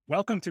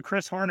Welcome to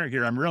Chris Horner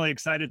here. I'm really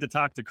excited to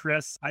talk to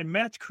Chris. I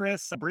met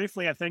Chris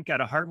briefly, I think, at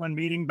a Heartland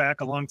meeting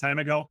back a long time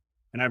ago,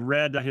 and I've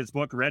read his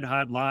book, Red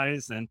Hot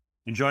Lies, and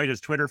enjoyed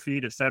his Twitter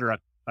feed, etc.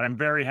 But I'm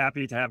very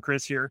happy to have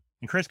Chris here.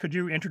 And Chris, could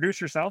you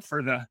introduce yourself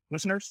for the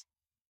listeners?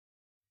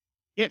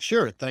 Yeah,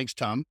 sure. Thanks,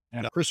 Tom.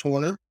 Yeah. Chris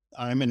Horner.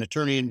 I'm an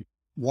attorney in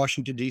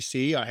Washington,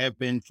 D.C. I have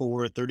been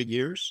for 30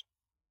 years.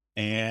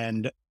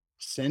 And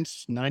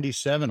since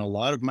 97, a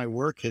lot of my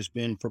work has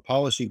been for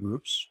policy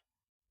groups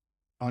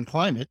on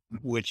climate,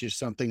 which is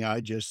something I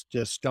just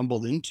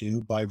stumbled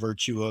into by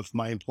virtue of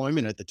my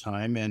employment at the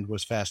time and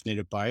was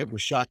fascinated by it,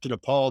 was shocked and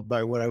appalled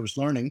by what I was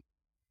learning.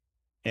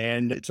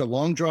 And it's a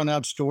long drawn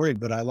out story,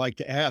 but I like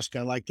to ask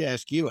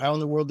you, how in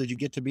the world did you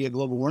get to be a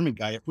global warming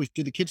guy?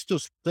 Do the kids still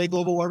say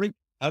global warming?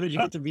 How did you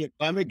get to be a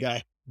climate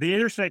guy? They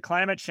either say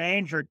climate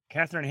change or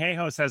Catherine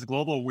Hayhoe says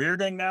global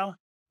weirding now.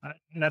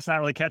 And that's not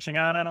really catching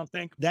on, I don't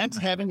think. That's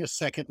having a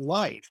second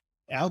life.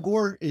 Al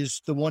Gore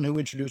is the one who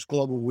introduced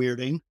global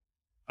weirding.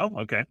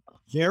 Oh, okay.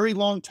 Very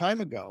long time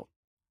ago.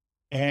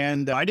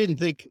 And I didn't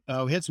think,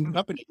 we had some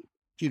company a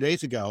few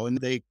days ago and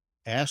they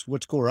asked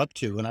what's Gore up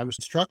to. And I was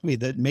struck me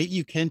that maybe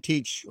you can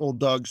teach old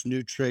dogs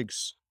new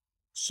tricks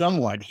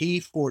somewhat.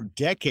 He, for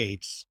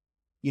decades,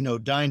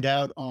 dined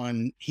out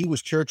on, he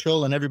was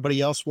Churchill and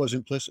everybody else was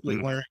implicitly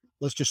wearing,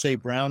 let's just say,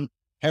 brown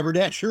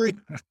haberdashery.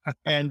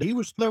 And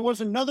there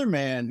was another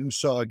man who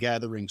saw a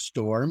gathering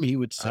storm, he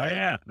would say. Oh,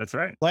 yeah, that's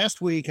right.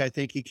 Last week, I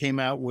think he came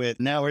out with,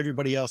 now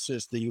everybody else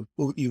is the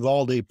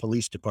Uvalde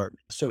Police Department.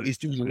 So he's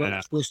doing a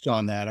little twist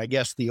on that. I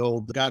guess the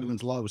old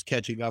Godwin's Law was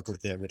catching up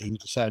with him, but he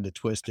decided to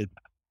twist it.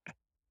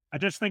 I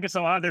just think it's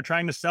a lot. They're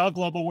trying to sell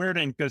global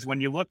weirding because when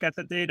you look at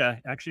the data,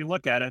 actually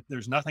look at it,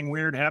 there's nothing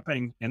weird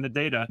happening in the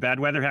data. Bad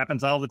weather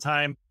happens all the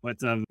time, but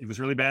it was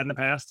really bad in the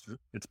past.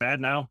 It's bad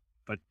now,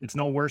 but it's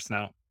no worse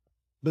now.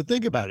 But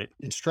think about it.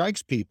 It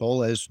strikes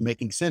people as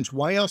making sense.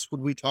 Why else would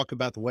we talk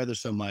about the weather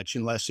so much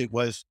unless it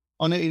was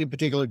on any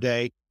particular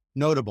day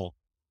notable?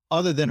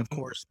 Other than, of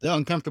course, the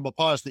uncomfortable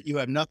pause that you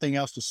have nothing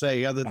else to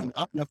say other than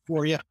up enough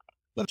for you.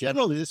 But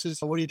generally, this is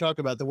what do you talk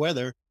about the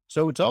weather?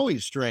 So it's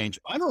always strange.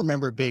 I don't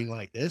remember it being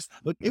like this,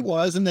 but it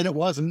was, and then it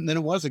wasn't, and then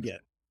it was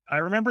again. I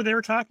remember they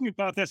were talking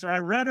about this, or I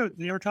read it,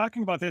 they were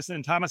talking about this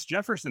in Thomas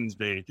Jefferson's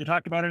day. They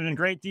talked about it in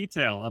great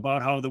detail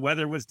about how the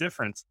weather was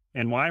different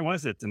and why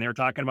was it? And they were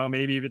talking about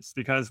maybe it's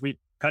because we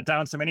cut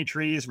down so many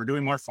trees, we're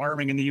doing more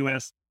farming in the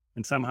US,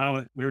 and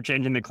somehow we were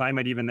changing the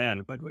climate even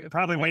then. But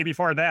probably way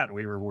before that,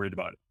 we were worried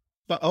about it.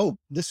 But,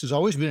 this has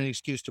always been an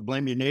excuse to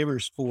blame your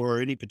neighbors for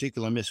any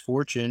particular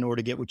misfortune or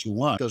to get what you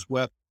want. Because,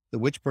 the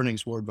witch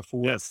burnings were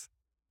before. Yes.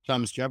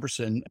 Thomas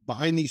Jefferson.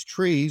 Behind these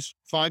trees,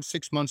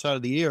 5-6 months out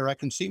of the year, I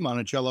can see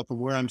Monticello from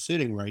where I'm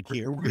sitting right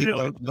here. We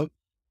Really? wrote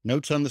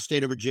notes on the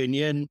state of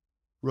Virginia and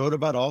wrote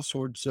about all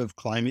sorts of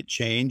climate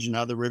change and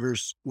how the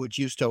rivers, which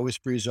used to always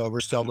freeze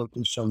over, seldom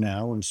do so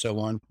now and so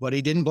on. But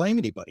he didn't blame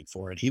anybody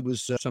for it. He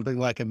was something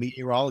like a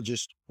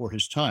meteorologist for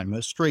his time,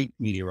 a straight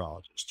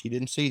meteorologist. He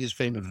didn't see his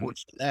fame and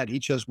fortune in that. He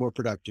chose more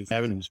productive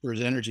avenues for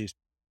his energies.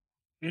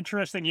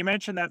 Interesting. You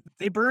mentioned that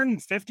they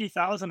burned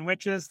 50,000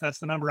 witches. That's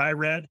the number I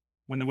read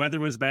when the weather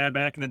was bad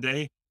back in the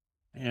day.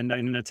 And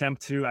in an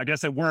attempt to, I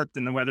guess it worked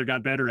and the weather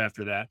got better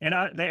after that. And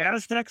the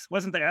Aztecs,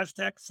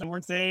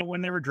 weren't they,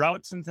 when there were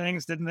droughts and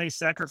things, didn't they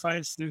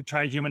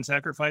try human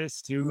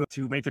sacrifice to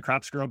make the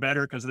crops grow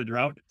better because of the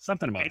drought?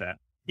 Something about that.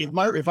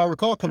 If I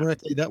recall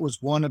correctly, that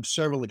was one of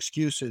several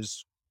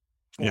excuses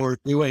for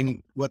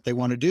doing what they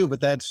want to do,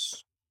 but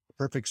that's a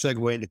perfect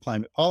segue into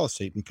climate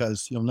policy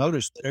because you'll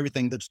notice that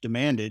everything that's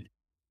demanded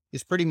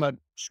is pretty much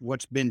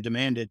what's been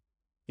demanded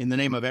in the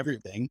name of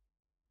everything.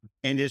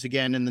 And is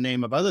again in the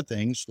name of other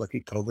things, like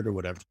COVID or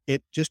whatever.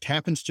 It just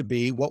happens to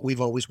be what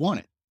we've always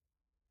wanted.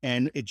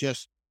 And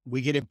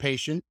we get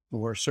impatient,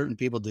 or certain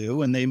people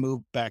do, and they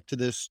move back to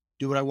this,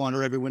 do what I want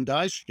or everyone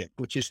dies shit,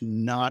 which is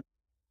not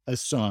a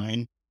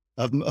sign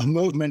of a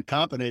movement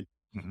competent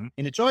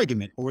in its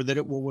argument, or that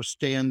it will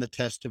withstand the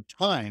test of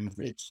time.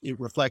 It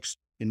reflects,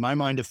 in my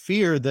mind, a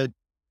fear that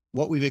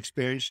what we've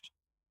experienced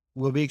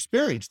will be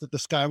experienced, that the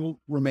sky will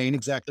remain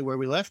exactly where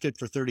we left it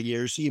for 30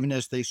 years, even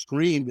as they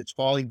screamed, it's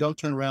falling, don't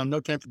turn around, no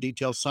time for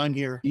details, sign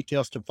here,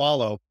 details to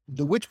follow.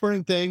 The witch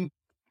burning thing,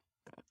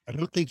 I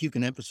don't think you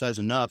can emphasize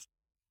enough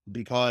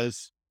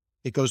because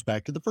it goes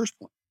back to the first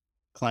one.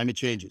 Climate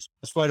changes.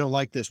 That's why I don't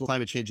like this. Well,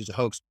 climate change is a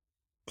hoax.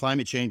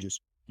 Climate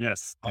changes.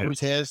 Yes. Always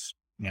has.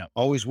 Yeah.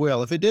 Always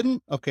will. If it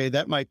didn't, okay,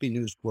 that might be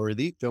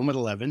newsworthy. Film at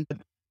 11.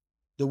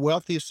 The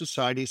wealthiest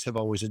societies have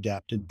always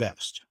adapted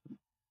best.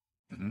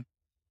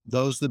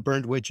 Those that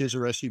burned witches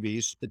or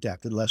SUVs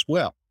adapted less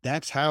well.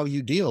 That's how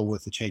you deal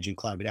with the changing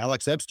climate.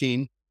 Alex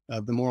Epstein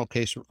of the Moral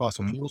Case for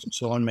Fossil Fuels and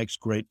so on makes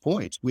great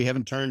points. We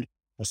haven't turned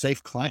a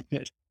safe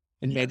climate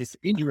and made it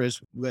dangerous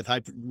with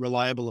high,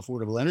 reliable,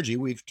 affordable energy.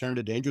 We've turned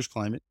a dangerous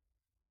climate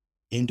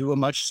into a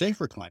much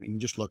safer climate. You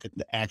just look at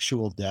the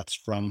actual deaths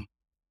from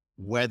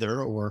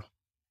weather, or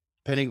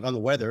depending on the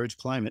weather, it's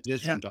climate.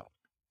 It's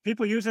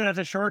people use it as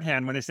a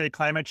shorthand when they say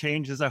climate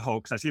change is a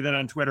hoax. I see that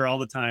on Twitter all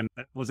the time,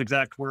 those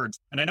exact words.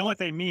 And I know what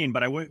they mean,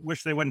 but I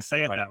wish they wouldn't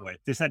say it that way.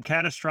 They said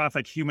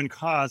catastrophic human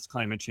caused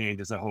climate change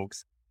is a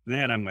hoax.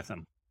 Then I'm with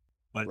them.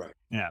 But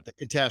yeah, the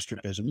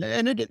catastrophism.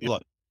 And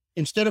look,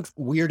 instead of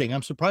weirding,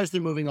 I'm surprised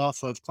they're moving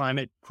off of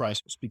climate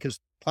crisis, because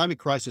climate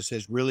crisis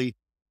has really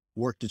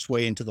worked its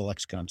way into the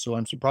lexicon. So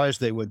I'm surprised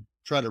they would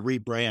try to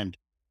rebrand.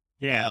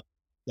 Yeah.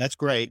 That's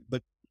great.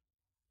 But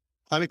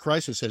climate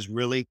crisis has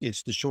really,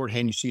 it's the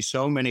shorthand. You see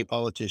so many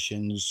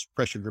politicians,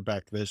 pressure group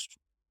activists,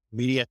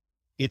 media.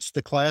 It's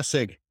the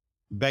classic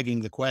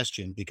begging the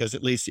question, because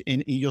at least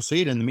you'll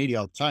see it in the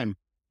media all the time,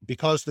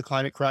 because the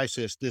climate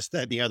crisis, this,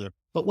 that, the other.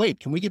 But wait,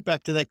 can we get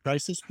back to that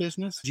crisis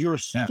business? You're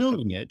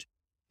assuming it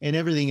and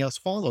everything else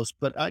follows,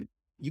 but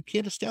you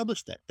can't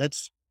establish that.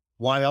 That's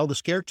why all the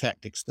scare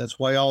tactics, that's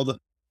why all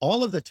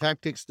of the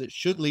tactics that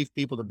should lead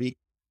people to be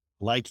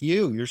like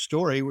you, your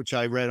story, which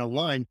I read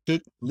online,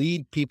 should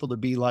lead people to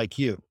be like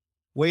you.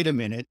 Wait a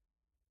minute.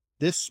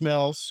 This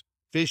smells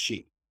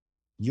fishy.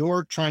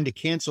 You're trying to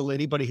cancel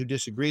anybody who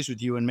disagrees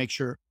with you and make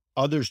sure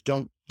others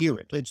don't hear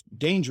it. It's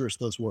dangerous,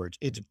 those words.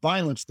 It's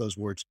violence, those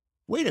words.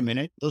 Wait a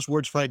minute. Those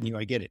words frighten you.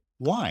 I get it.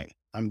 Why?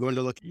 I'm going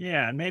to look.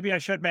 Yeah. And maybe I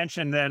should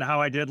mention then how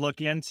I did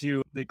look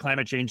into the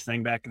climate change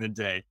thing back in the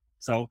day.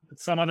 So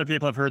some other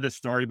people have heard this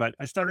story, but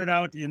I started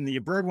out in the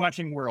bird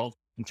watching world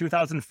in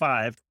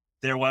 2005.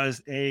 There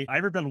was a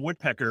ivory-billed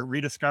woodpecker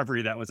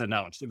rediscovery that was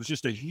announced. It was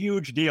just a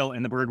huge deal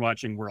in the bird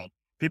watching world.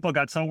 People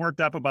got so worked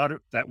up about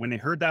it that when they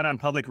heard that on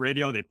public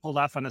radio, they pulled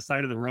off on the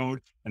side of the road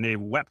and they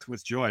wept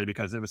with joy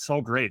because it was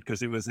so great,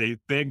 because it was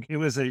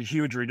a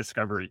huge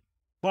rediscovery.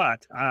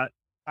 But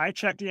I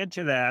checked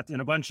into that,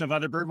 and a bunch of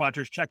other bird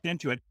watchers checked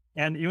into it.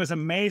 And it was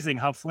amazing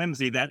how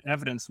flimsy that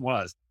evidence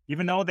was.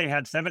 Even though they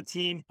had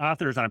 17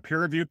 authors on a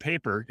peer-reviewed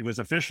paper, it was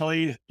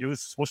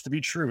supposed to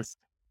be truth,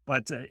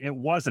 but it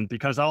wasn't,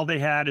 because all they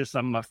had is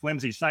some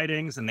flimsy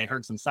sightings, and they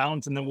heard some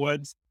sounds in the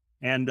woods.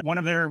 And one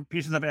of their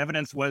pieces of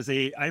evidence was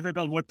a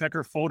ivory-billed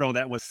woodpecker photo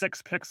that was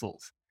 6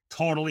 pixels.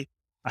 Totally.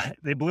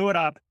 They blew it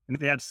up, and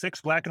they had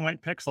 6 black and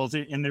white pixels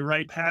in the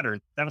right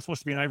pattern. That was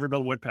supposed to be an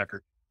ivory-billed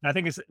woodpecker. And I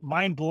think it's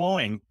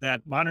mind-blowing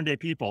that modern day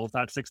people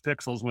thought 6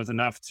 pixels was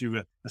enough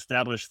to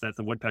establish that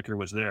the woodpecker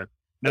was there.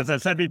 As I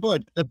said before,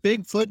 the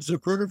Bigfoot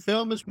Zapruder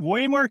film is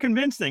way more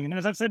convincing. And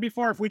as I've said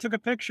before, if we took a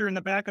picture in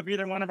the back of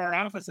either one of our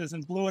offices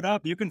and blew it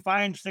up, you can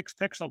find 6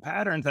 pixel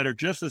patterns that are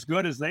just as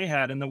good as they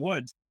had in the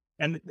woods.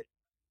 And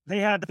they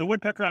had the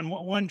woodpecker on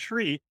one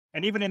tree.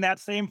 And even in that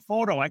same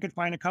photo, I could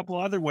find a couple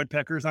other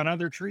woodpeckers on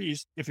other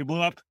trees. If you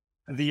blew up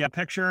the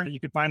picture, you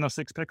could find those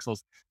 6 pixels.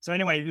 So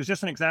anyway, it was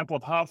just an example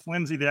of how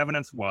flimsy the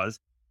evidence was.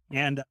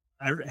 And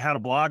I had a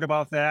blog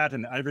about that,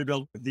 and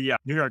the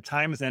New York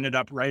Times ended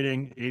up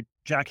writing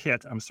Jack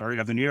Hitt,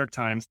 of the New York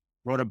Times,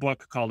 wrote a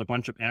book called A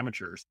Bunch of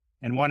Amateurs.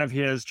 And one of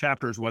his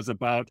chapters was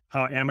about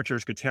how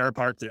amateurs could tear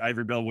apart the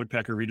ivory-billed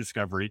woodpecker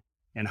rediscovery,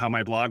 and how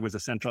my blog was a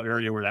central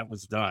area where that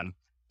was done.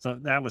 So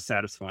that was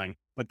satisfying.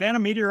 But then a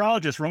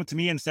meteorologist wrote to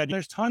me and said,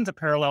 there's tons of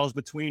parallels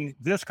between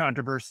this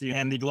controversy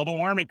and the global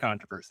warming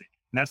controversy.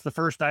 And that's the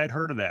first I had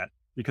heard of that,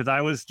 because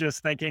I was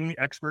just thinking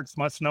experts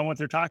must know what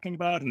they're talking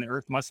about, and the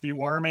earth must be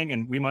warming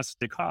and we must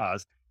be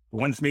cause.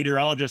 Once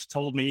meteorologists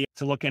told me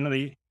to look into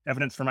the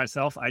evidence for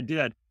myself, I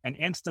did. And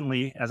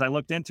instantly, as I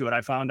looked into it,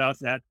 I found out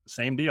that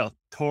same deal,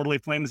 totally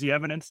flimsy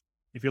evidence.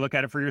 If you look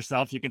at it for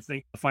yourself, you can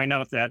find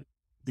out that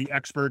the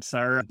experts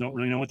don't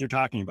really know what they're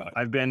talking about.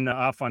 I've been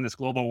off on this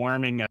global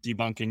warming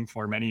debunking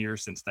for many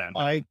years since then.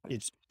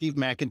 It's Steve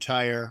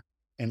McIntyre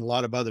and a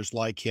lot of others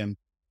like him.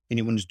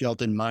 Anyone who's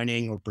dealt in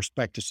mining or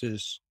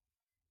prospectuses,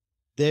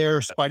 their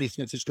spidey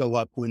senses go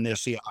up when they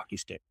see a hockey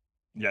stick.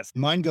 Yes.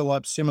 Mine go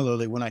up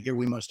similarly when I hear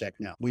We Must Act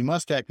Now. We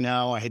Must Act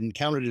Now. I had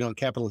encountered it on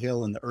Capitol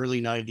Hill in the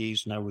early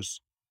 90s, and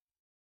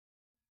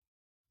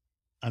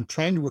I'm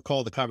trying to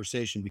recall the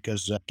conversation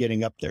because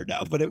getting up there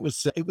now, but it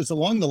was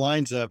along the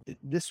lines of, it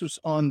was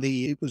on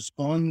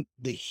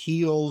the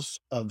heels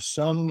of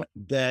some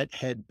that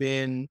had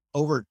been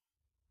over,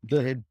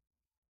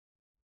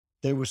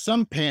 there was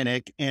some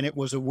panic, and it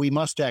was a We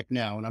Must Act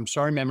Now. And I'm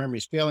sorry, my memory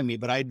is failing me,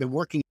 but I had been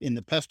working in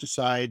the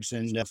pesticides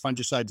and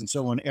fungicides and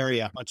so on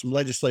area on some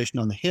legislation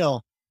on the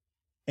Hill.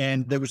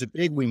 And there was a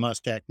big We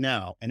Must Act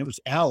Now, and it was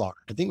Allard.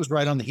 I think it was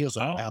right on the heels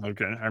of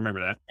Allard. Okay. I remember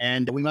that.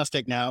 And We Must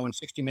Act Now, and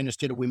 60 Minutes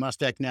did a We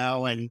Must Act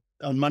Now. And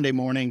on Monday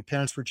morning,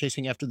 parents were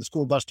chasing after the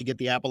school bus to get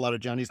the apple out of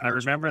Johnny's nose. I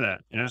remember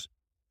that. Yes.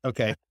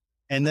 Okay.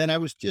 And then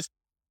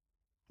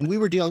and we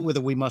were dealing with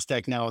a We Must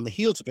Act Now on the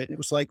heels of it. And it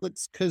was like,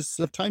 because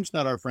the time's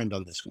not our friend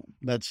on this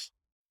one.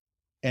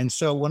 And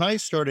so when I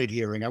started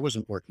hearing, I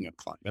wasn't working on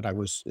climate. I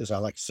was, as I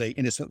like to say,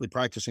 innocently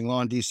practicing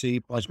law in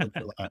DC.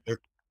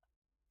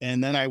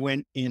 And then I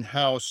went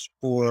in-house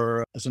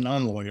as a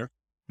non-lawyer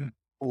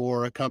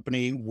for a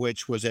company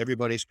which was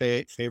everybody's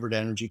favorite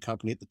energy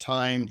company at the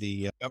time.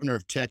 The governor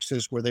of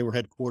Texas, where they were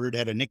headquartered,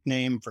 had a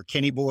nickname for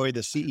Kenny Boy,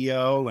 the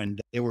CEO, and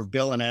they were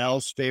Bill and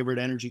Al's favorite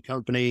energy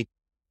company.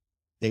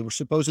 They were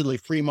supposedly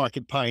free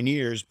market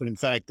pioneers, but in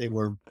fact, they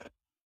were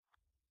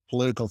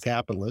political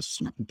capitalists,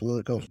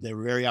 they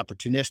were very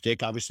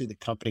opportunistic. Obviously, the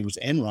company was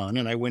Enron,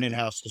 and I went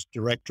in-house as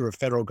director of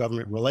federal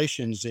government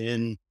relations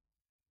in,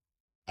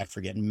 I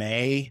forget,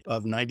 May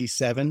of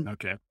 97.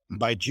 Okay.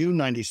 By June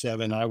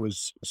 97, I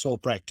was a sole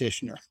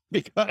practitioner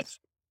because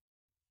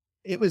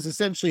it was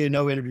essentially a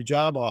no-interview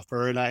job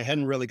offer, and I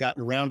hadn't really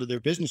gotten around to their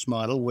business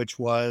model, which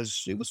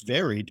was, it was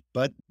varied,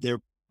 but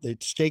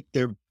they'd staked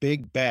their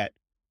big bet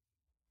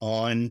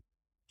on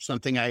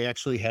something I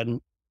actually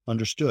hadn't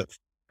understood.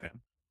 Okay.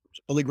 I was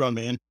a fully grown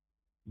man,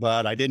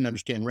 but I didn't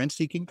understand rent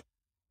seeking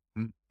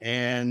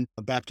and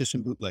Baptists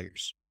and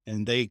bootleggers.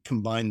 And they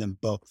combine them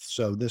both.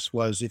 So this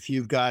was, if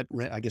you've got,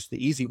 I guess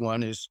the easy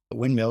one is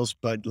windmills,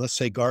 but let's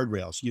say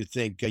guardrails. You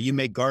think you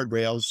make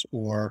guardrails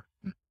or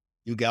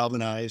you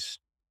galvanize.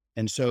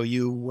 And so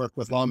you work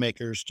with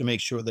lawmakers to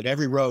make sure that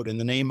every road, in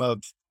the name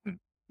of,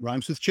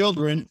 rhymes with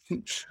children,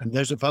 and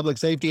there's a public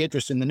safety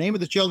interest, in the name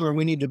of the children,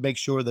 we need to make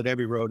sure that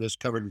every road is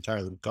covered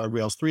entirely with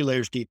guardrails, 3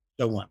 layers deep,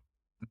 so on.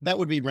 That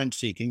would be rent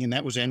seeking. And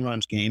that was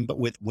Enron's game, but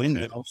with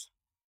windmills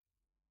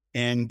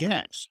and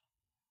gas.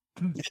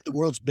 The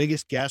world's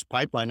biggest gas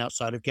pipeline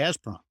outside of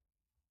Gazprom.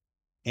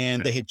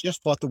 And they had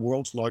just bought the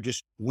world's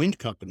largest wind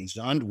company,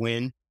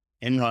 Zonde,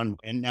 Enron,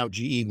 and now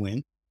GE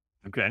Wind.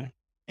 Okay.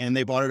 And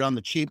they bought it on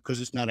the cheap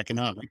because it's not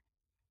economic.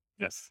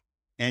 Yes.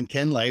 And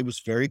Ken Lay was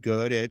very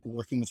good at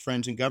working with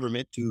friends in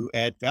government to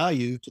add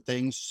value to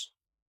things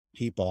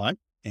he bought.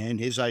 And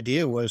his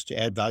idea was to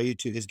add value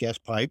to his gas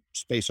pipe,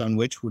 space on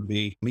which would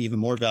be even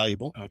more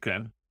valuable. Okay.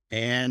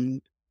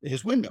 And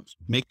his windmills,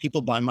 make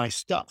people buy my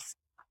stuff.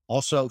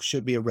 Also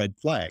should be a red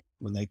flag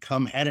when they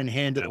come hand in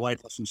hand to the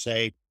White House and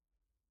say,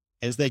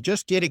 as they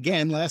just did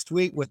again last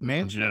week with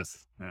Manchin,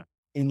 Yes. Yeah.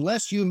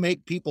 unless you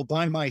make people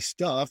buy my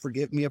stuff or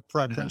give me a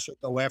preference or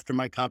go after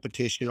my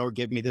competition or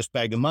give me this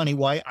bag of money,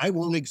 why, I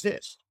won't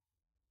exist.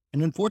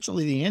 And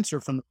unfortunately, the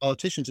answer from the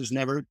politicians is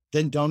never,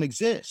 then don't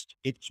exist.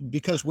 It's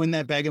because when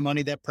that bag of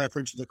money, that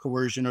preference, the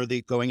coercion, or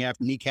the going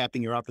after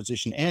kneecapping your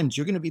opposition ends,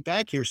 you're going to be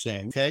back here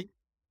saying, okay,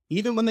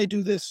 even when they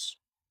do this,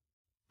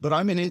 but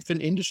I'm an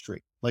infant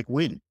industry like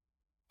wind.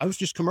 I was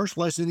just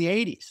commercialized in the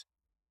 80s.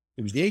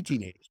 It was the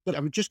 1880s, but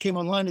I just came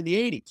online in the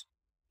 80s.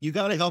 You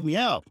got to help me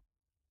out.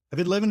 I've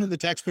been living in the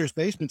taxpayer's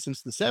basement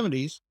since the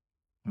 70s.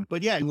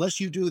 But yeah, unless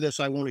you do this,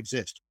 I won't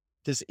exist.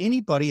 Does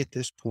anybody at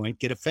this point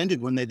get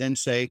offended when they then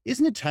say,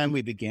 isn't it time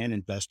we began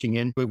investing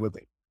in?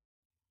 Wait.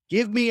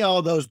 Give me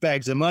all those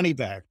bags of money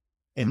back.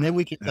 And then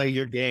we can play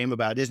your game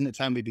about, isn't it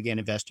time we began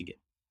investing in?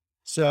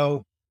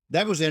 So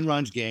that was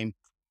Enron's game.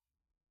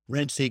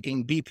 Rent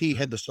seeking. BP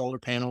had the solar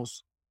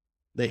panels.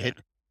 They had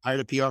hired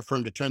a PR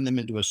firm to turn them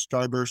into a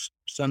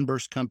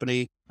sunburst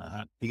company.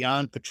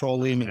 Beyond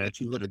Petroleum. And if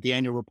you look at the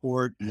annual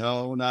report,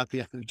 no, not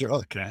the other.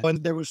 Okay. But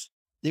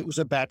it was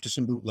a Baptist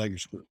and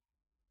bootleggers group.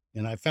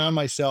 And I found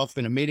myself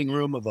in a meeting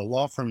room of a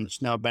law firm that's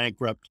now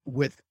bankrupt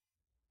with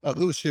a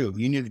who's who,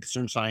 Union of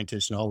Concerned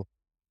Scientists and all,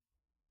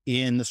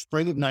 in the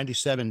spring of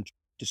 97,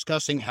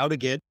 discussing how to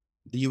get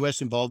the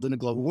U.S. involved in a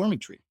global warming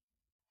treaty.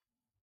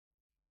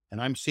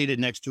 And I'm seated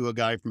next to a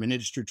guy from an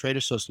industry trade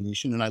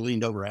association, and I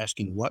leaned over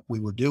asking what we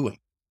were doing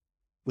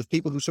with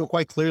people who so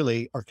quite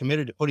clearly are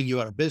committed to putting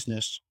you out of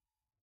business,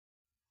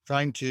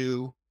 trying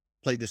to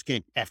play this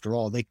game. After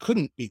all, they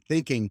couldn't be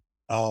thinking,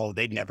 oh,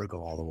 they'd never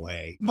go all the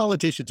way.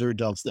 Politicians are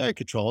adults. They're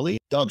controlling.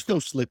 Dogs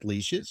don't slip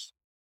leashes.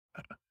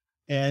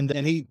 And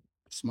then he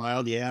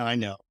smiled. Yeah, I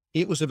know.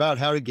 It was about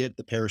how to get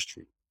the Paris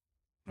Treaty.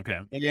 Okay.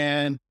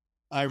 Again,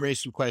 I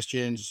raised some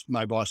questions.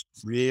 My boss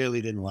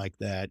really didn't like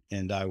that,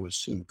 and I was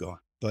soon gone.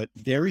 But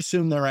very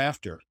soon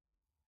thereafter,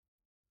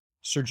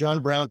 Sir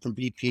John Brown from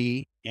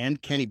BP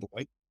and Kenny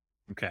Boyd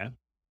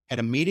had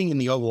a meeting in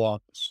the Oval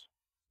Office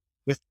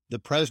with the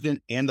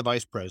president and the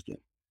vice president.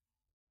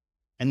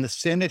 And the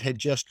Senate had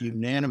just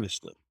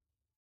unanimously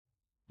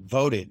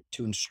voted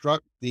to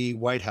instruct the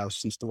White House,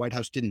 since the White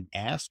House didn't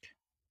ask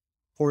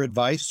for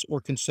advice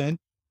or consent,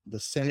 the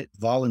Senate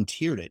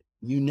volunteered it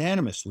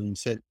unanimously and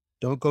said,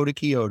 don't go to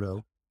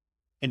Kyoto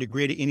and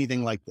agree to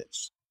anything like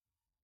this.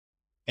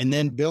 And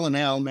then Bill and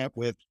Al met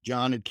with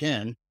John and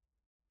Ken,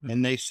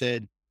 and they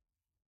said,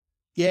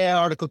 yeah,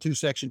 Article 2,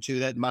 Section 2,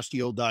 that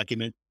musty old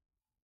document.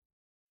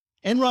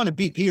 Enron and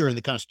BP are in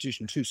the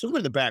Constitution too, somewhere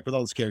in the back with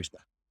all the scary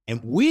stuff. And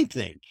we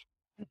think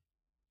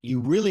you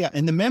really,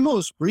 and the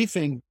memos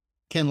briefing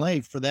Ken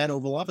Lay for that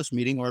Oval Office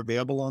meeting are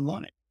available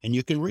online, and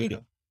you can read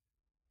it.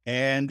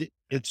 And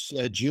it's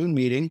a June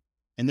meeting,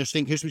 and they're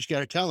saying, here's what you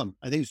got to tell them.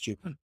 I think it's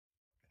June.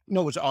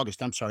 No, it was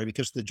August. I'm sorry,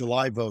 because the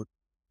July vote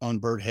on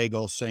Bert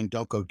Hagel saying,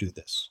 don't go do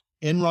this.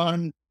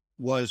 Enron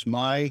was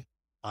my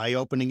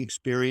eye-opening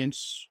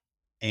experience,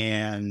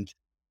 and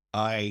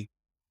I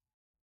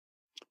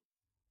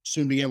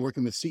soon began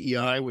working with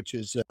CEI, which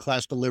is a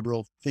classical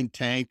liberal think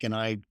tank, and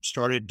I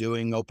started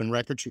doing open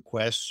records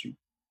requests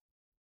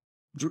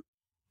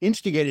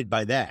instigated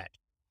by that.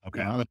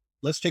 Okay.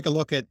 Let's take a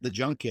look at the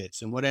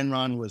junkets and what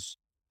Enron was,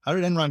 how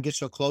did Enron get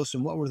so close,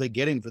 and what were they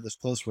getting for this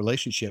close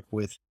relationship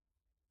with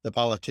the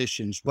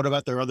politicians? What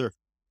about the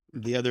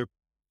other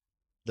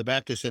the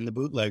Baptists and the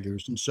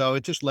bootleggers. And so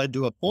it just led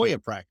to a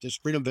FOIA practice,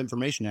 Freedom of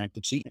Information Act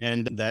at sea.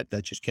 And that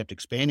just kept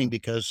expanding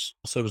because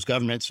so does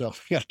government. So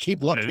you got to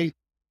keep looking.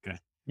 Okay.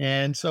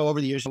 And so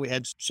over the years, we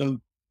had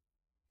some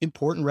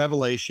important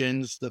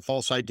revelations, the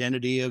false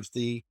identity of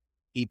the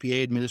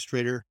EPA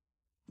administrator,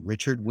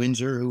 Richard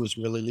Windsor, who was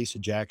really Lisa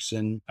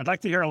Jackson. I'd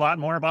like to hear a lot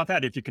more about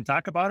that if you can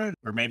talk about it,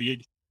 or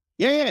maybe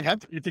Yeah.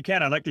 if you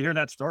can, I'd like to hear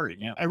that story.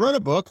 Yeah. I wrote a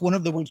book, one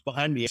of the ones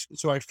behind me.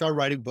 So I started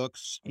writing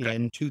books Okay.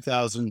 in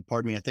 2000,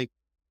 I think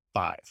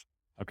 5.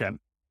 Okay.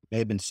 May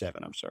have been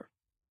 7, I'm sorry.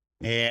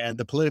 And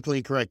The Politically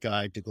Incorrect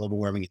Guide to Global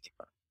Warming.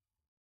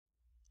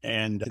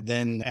 And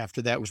then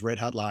after that was Red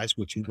Hot Lies,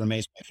 which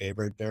remains my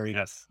favorite.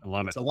 Yes, I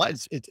love it. So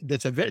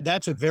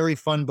that's a very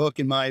fun book,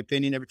 in my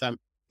opinion. Every time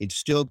it's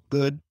still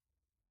good,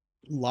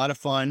 a lot of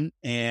fun.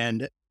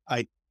 And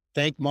I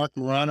thank Mark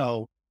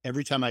Morano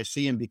every time I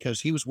see him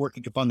because he was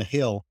working up on the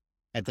Hill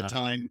at the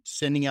time,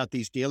 sending out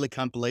these daily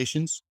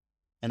compilations.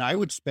 And I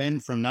would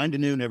spend from 9 to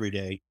noon every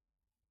day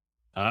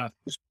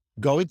just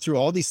going through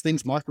all these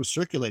things Mark was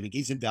circulating.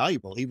 He's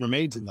invaluable. He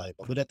remains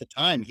invaluable. But at the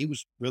time, he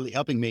was really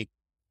helping me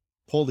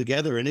pull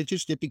together. And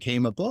it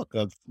became a book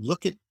of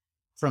look at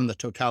from the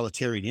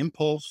totalitarian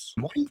impulse.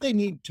 Why do they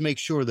need to make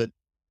sure that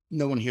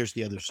no one hears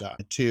the other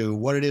side, to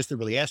what it is they're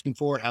really asking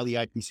for, how the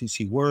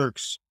IPCC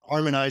works,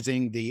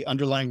 harmonizing the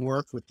underlying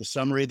work with the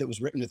summary that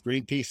was written with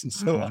Greenpeace and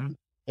so on.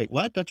 Like,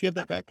 what? Don't you have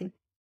that back there?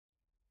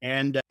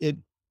 And it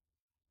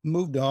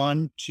moved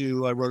on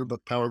to, I wrote a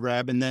book, Power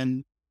Grab, and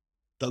then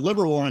The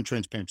Liberal War on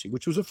Transparency,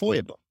 which was a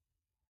FOIA book.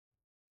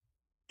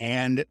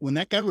 And when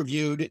that got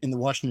reviewed in the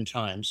Washington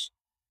Times,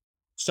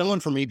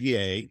 someone from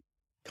EPA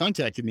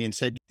contacted me and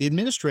said, the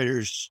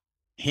administrator's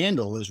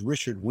handle is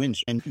Richard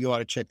Windsor, and you ought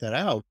to check that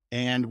out.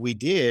 And we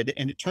did.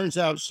 And it turns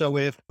out, so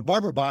if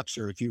Barbara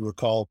Boxer, if you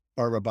recall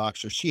Barbara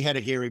Boxer, she had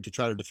a hearing to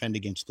try to defend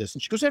against this.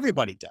 And she goes,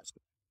 everybody does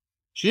it.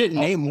 She didn't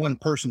name one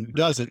person who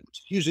does it.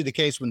 It's usually the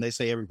case when they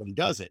say everybody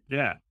does it.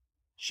 Yeah.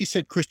 She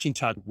said Christine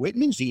Todd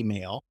Whitman's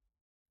email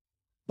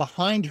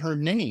behind her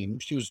name,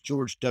 she was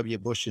George W.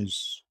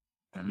 Bush's,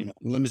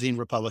 limousine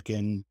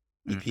Republican,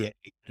 EPA,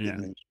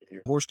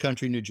 horse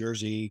country, New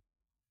Jersey,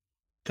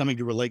 coming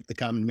to relate the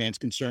common man's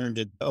concern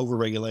to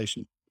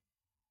overregulation.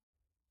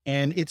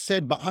 And it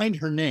said behind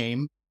her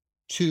name,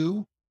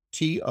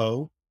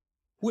 2T.O.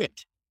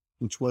 Whit,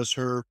 which was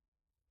her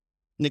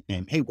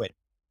nickname. Hey, Whit.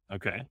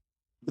 Okay.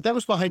 But that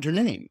was behind her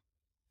name.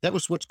 That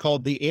was what's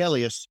called the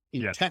alias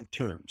in tech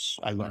terms,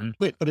 I learned.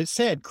 Whit, but it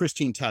said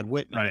Christine Todd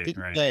Whitman. Right, it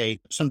didn't say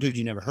some dude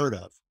you never heard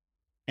of.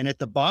 And at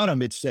the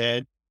bottom, it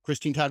said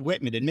Christine Todd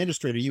Whitman,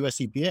 Administrator, US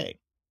EPA.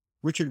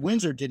 Richard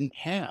Windsor didn't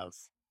have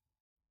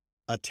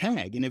a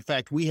tag. And in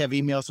fact, we have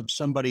emails of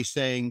somebody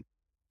saying,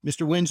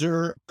 Mr.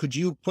 Windsor, could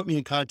you put me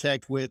in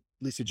contact with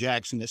Lisa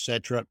Jackson, et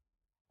cetera?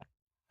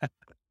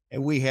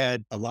 And we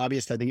had a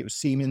lobbyist, I think it was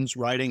Siemens,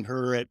 writing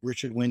her at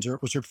Richard Windsor.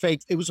 It was her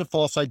fake. It was a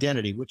false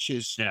identity, which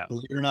is,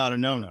 believe it or not, a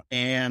no-no.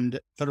 And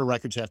federal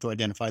records have to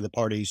identify the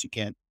parties. You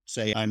can't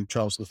say I'm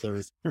Charles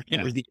III or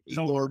the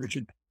Lord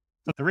Richard.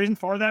 So the reason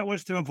for that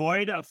was to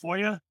avoid a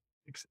FOIA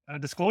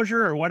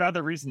disclosure, or what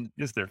other reason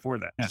is there for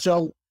that? Yeah.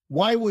 So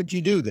why would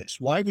you do this?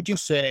 Why would you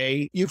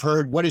say, you've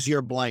heard, what is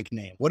your blank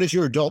name? What is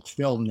your adult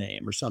film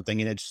name or something?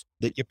 And it's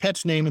that your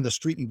pet's name and the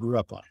street you grew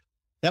up on.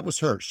 That was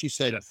her. She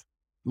said,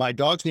 my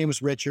dog's name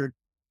was Richard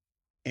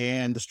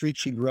and the street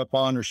she grew up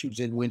on, or she was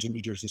in Windsor,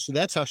 New Jersey. So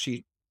that's how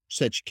she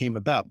said she came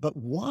about. But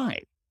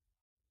why?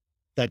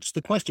 That's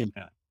the question.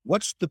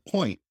 What's the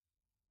point?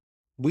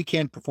 We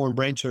can't perform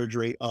brain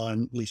surgery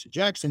on Lisa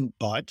Jackson,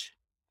 but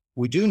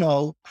we do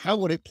know, how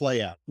would it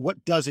play out?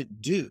 What does it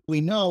do?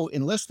 We know,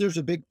 unless there's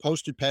a big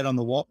posted pad on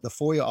the wall, the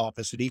FOIA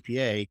office at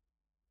EPA,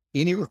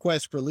 any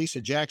request for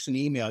Lisa Jackson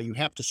email, you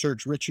have to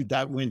search Richard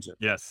Windsor.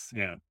 Yes.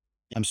 Yeah.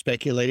 I'm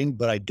speculating,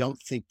 but I don't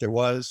think there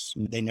was.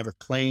 They never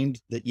claimed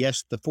that,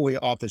 yes, the FOIA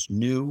office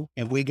knew.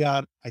 And we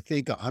got, I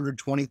think,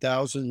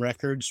 120,000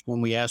 records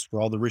when we asked for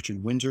all the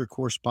Richard Windsor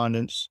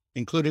correspondence,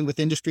 including with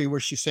industry,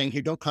 where she's saying,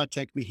 here, don't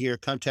contact me here.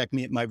 Contact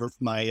me at my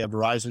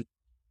Verizon.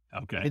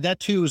 Okay. And that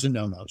too is a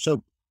no-no.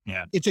 So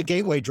it's a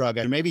gateway drug.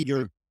 And maybe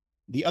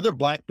the other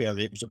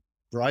BlackBerry, it was a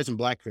Verizon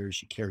BlackBerry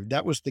she carried.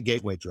 That was the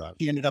gateway drug.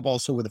 She ended up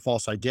also with a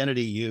false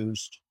identity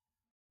used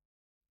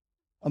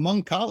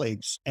among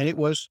colleagues. And it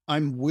was,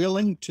 I'm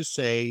willing to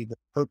say the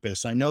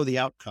purpose, I know the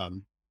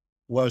outcome,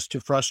 was to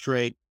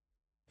frustrate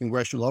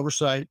congressional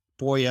oversight,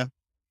 FOIA,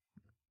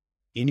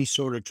 any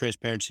sort of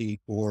transparency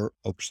or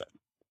oversight.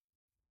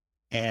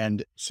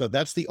 And so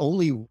that's the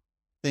only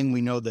thing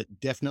we know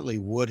that definitely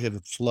would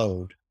have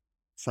flowed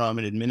from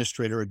an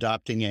administrator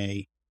adopting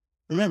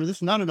remember, this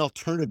is not an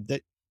alternative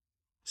that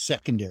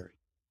secondary.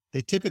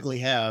 They typically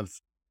have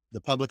the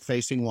public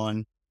facing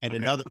one and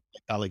another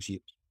that colleagues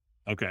use.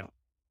 Okay.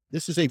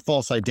 This is a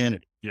false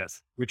identity.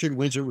 Yes. Richard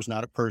Windsor was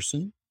not a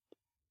person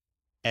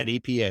at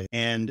EPA.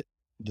 And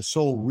the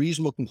sole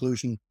reasonable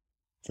conclusion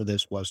for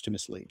this was to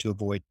mislead, to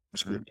avoid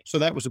scrutiny. So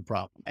that was a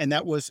problem. And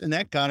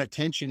that got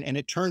attention. And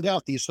it turned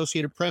out the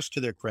Associated Press, to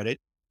their credit,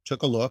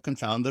 took a look and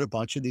found that a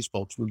bunch of these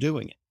folks were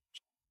doing it.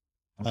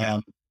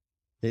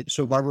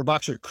 So Barbara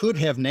Boxer could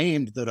have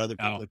named that other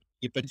Oh,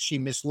 people, but she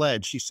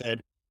misled. She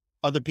said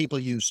other people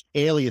use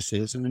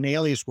aliases, and an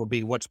alias will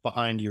be what's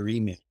behind your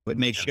email. It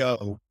may yes.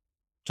 show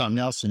Tom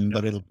Nelson, Yep.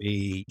 but it'll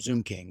be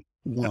Zoom King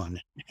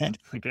one.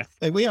 Okay.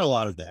 And we had a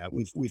lot of that.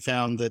 We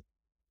found that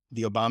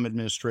the Obama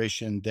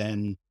administration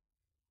then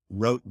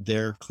wrote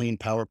their clean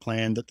power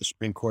plan that the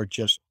Supreme Court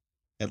just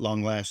at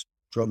long last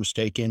drove a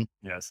mistake in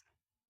Yes.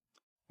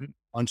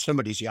 on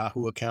somebody's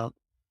Yahoo account.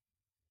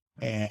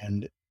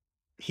 And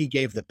he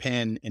gave the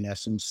pen, in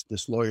essence,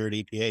 this lawyer at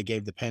EPA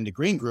gave the pen to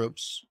Green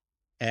Groups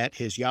at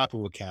his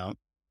Yahoo account.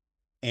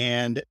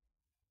 And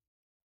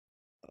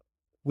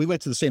we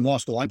went to the same law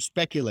school. I'm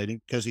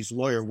speculating because he's a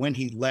lawyer. When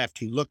he left,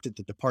 he looked at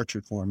the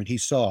departure form and he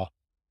saw,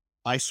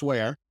 I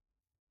swear,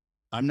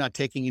 I'm not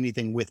taking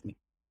anything with me.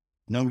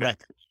 No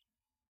records.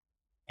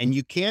 And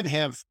you can't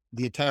have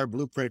the entire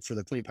blueprint for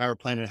the Clean Power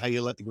Plan and how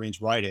you let the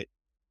Greens write it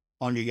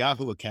on your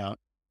Yahoo account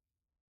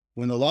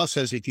when the law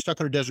says if you're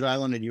stuck on a desert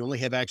island and you only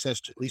have access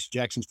to Lisa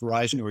Jackson's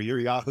Verizon or your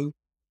Yahoo,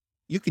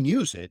 you can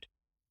use it,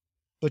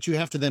 but you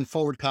have to then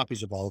forward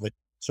copies of all of it.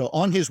 So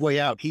on his way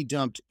out, he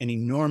dumped an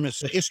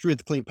enormous history of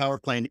the Clean Power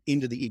Plan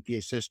into the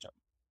EPA system.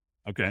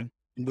 Okay.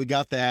 And we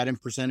got that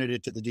and presented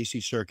it to the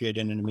DC Circuit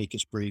in an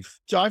amicus brief.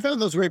 So I found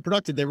those very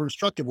productive. They were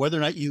instructive, whether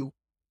or not you,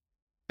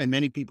 and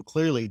many people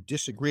clearly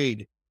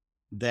disagreed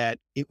that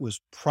it was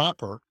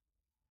proper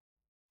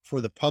for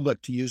the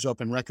public to use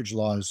open records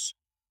laws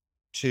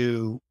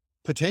to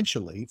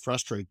potentially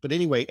frustrate, but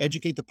anyway,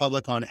 educate the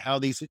public on how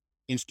these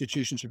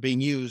institutions are being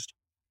used,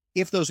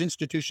 if those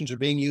institutions are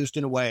being used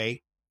in a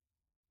way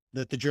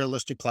that the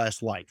journalistic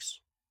class likes.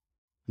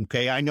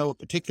 Okay, I know a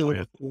particular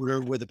reporter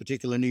with a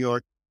particular New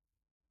York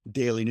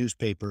daily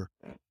newspaper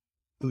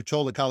who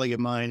told a colleague of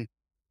mine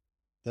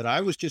that I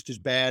was just as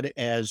bad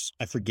as,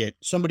 I forget,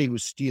 somebody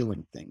was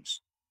stealing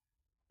things.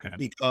 Okay.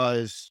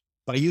 Because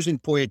by using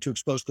FOIA to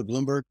expose the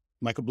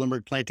Michael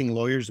Bloomberg planting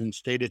lawyers and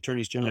state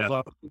attorneys general's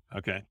office,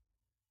 Okay.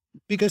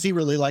 because he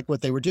really liked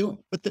what they were doing.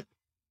 But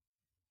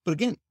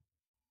again,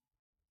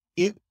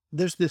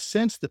 there's this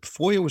sense that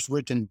FOIA was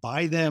written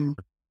by them.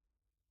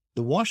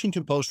 The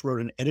Washington Post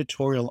wrote an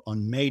editorial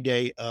on May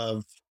Day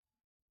of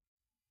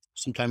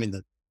sometime in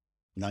the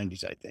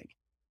 90s, I think,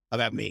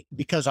 about me,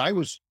 because I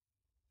was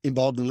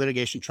involved in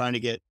litigation trying to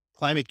get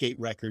ClimateGate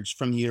records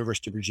from the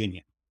University of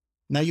Virginia.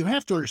 Now, you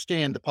have to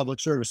understand the public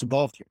service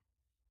involved here.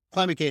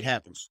 ClimateGate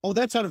happens. Oh,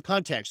 that's out of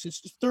context.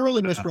 It's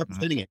thoroughly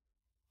misrepresenting it.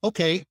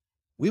 Okay,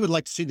 we would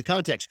like to see the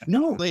context.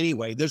 No,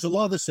 anyway, there's a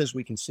law that says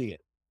we can see it.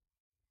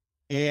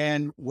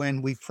 And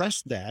when we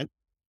pressed that,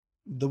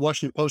 the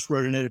Washington Post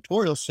wrote an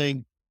editorial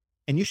saying,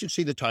 and you should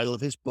see the title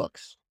of his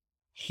books.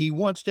 He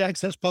wants to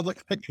access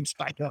public records.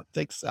 I don't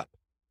think so.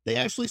 They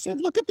actually said,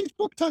 look at these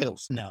book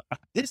titles. Now,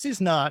 this is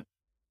not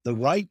the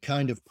right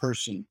kind of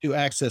person to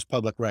access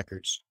public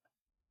records.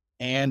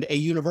 And a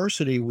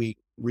university we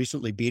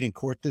recently beat in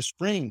court this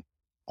spring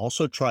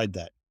also tried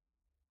that.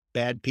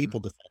 Bad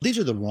people. These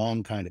are the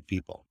wrong kind of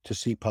people to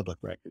see public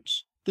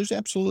records. There's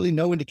absolutely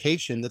no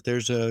indication that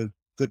there's a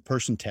good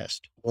person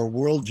test or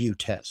worldview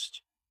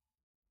test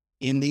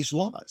in these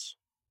laws.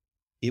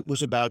 It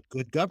was about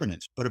good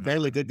governance, but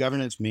apparently good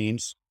governance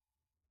means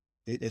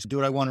it's do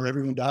what I want or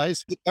everyone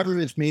dies. Good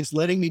governance means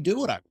letting me do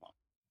what I want.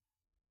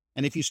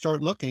 And if you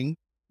start looking,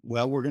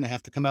 well, we're going to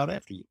have to come out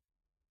after you.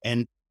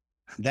 And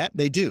that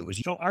they do.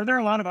 So are there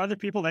a lot of other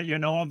people that you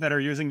know of that are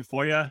using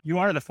FOIA? You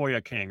are the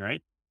FOIA king,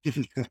 right?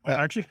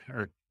 Aren't you?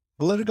 Or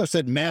Politico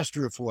said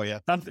master of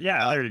FOIA.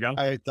 yeah, there you go.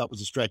 I thought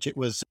was a stretch.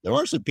 There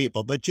are some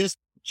people, but just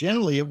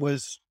generally it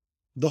was,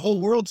 the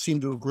whole world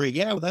seemed to agree.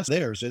 Yeah, well, that's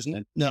theirs, isn't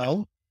it?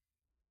 No,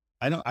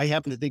 I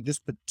happen to think this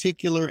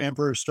particular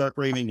emperor is stark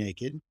raving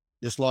naked.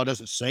 This law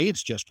doesn't say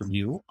it's just from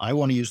you. I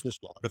want to use this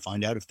law to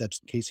find out if that's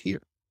the case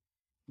here.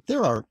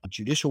 There are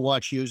Judicial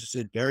Watch uses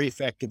it very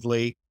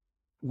effectively.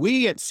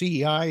 We at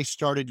CEI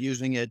started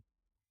using it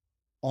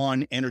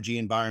on energy,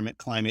 environment,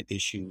 climate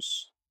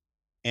issues.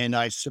 And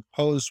I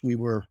suppose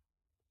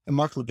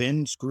Mark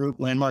Levin's group,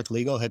 Landmark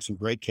Legal, had some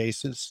great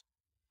cases.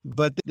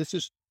 But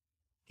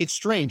it's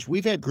strange.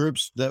 We've had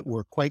groups that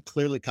were quite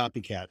clearly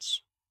copycats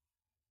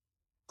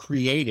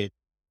created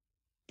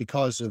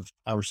because of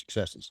our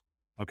successes.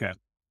 Okay.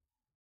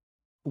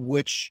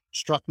 Which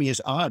struck me as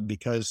odd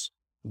because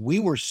we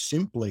were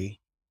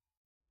simply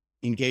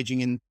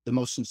engaging in the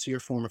most sincere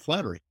form of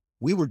flattery.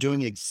 We were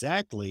doing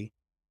exactly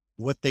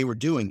what they were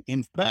doing.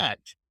 In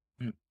fact,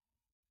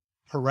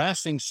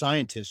 harassing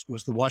scientists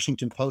was the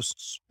Washington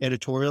Post's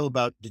editorial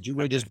about, did you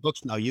read his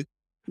books?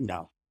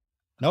 No.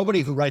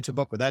 Nobody who writes a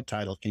book with that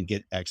title can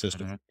get access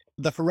to it.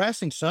 The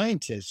harassing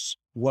scientists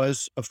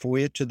was a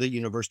FOIA to the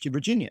University of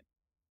Virginia.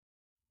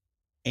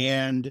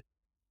 And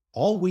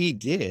all we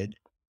did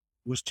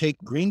was take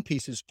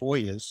Greenpeace's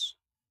FOIAs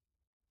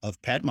of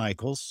Pat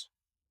Michaels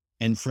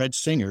and Fred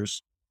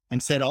Singer's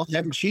and said, I'll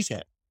have what she's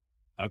had.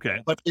 Okay.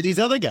 But to these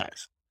other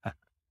guys.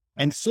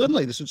 And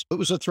suddenly it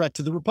was a threat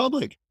to the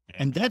Republic.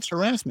 And that's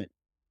harassment.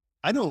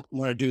 I don't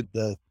want to do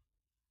the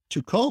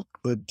too cold,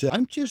 but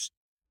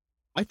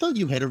I thought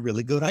you had a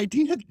really good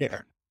idea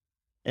there.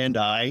 And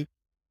I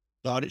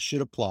thought it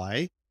should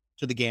apply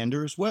to the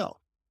gander as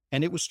well.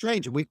 And it was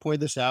strange. And we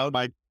pointed this out.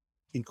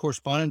 In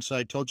correspondence,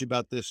 I told you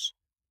about this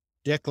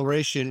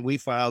declaration we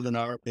filed in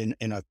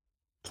a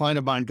client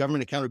of mine,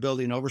 government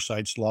accountability and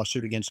oversight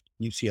lawsuit against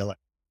UCLA.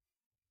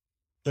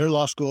 Their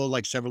law school,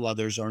 like several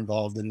others, are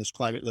involved in this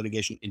climate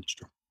litigation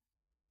industry,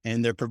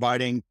 and they're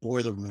providing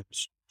boiler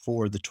rooms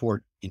for the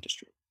tort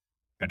industry.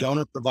 Okay.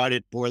 Donor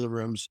provided boiler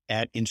rooms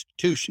at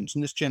institutions,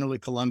 and this generally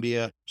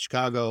Columbia,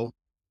 Chicago,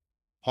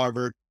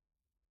 Harvard,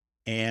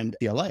 and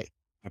UCLA.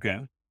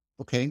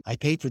 Okay, I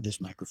paid for this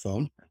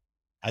microphone.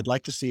 I'd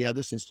like to see how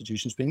this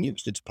institution is being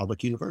used. It's a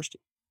public university.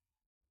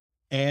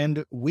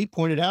 And we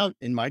pointed out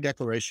in my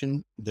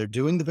declaration, they're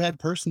doing the bad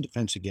person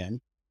defense again.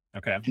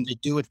 Okay. And they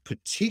do it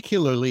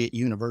particularly at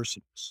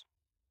universities.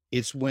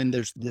 It's when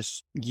there's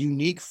this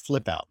unique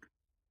flip out.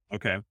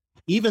 Okay.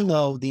 Even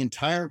though the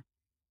entire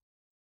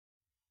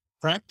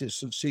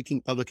practice of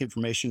seeking public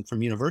information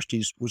from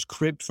universities was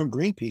cribbed from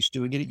Greenpeace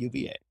doing it at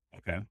UVA.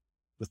 Okay.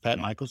 With Pat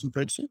Michaels and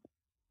Fred Sue.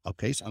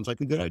 Okay, sounds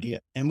like a good idea.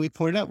 And we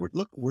pointed out,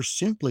 we're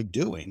simply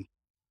doing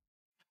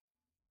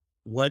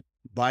what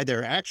by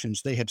their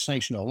actions they had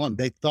sanctioned all along.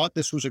 They thought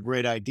this was a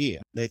great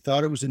idea. They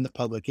thought it was in the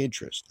public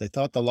interest. They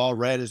thought the law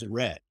read as it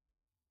read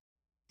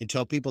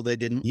until people they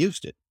didn't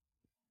used it.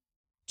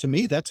 To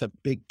me, that's a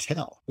big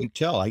tell.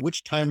 Like,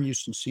 which time are you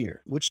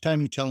sincere? Which time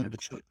are you telling the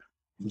truth?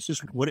 This is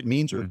what it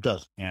means or it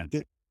doesn't. Yeah.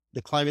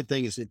 The climate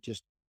thing is it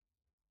just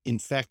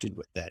infected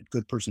with that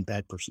good person,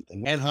 bad person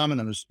thing. Ad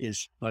hominem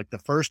is like the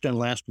first and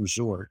last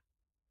resort,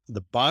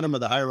 the bottom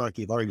of the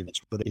hierarchy of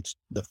arguments, but it's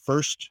the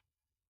first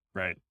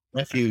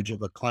refuge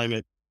of a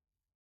climate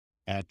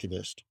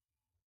activist.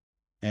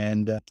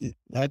 And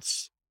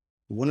that's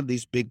one of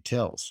these big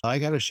tells. I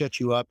got to shut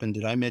you up. And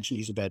did I mention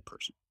he's a bad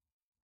person?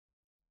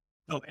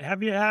 So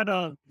have you had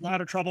a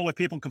lot of trouble with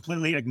people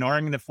completely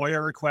ignoring the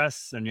FOIA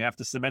requests and you have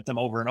to submit them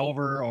over and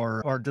over,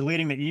 or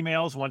deleting the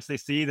emails once they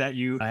see that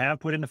you have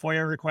put in the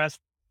FOIA request?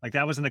 Like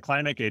that was in the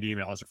ClimateGate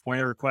emails. A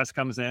FOIA request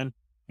comes in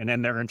and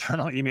then their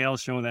internal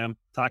emails show them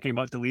talking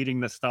about deleting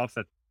the stuff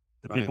that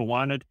the people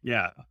wanted.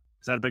 Yeah.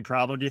 Is that a big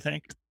problem, do you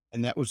think?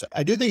 And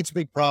I do think it's a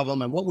big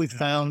problem. And what we've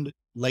found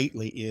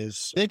lately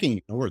is they can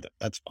ignore them.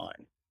 That's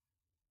fine.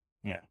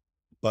 Yeah.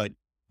 But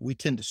we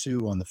tend to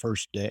sue on the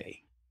first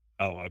day.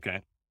 Oh,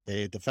 okay.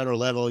 At the federal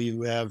level,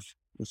 you have,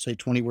 let's say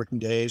 20 working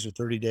days or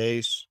 30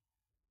 days.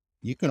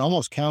 You can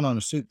almost count on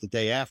a suit the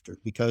day after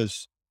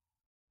because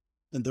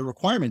the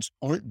requirements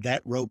aren't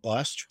that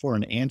robust for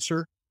an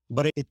answer.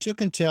 But it took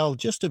until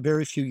just a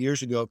very few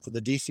years ago for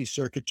the DC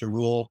Circuit to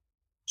rule.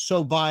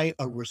 So by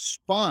a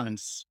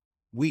response,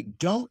 we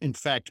don't in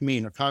fact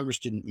mean, or Congress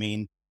didn't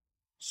mean,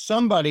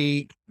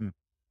 somebody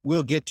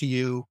will get to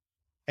you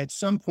at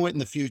some point in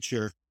the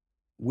future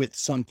with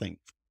something.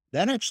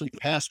 That actually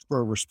passed for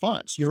a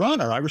response. Your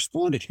Honor, I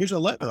responded. Here's a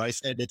letter. I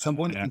said at some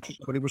point,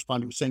 somebody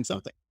responded with saying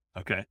something.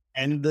 Okay.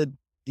 And the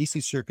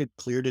DC Circuit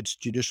cleared its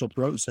judicial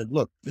throat and said,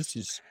 look, this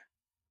is,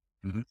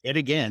 yet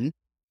again,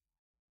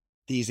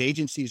 these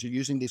agencies are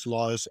using these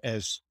laws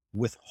as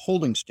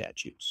withholding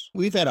statutes.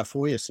 We've had a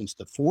FOIA since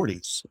the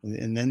 40s.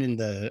 And then in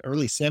the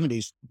early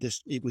 70s,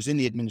 it was in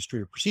the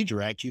Administrative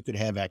Procedure Act. You could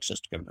have access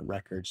to government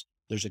records.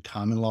 There's a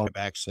common law of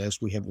access.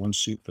 We have one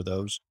suit for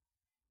those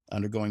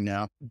undergoing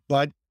now.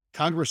 But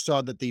Congress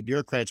saw that the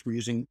bureaucrats were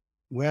using,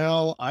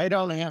 well, I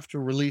don't have to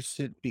release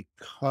it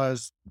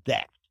because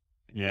that.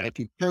 Yeah. If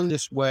you turn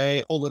this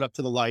way, hold it up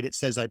to the light, it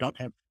says I don't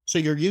have. So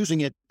you're using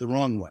it the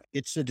wrong way.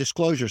 It's a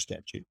disclosure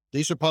statute.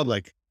 These are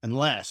public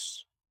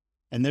unless,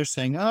 and they're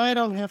saying, I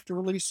don't have to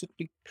release it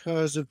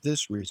because of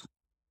this reason.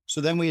 So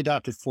then we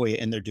adopted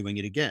FOIA and they're doing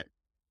it again.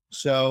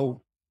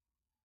 So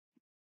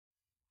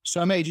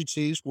some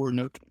agencies were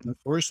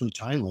notoriously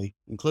timely,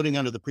 including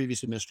under the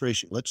previous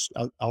administration.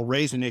 I'll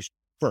raise an issue.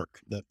 FERC,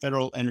 the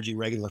Federal Energy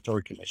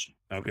Regulatory Commission.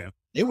 Okay.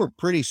 They were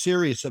pretty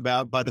serious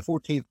about by the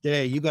 14th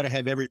day, you got to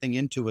have everything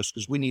into us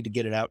because we need to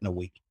get it out in a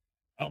week.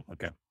 Oh,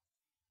 okay.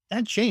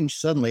 That changed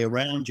suddenly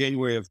around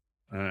January of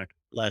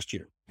last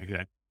year.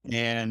 Okay.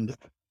 And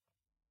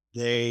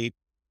they,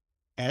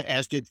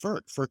 as did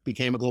FERC. FERC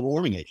became a global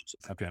warming agency.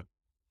 Okay.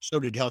 So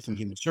did Health and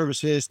Human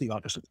Services, the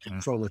Office of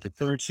Control of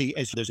Concurrency,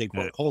 as there's a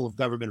whole of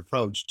government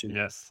approach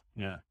to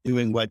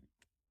doing what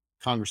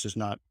Congress has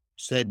not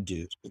said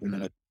do.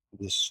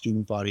 This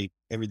student body,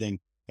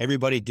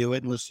 everybody do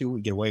it and let's see what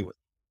we get away with.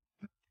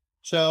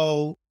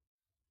 So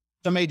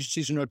some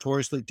agencies are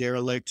notoriously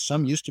derelict.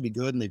 Some used to be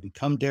good and they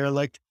become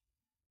derelict.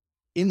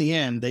 In the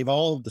end, they've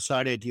all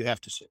decided you have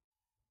to sue.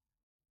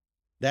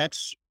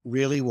 That's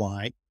really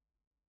why,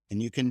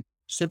 and you can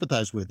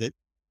sympathize with it,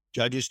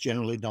 judges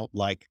generally don't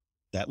like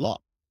that law.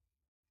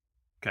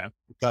 Okay.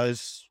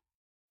 Because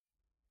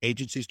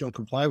agencies don't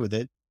comply with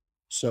it.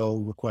 So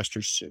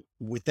requesters sue.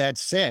 With that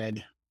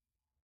said,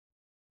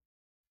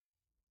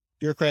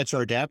 bureaucrats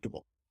are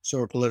adaptable. So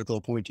are political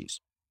appointees.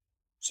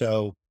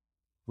 So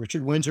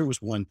Richard Windsor was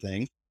one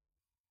thing.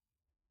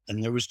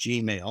 And there was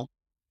Gmail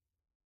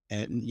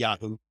and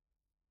Yahoo.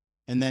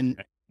 And then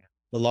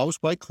the law was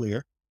quite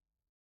clear.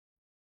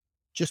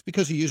 just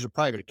because you use a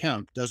private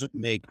account doesn't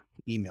make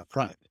email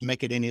private,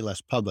 make it any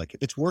less public.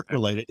 If it's work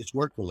related, it's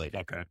work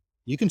related. Okay.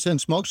 You can send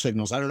smoke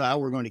signals. I don't know how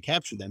we're going to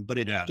capture them, but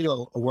it's Yeah.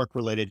 still a work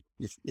related.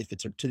 If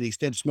it's to the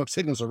extent smoke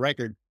signals are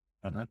record,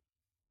 Uh-huh.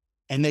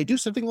 and they do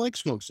something like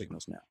smoke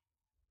signals now.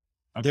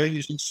 They're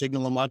using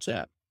Signal and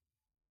WhatsApp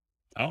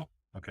Oh,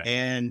 okay.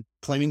 and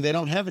claiming they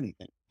don't have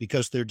anything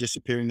because they're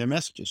disappearing their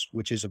messages,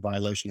 which is a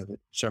violation of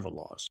several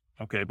laws.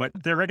 Okay. But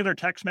they're regular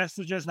text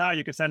messages now.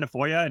 You can send a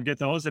FOIA and get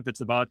those if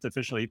it's about the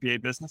official EPA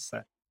business.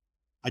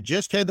 I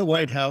just had the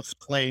White House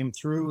claim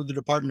through the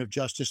Department of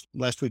Justice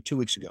last week, 2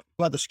 weeks ago,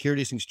 about the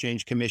Securities and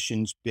Exchange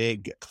Commission's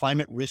big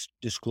climate risk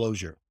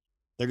disclosure.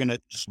 They're going to,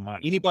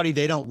 Smart. anybody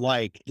they don't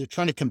like, they're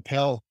trying to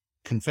compel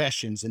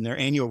confessions in their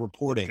annual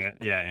reporting. Okay.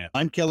 Yeah.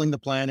 I'm killing the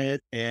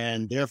planet,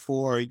 and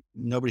therefore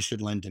nobody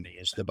should lend to me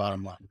is the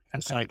bottom line.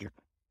 That's like,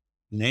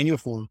 An annual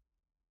form.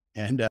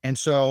 And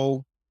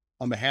so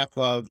on behalf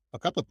of a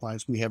couple of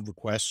clients, we have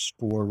requests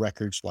for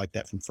records like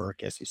that from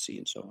FERC, SEC,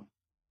 and so on.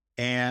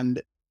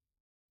 And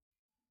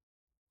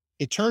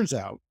it turns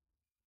out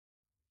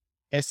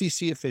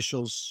SEC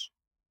officials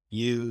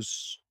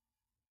use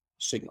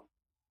Signal.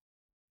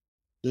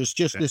 There's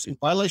just this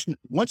violation,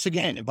 once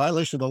again, in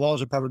violation of the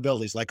laws of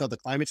probabilities, like all the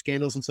climate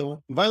scandals and so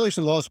on. In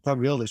violation of the laws of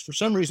probabilities, for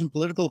some reason,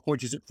 political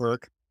appointees at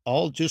FERC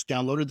all just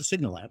downloaded the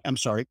Signal app. I'm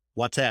sorry,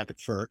 WhatsApp at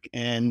FERC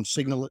and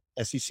Signal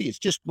at SEC. It's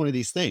just one of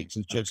these things.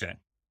 It's just,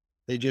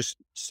 they just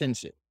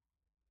sense it.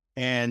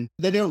 And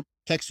they don't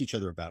text each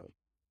other about it.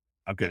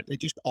 Okay. They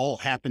just all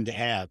happen to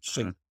have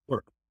Signal,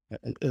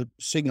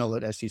 Signal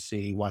at SEC,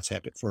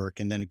 WhatsApp at FERC,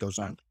 and then it goes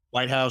on.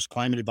 White House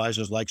climate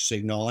advisors like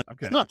Signal.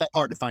 Okay. It's not that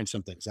hard to find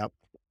some things out.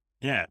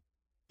 Yeah.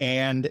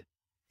 And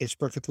it's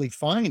perfectly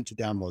fine to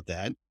download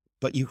that,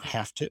 but you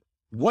have to.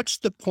 What's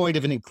the point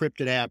of an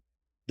encrypted app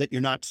that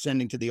you're not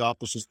sending to the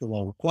offices the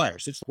law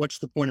requires? What's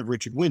the point of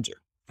Richard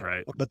Windsor?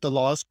 Right. But the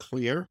law is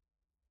clear,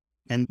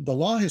 and the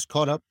law has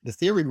caught up. The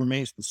theory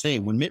remains the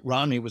same. When Mitt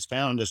Romney was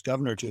found as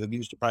governor to have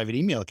used a private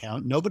email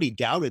account, nobody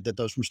doubted that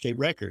those were state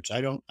records.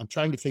 I'm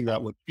trying to figure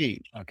out what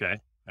changed. Okay.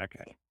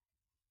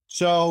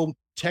 So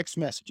text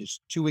messages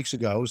 2 weeks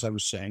ago, as I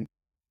was saying,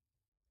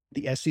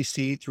 the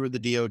SEC through the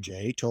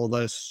DOJ told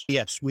us,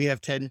 yes, we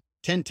have 10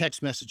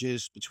 text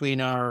messages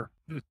between our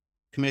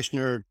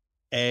Commissioner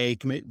A,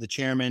 the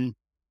chairman,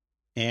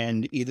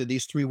 and either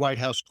these 3 White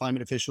House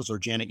climate officials or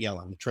Janet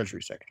Yellen, the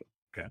Treasury Secretary.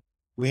 Okay.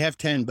 We have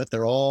 10, but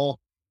we're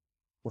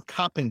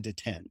copping to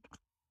 10,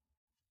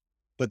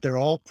 but they're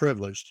all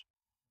privileged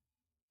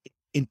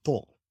in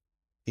full.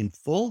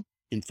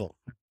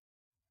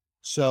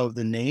 So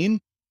the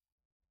name,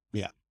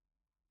 yeah.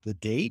 The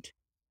date,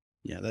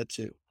 yeah, that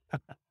too.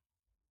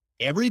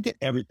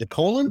 The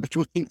colon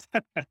between,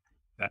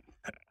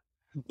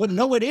 but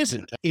no, it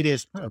isn't. It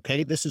is,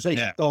 okay, this is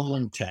a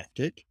stolen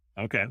tactic.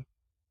 Okay.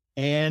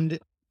 And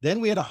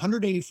then we had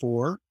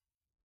 184.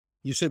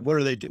 You said, what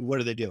do they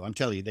do? I'm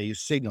telling you, they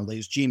use Signal, they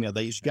use Gmail,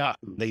 they use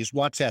Yahoo, they use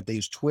WhatsApp, they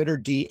use Twitter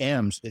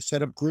DMs, they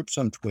set up groups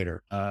on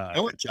Twitter.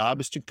 Our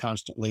job is to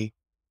constantly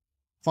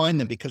find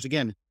them because,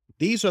 again,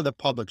 these are the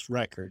public's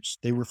records.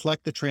 They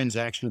reflect the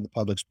transaction of the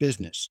public's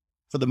business.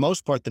 For the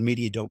most part, the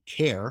media don't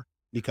care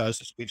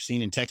because, as we've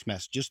seen in text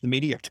messages, the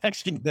media are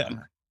texting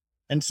them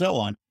and so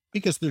on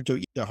because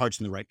their heart's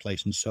in the right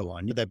place and so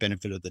on. That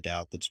benefit of the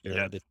doubt that's very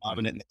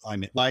dominant in the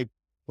climate. Like,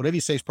 whatever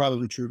you say is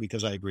probably true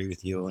because I agree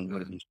with you and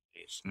whatever you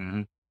say is,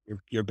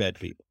 you're bad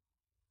people.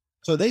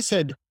 So they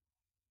said,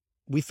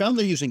 we found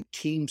they're using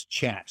Teams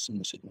chats in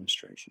this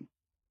administration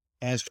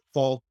as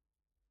full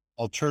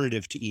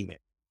alternative to email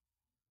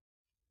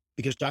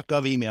because .gov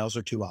emails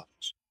are too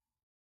obvious.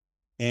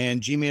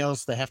 And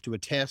Gmails, they have to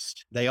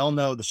attest. They all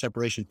know the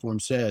separation form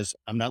says,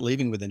 I'm not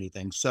leaving with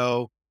anything.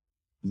 So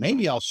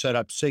maybe I'll set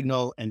up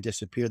Signal and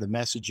disappear the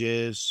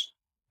messages,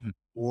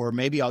 or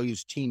maybe I'll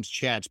use Teams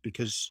chats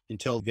because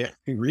until very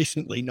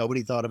recently,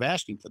 nobody thought of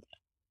asking for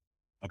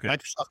that. Okay.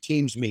 Microsoft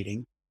Teams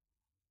meeting.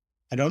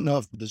 I don't know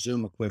if the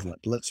Zoom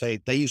equivalent, let's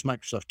say they use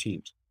Microsoft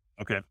Teams.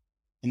 Okay.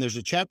 And there's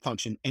a chat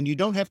function and you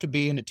don't have to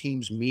be in a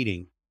Teams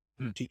meeting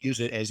to use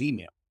it as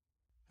email.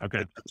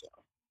 Okay.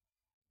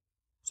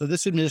 So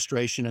this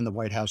administration and the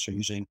White House are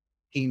using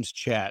Teams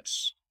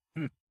chats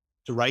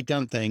to write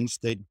down things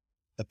they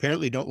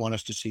apparently don't want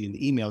us to see in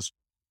the emails.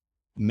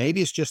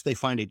 Maybe it's just they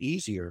find it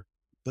easier,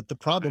 but the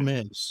problem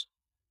is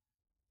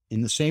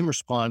in the same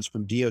response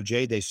from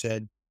DOJ, they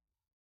said,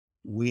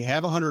 we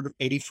have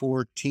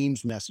 184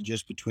 Teams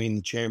messages between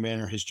the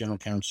chairman or his general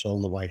counsel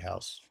and the White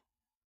House.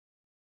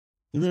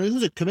 This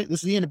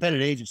is the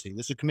independent agency.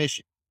 This is a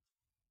commission.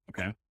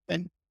 Okay.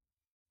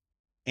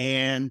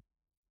 And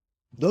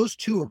those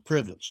 2 are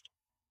privileged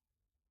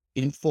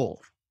in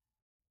full.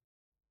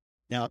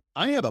 Now,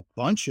 I have a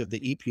bunch of the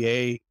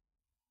EPA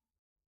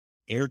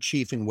Air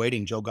Chief in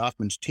Waiting, Joe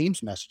Goffman's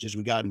Teams messages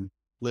we got in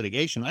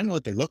litigation. I know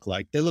what they look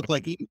like. They look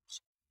like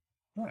emails.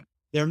 Right.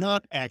 They're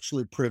not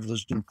actually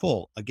privileged in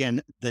full.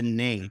 Again, the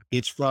name,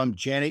 it's from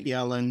Janet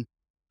Yellen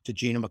to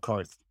Gina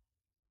McCarthy.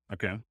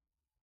 Okay.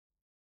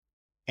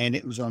 And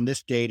it was on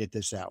this date at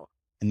this hour.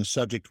 And the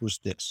subject was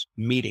this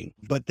meeting.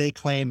 But they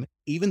claim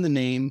even the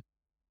name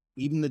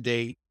even the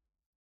date,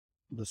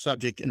 the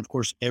subject, and of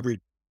course, every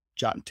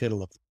jot and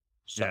tittle of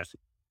stuff Yes.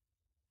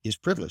 is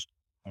privileged.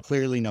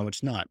 Clearly, no,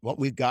 it's not. What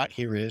we've got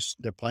here is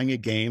they're playing a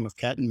game of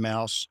cat and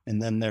mouse,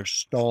 and then they're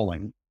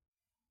stalling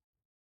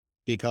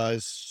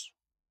because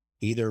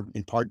either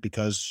in part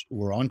because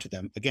we're onto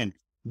them. Again,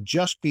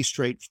 just be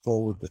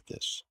straightforward with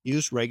this.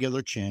 Use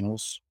regular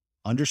channels.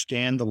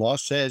 Understand the law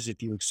says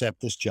if you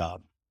accept this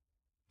job,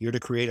 you're to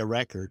create a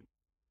record.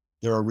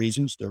 There are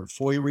reasons. There are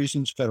FOIA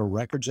reasons, Federal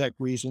Records Act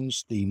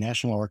reasons, the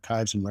National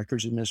Archives and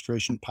Records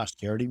Administration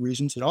posterity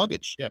reasons. It all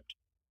gets shipped.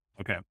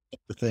 Okay.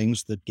 The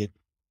things that get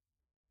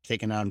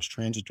taken out as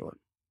transitory.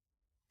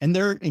 And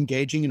they're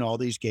engaging in all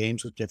these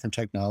games with different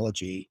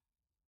technology,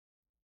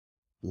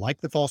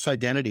 like the false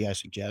identity, I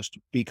suggest,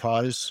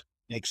 because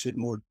it makes it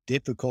more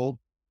difficult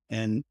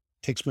and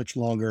takes much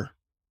longer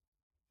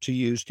to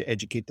use to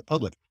educate the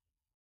public.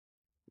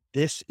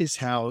 This is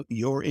how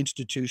your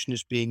institution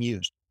is being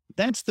used.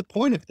 That's the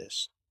point of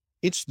this.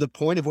 It's the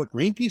point of what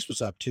Greenpeace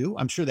was up to.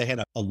 I'm sure they had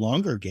a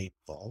longer game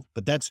involved,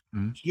 but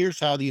here's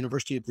how the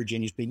University of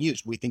Virginia is being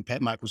used. We think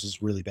Pat Michaels is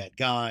a really bad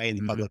guy in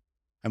the public,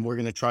 and we're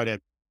going to try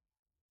to,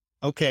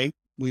 okay,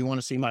 we want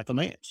to see Michael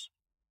Mann's.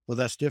 Well,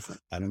 that's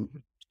different. I don't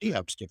see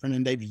how it's different.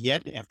 And they've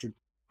yet, after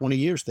 20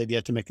 years, they've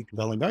yet to make a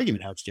compelling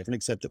argument how it's different,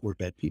 except that we're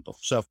bad people.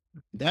 So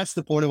that's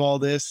the point of all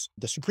this.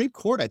 The Supreme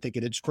Court, I think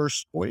in its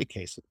first FOIA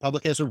case, the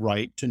public has a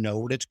right to know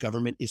what its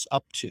government is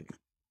up to.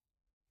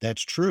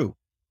 That's true.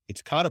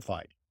 It's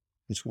codified.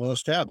 It's well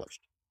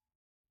established.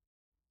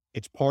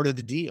 It's part of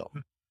the deal.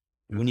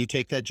 When you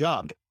take that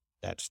job,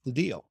 that's the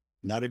deal.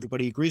 Not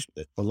everybody agrees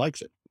with it or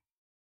likes it.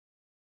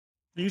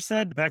 You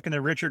said back in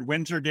the Richard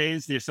Windsor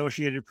days, the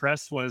Associated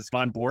Press was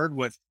on board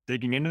with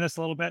digging into this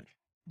a little bit.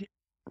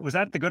 Was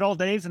that the good old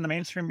days in the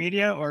mainstream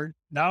media, or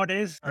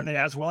nowadays, are they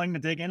as willing to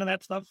dig into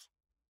that stuff?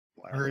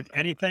 Or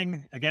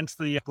anything against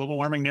the global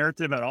warming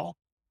narrative at all?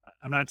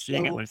 I'm not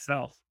seeing it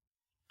myself.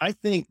 I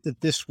think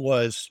that this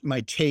was,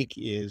 my take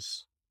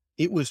is,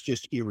 it was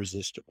just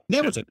irresistible.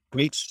 That was a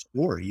great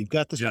story. You've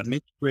got this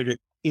administrator.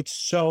 It's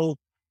so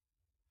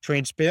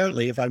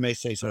transparently, if I may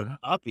say so,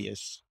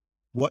 obvious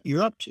what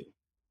you're up to.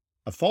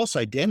 A false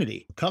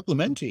identity,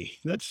 complimentary,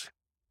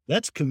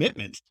 that's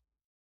commitment.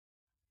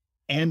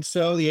 And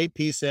so the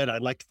AP said,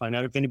 I'd like to find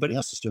out if anybody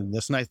else is doing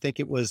this. And I think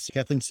it was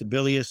Kathleen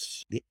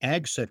Sebelius, the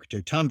Ag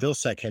Secretary, Tom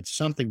Vilsack, had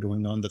something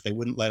going on that they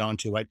wouldn't let on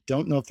to. I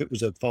don't know if it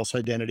was a false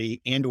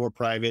identity and or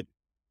private.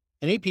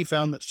 And AP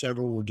found that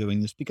several were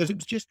doing this because it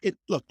was just,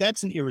 look,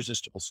 that's an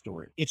irresistible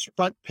story. It's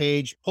front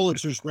page,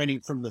 Pulitzer's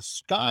raining from the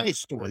sky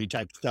story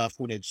type stuff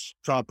when it's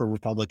Trump or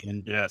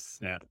Republican. Yes.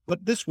 Yeah.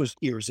 But this was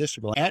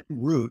irresistible. At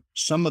root,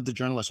 some of the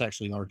journalists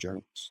actually are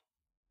journalists.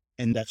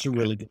 And that's a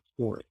really good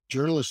story.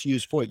 Journalists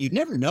use FOIA. You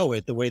never know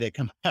it the way they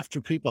come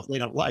after people they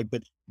don't like,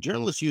 but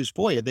journalists use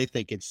FOIA. They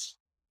think it's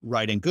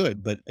right and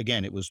good. But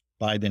again, it was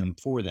by them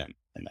for them.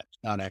 And that's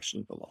not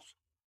actually the law.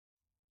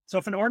 So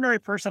if an ordinary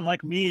person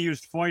like me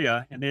used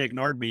FOIA and they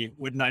ignored me,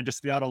 wouldn't I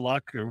just be out of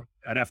luck, or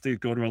I'd have to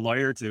go to a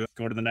lawyer to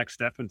go to the next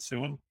step and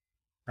sue him?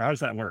 Or how does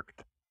that work?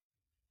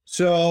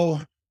 So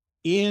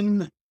in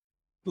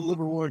the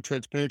Liberal War and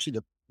Transparency,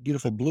 the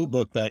beautiful blue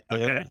book that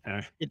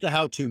it's a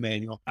how-to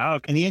manual.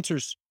 Okay. And the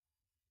answer's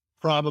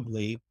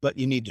probably, but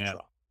you need to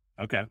try.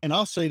 Okay. And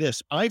I'll say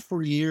this, I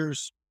for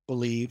years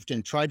believed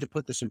and tried to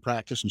put this in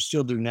practice and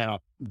still do now,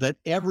 that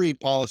every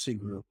policy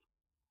group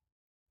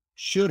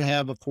should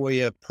have a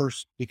FOIA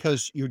person,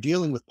 because you're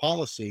dealing with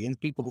policy and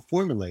people who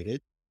formulate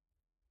it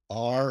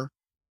are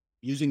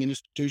using an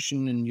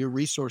institution and your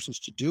resources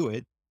to do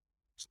it.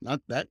 It's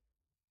not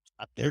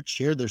their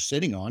chair they're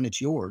sitting on, it's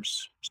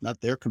yours. It's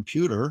not their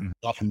computer,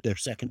 often their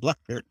second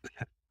laptop.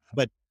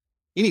 But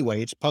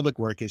anyway, it's public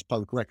work, it's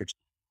public records.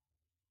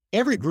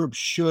 Every group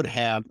should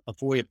have a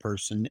FOIA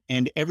person,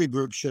 and every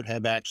group should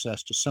have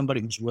access to somebody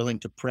who's willing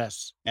to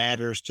press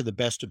matters to the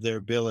best of their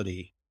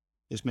ability,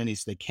 as many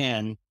as they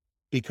can.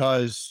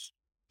 Because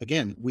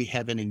again, we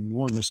have an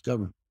enormous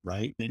government,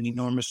 right? An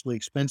enormously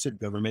expensive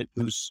government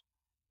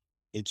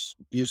it's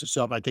views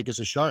itself, I think, as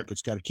a shark.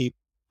 It's got to keep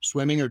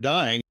swimming or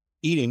dying,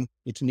 eating.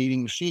 It's an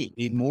eating machine.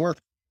 Need more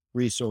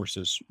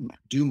resources,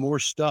 do more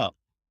stuff.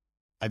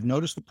 I've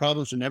noticed the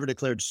problems are never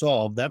declared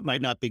solved. That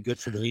might not be good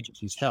for the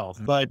agency's health,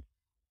 but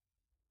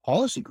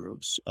policy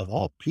groups of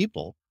all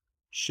people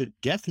should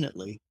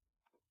definitely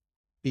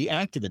be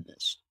active in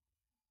this.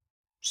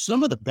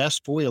 Some of the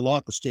best FOIA law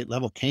at the state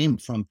level came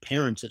from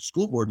parents at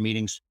school board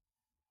meetings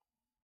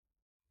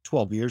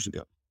 12 years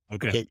ago.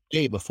 Okay.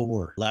 Day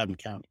before Loudoun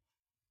County.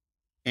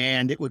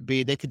 And it would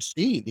be, they could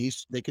see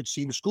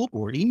the school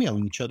board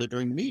emailing each other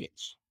during the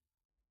meetings.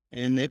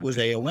 And it was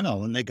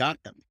AOL and they got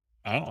them.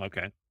 Oh,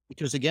 okay.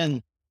 Because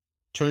again,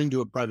 turning to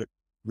a private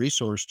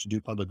resource to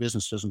do public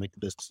business doesn't make the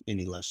business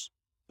any less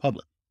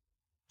public.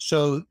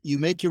 So you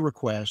make your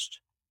request,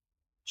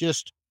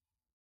 just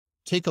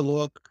take a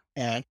look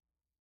at,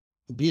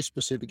 be as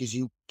specific as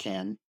you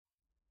can.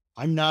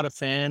 I'm not a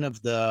fan of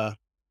the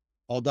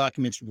all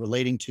documents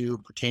relating to,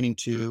 pertaining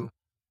to.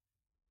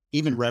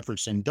 even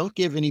referencing, don't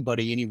give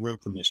anybody any room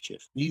for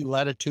mischief. Be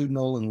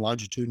latitudinal and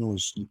longitudinal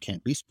as you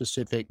can. Be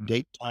specific,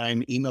 date,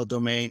 time, email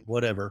domain,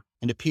 whatever,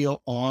 and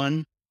appeal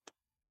on,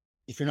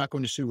 if you're not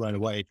going to sue right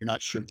away, if you're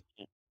not sure,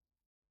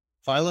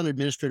 file an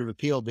administrative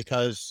appeal,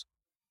 because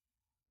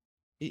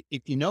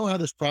if you know how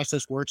this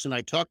process works, and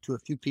I talked to a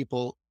few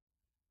people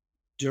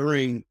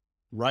during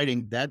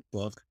writing that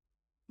book,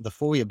 the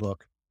FOIA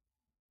book,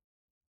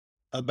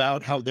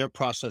 about how their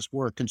process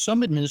worked. And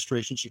some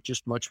administrations are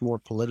just much more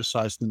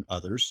politicized than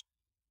others.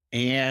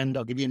 And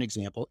I'll give you an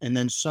example. And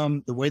then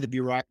some, the way the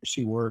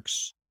bureaucracy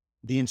works,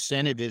 the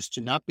incentive is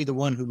to not be the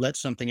one who let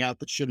something out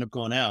that shouldn't have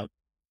gone out.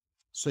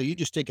 So you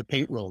just take a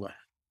paint roller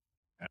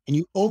and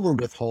you over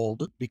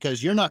withhold,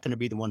 because you're not going to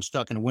be the one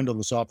stuck in a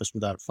windowless office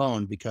without a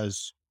phone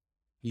because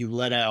you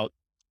let out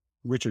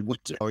Richard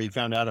Woodson or you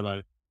found out about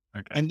it.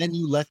 Okay. And then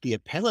you let the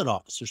appellate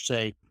officer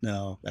say,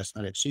 no, that's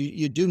not it. So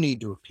you do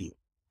need to appeal.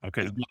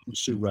 Okay. You can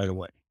sue right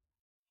away.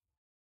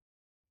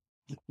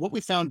 What we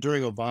found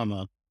during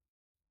Obama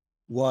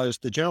was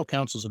the general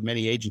counsels of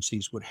many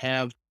agencies would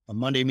have a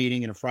Monday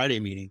meeting and a Friday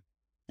meeting,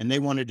 and they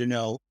wanted to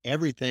know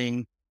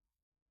everything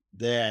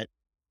that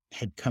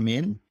had come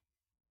in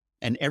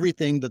and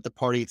everything that the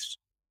parties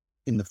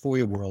in the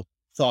FOIA world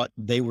thought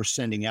they were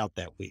sending out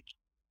that week.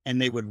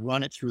 And they would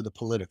run it through the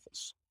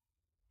politicals.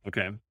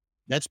 Okay.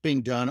 That's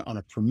being done on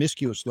a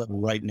promiscuous level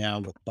right now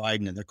with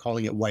Biden, and they're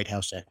calling it White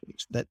House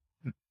equities.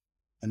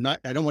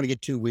 I don't want to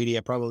get too weedy.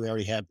 I probably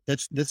already have.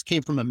 This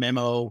came from a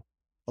memo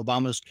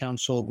Obama's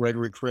counsel,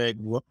 Gregory Craig,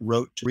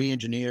 wrote to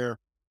re-engineer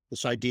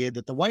this idea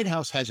that the White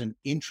House has an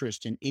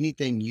interest in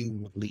anything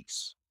you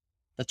release.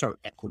 That's our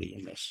equity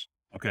in this.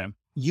 Okay.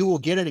 You will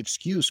get an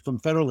excuse from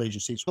federal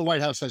agencies. The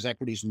White House has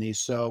equities in these.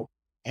 So,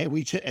 hey,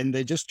 and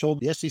they just told,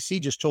 the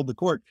SEC just told the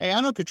court, hey,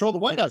 I don't control the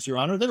White House, Your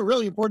Honor. They're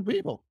really important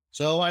people.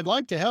 So I'd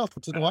like to help.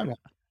 What's in the White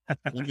House?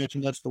 You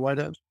mentioned that's the White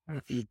House.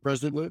 The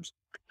president lives.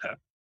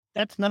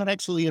 That's not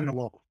actually in the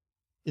law.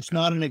 It's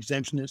not an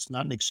exemption. It's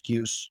not an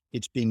excuse.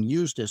 It's being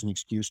used as an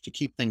excuse to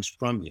keep things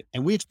from you.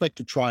 And we expect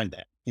to try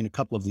that in a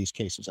couple of these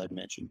cases I've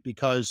mentioned,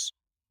 because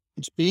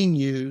it's being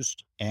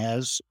used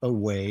as a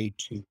way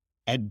to,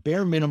 at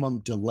bare minimum,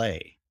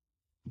 delay.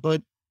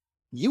 But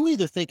you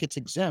either think it's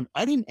exempt.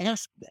 I didn't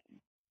ask them.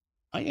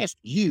 I asked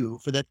you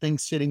for that thing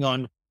sitting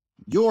on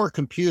your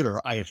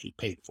computer. I actually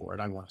paid for it.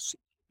 I want to see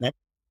that.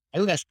 I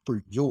asked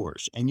for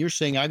yours. And you're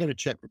saying, I got to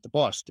check with the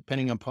boss,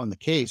 depending upon the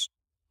case.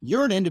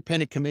 You're an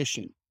independent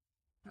commission.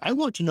 I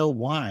want to know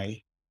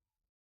why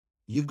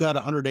you've got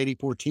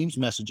 184 Teams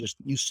messages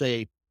that you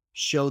say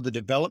show the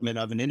development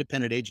of an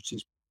independent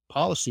agency's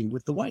policy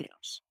with the White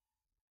House.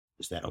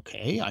 Is that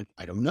okay?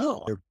 I don't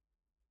know.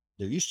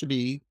 There used to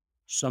be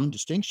some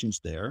distinctions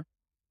there.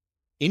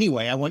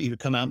 Anyway, I want you to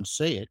come out and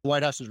say it. The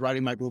White House is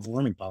writing my global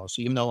warming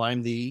policy, even though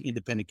I'm the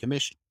independent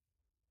commission.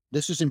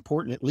 This is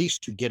important, at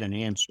least to get an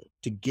answer,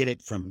 to get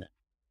it from them.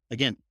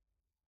 Again,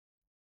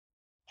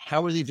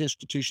 how are these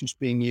institutions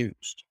being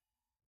used?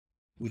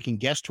 We can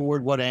guess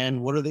toward what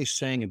end. What are they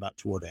saying about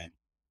toward end?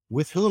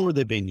 With whom are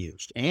they being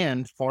used?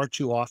 And far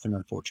too often,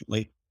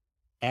 unfortunately,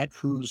 at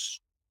whose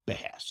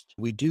behest?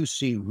 We do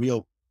see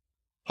real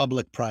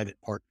public-private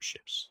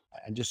partnerships.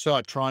 I just saw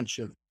a tranche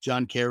of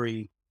John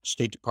Kerry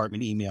State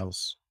Department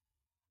emails.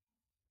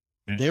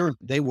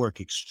 They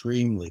work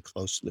extremely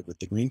closely with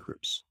the green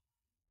groups,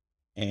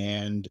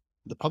 and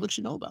the public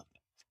should know about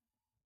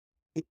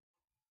that.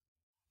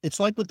 It's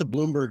like with the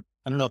Bloomberg.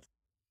 I don't know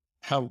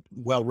how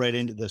well read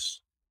into this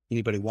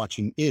anybody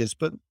watching is,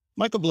 but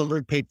Michael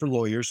Bloomberg paid for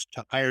lawyers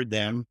to hire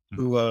them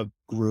through a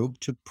group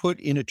to put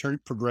in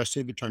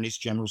progressive attorneys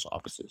general's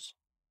offices,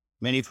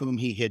 many of whom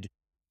he had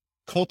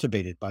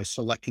cultivated by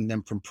selecting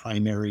them from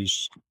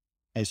primaries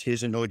as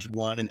his anointed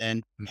one. And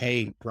then,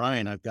 hey,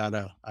 Brian, I've got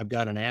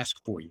an ask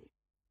for you.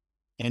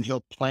 And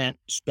he'll plant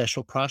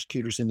special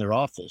prosecutors in their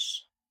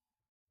office.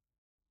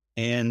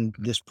 And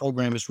this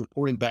program is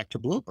reporting back to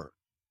Bloomberg.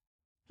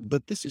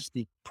 But this is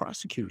the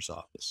prosecutor's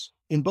office.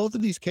 In both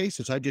of these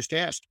cases, I just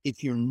asked,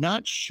 if you're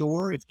not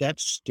sure if that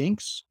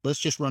stinks, let's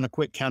just run a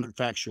quick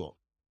counterfactual.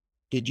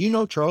 Did you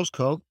know Charles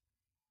Koch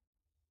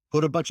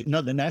put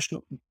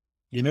the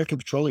American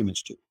Petroleum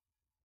Institute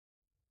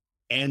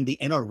and the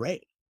NRA,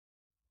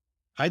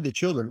 Hide the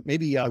Children,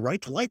 maybe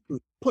Right to Life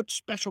Group, put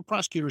special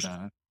prosecutors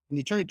in the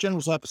Attorney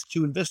General's office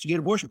to investigate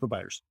abortion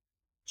providers?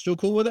 Still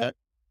cool with that?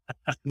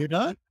 You're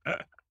not?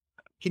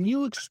 Can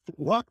you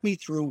walk me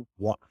through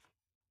why?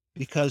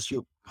 Because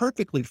you're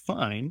perfectly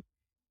fine.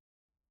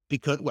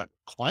 Because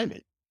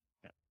climate,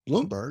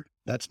 Bloomberg,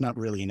 that's not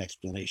really an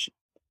explanation.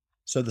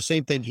 So the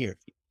same thing here. If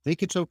you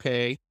think it's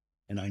okay,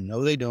 and I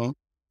know they don't,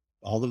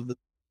 all of the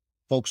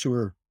folks who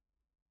are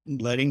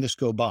letting this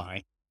go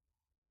by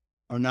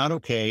are not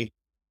okay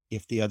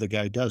if the other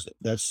guy does it.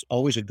 That's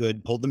always a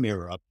good, hold the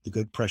mirror up, the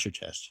good pressure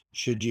test.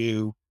 If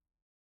you're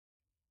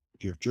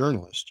a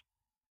journalist,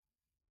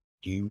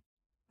 do you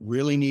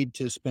really need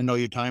to spend all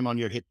your time on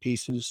your hit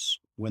pieces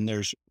when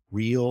there's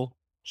real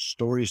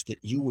stories that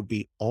you would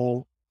be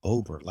all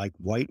over, like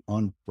white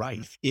on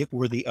rice? If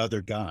we're the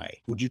other guy,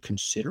 would you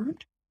consider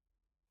it?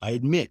 I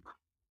admit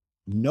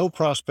no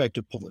prospect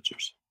of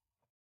Pulitzers,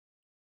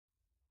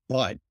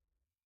 but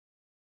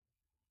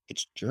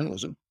it's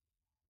journalism.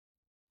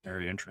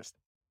 Very interesting.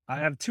 I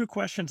have two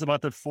questions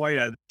about the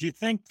FOIA. Do you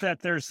think that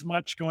there's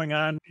much going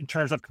on in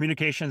terms of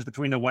communications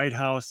between the White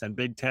House and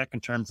big tech in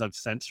terms of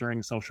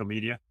censoring social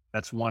media?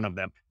 That's one of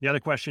them. The other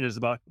question is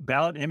about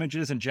ballot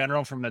images in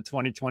general from the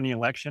 2020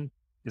 election.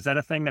 Is that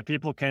a thing that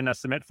people can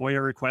submit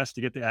FOIA requests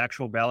to get the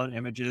actual ballot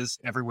images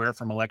everywhere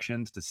from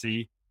elections to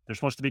see? They're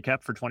supposed to be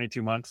kept for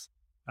 22 months.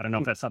 I don't know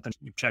if that's something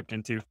you've checked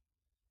into.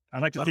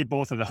 I'd like to see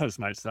both of those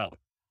myself.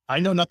 I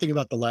know nothing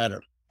about the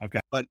latter. Okay.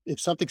 But if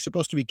something's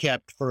supposed to be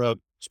kept for a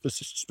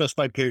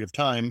specified period of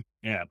time,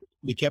 Yeah.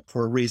 be kept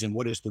for a reason.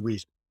 What is the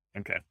reason?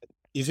 Okay.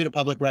 Is it a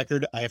public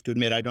record? I have to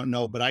admit, I don't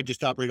know, but I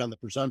just operate on the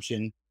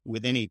presumption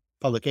with any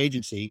public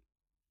agency,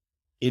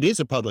 it is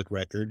a public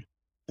record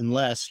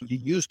unless you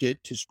used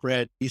it to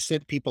spread, you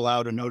sent people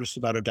out a notice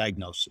about a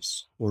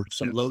diagnosis or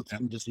some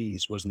loathsome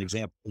disease was an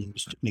example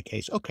used in a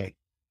case. Okay.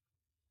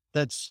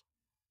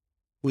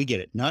 We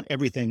get it. Not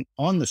everything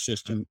on the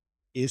system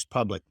is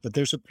public, but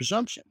there's a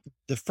presumption.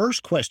 The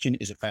first question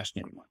is a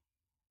fascinating one.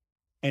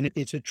 And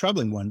it's a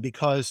troubling one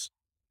because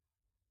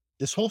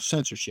this whole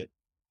censorship,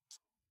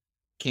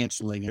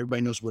 canceling,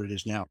 everybody knows what it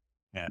is now.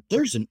 Yeah.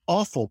 There's an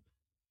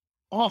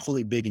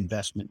awfully big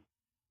investment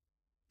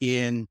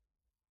in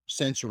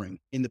censoring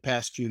in the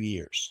past few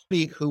years.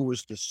 Who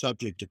was the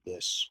subject of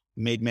this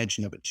made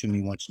mention of it to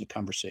me once in a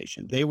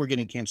conversation. They were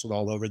getting canceled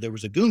all over. There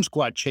was a goon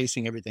squad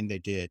chasing everything they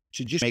did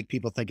to just make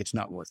people think it's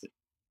not worth it.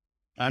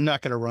 I'm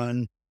not going to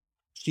run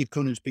Steve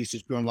Koonen's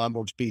pieces, Bjorn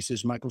Lomborg's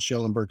pieces, Michael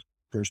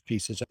Schellenberger's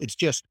pieces. It's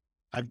just,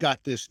 I've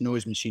got this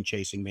noise machine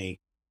chasing me.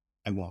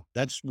 I won't.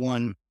 That's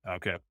one.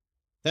 Okay.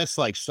 That's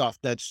like soft,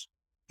 that's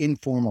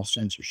informal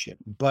censorship,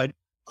 but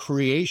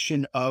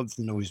creation of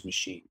the noise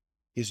machine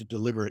is a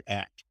deliberate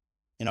act.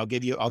 And I'll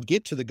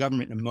get to the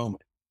government in a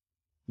moment,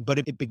 but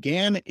it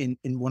began in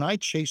when I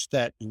chased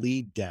that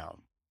lead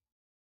down,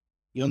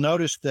 you'll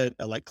notice that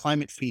like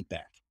climate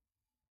feedback,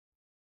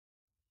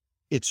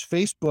 it's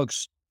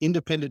Facebook's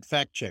independent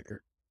fact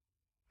checker.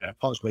 Yeah.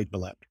 Pause, wait,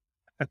 below.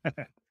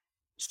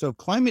 So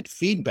climate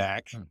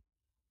feedback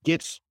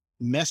gets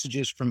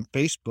messages from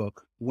Facebook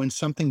when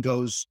something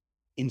goes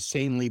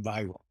insanely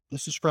viral.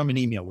 This is from an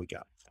email we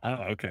got. Oh,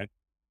 okay.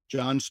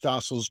 John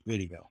Stossel's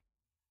video.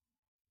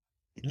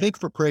 Think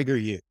for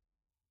PragerU.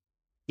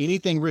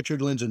 Anything Richard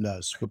Lindzen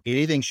does,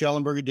 anything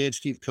Schellenberger did,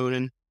 Steve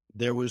Koonin,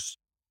 there was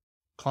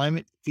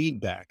climate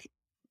feedback.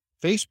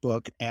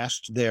 Facebook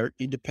asked their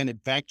independent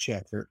fact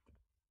checker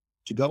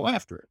to go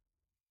after it.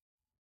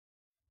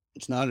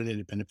 It's not an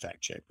independent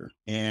fact checker,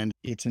 and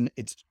it's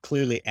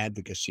clearly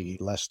advocacy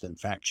less than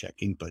fact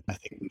checking, but I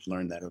think we've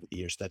learned that over the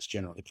years. That's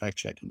generally what fact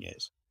checking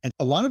is. And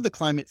a lot of the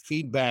climate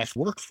feedback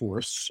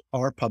workforce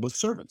are public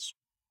servants.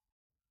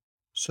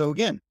 So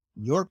again,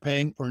 you're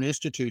paying for an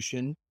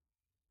institution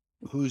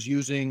who's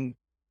using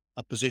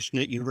a position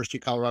at University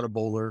of Colorado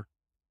Boulder,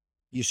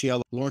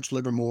 UCL, Lawrence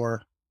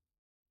Livermore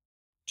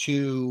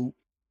to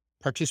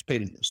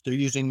participate in this. They're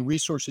using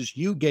resources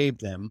you gave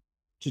them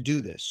to do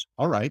this.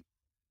 All right.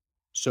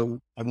 So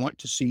I want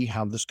to see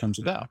how this comes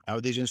about. How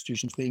are these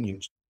institutions being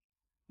used?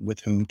 With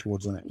whom,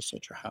 towards when, et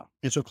cetera, how?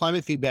 And so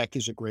climate feedback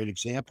is a great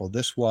example.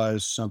 This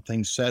was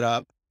something set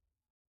up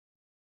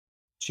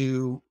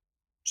to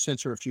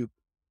censor a few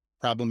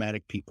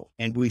problematic people.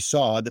 And we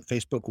saw that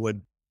Facebook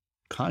would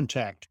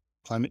contact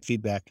climate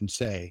feedback and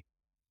say,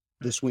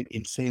 this went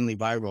insanely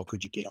viral.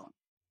 Could you get on?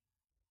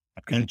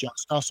 Okay. And John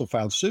Stossel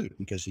filed suit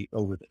because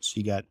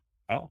he got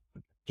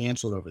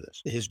canceled over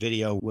this. His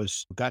video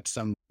got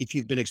some, if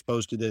you've been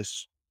exposed to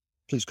this,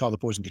 please call the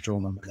poison control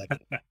number.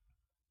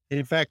 And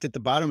in fact, at the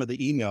bottom of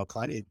the email,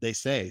 they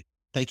say,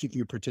 thank you for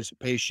your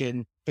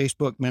participation.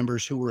 Facebook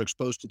members who were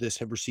exposed to this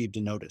have received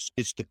a notice.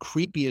 It's the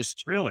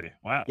creepiest. Really?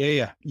 Wow.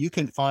 Yeah. You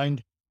can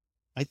find,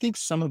 I think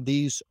some of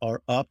these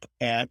are up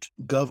at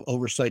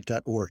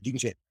govoversight.org. You can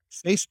say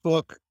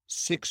Facebook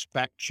 6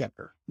 fact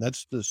checker.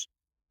 That's this.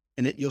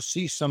 And you'll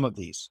see some of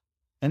these.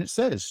 And it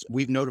says,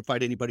 we've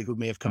notified anybody who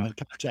may have come in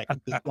contact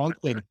with this wrong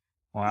thing.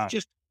 Wow. It's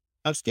just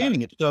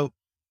outstanding. So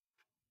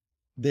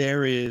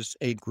there is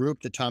a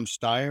group that Tom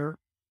Steyer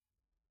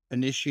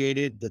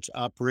initiated that's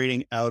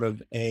operating out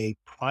of a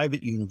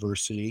private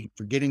university,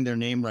 forgetting their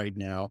name right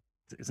now.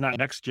 It's not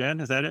Next Gen.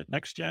 Is that it?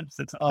 Next Gen?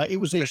 It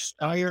was a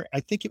Steyer. I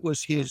think it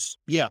was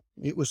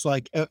it was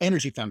like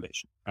Energy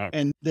Foundation. Okay.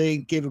 And they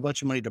gave a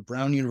bunch of money to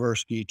Brown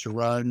University to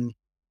run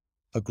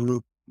a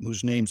group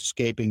whose name's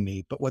escaping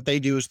me. But what they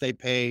do is they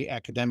pay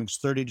academics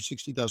 $30,000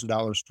 to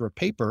 $60,000 for a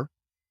paper.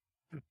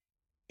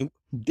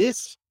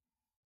 This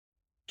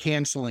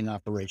canceling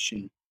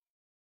operation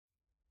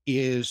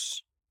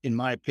is, in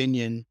my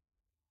opinion,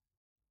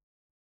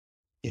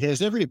 it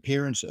has every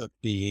appearance of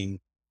being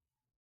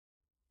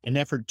an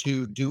effort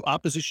to do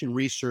opposition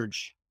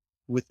research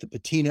with the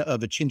patina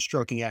of a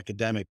chin-stroking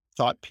academic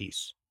thought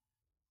piece.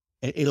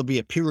 It'll be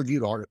a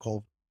peer-reviewed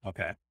article.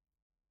 Okay.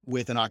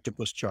 With an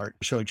octopus chart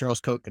showing Charles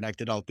Koch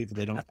connected all the people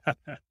they don't.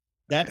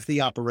 That's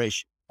the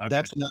operation. Okay.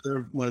 That's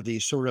another one of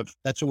these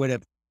that's a way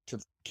to to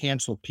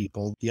cancel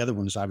people. The other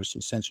one is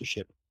obviously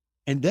censorship.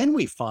 And then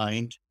we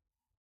find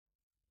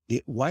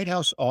the White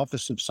House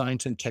Office of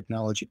Science and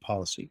Technology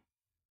Policy.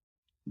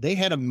 They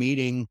had a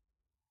meeting,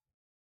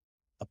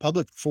 a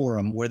public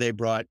forum where they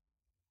brought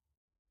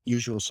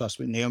usual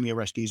suspect, Naomi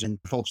Oreskes, and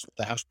folks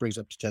the House brings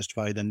up to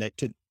testify, then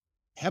to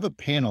have a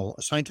panel,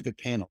 a scientific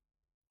panel.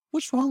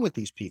 What's wrong with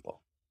these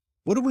people?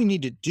 What do we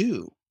need to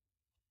do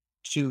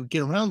to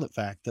get around the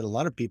fact that a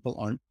lot of people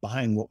aren't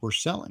buying what we're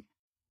selling?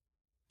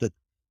 That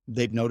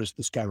they've noticed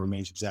the sky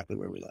remains exactly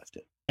where we left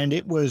it. And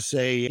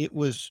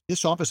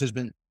this office has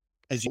been,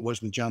 as it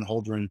was with John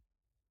Holdren,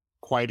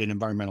 quite an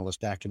environmentalist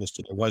activist,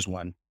 if there was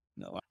one.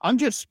 No, I'm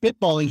just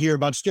spitballing here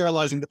about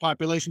sterilizing the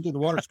population through the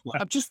water supply.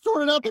 I'm just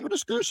throwing it out there for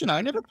discussion.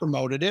 I never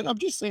promoted it. I'm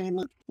just saying,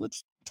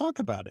 let's talk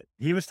about it.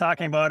 He was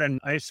talking about an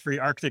ice-free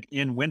Arctic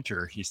in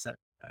winter, he said.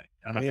 I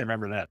don't know if you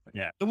remember that, but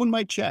yeah. Someone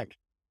might check.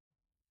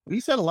 He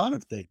said a lot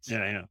of things. Yeah,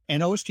 I know.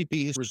 And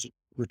OSTP has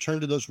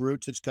returned to those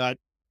roots.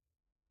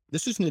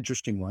 This is an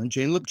interesting one.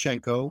 Jane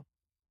Lubchenco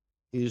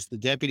is the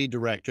deputy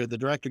director. The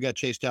director got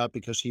chased out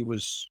because he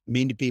was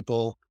mean to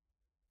people.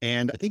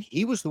 And I think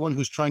he was the one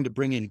who's trying to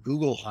bring in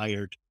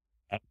hired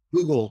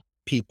Google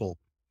people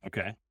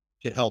to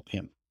help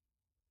him.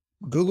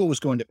 Google was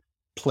going to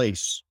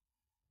place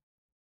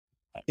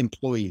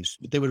employees,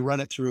 but they would run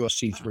it through a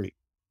C3.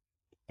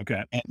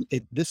 Okay. And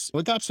it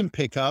got some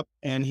pickup,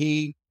 and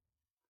he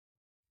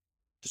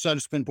decided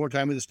to spend more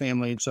time with his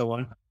family and so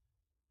on.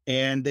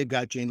 And they've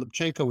got Jane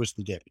Lubchenco as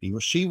the deputy. Well,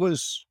 she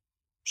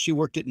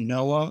worked at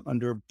NOAA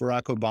under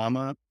Barack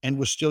Obama and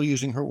was still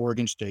using her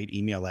Oregon State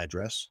email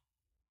address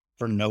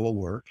for NOAA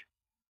work.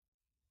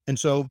 And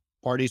so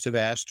parties have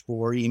asked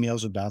for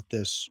emails about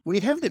this. We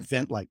have an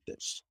event like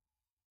this,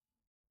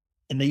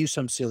 and they use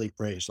some silly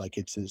phrase like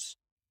it's as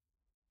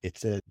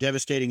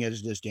devastating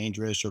as it is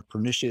dangerous, or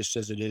pernicious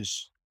as it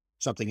is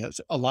something else.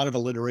 A lot of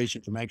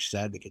alliteration from anxious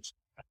advocates,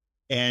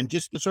 and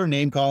just sort of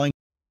name calling,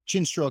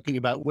 chin stroking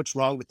about what's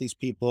wrong with these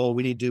people.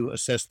 We need to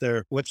assess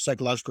what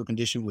psychological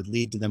condition would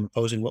lead to them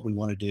opposing what we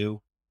want to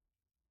do.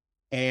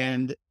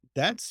 And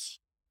that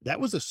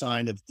was a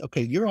sign of,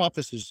 okay, your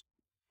office is,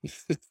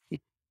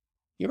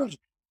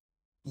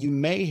 you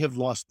may have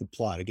lost the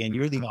plot. Again,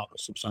 you're the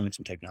Office of Science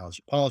and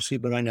Technology Policy,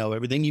 but I know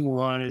everything you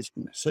want is,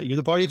 so you're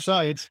the party of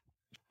science.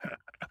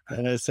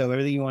 So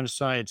everything you want is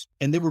science.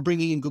 And they were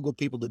bringing in Google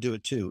people to do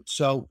it too.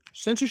 So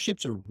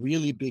censorship's a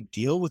really big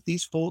deal with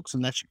these folks,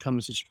 and that should come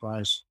as a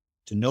surprise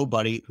to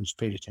nobody who's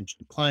paid attention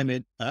to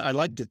climate. I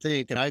like to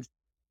think, and I've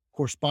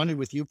corresponded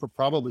with you for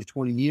probably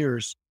 20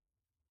 years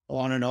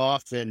on and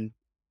off, and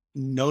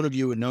known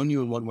you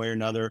in one way or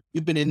another.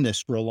 You've been in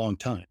this for a long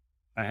time.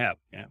 I have,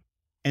 yeah.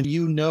 And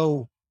you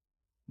know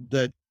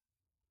that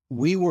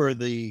we were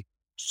the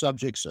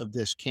subjects of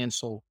this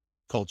cancel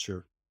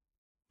culture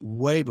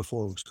way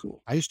before it was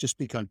cool. I used to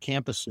speak on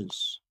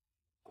campuses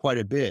quite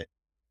a bit.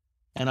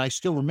 And I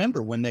still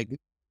remember when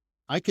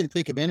I can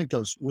think of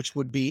anecdotes, which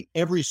would be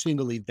every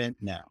single event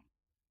now.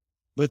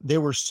 But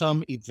there were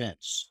some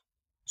events.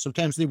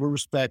 Sometimes they were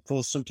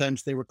respectful.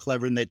 Sometimes they were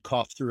clever and they'd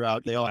cough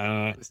throughout. They all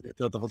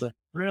the whole time.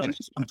 Really? And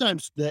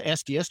sometimes the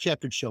SDS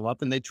chapter would show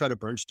up and they'd try to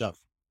burn stuff.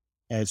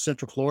 At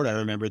Central Florida, I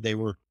remember they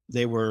were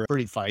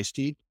pretty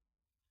feisty.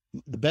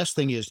 The best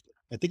thing is,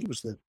 I think it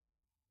was the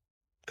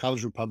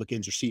College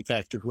Republicans or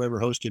C-Factor, whoever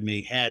hosted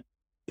me, had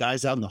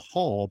guys out in the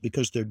hall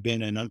because there'd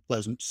been an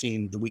unpleasant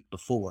scene the week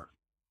before,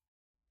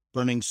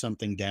 burning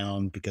something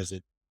down because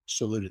it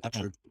saluted the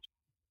church.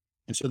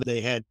 And so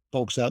they had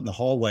folks out in the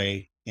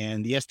hallway,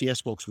 and the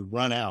SDS folks would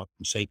run out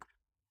and say,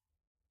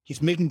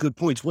 "He's making good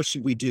points. What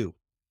should we do?"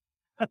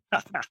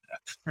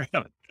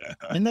 Really?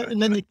 And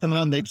then they'd come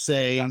out and they'd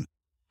say,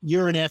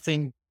 "You're an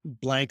effing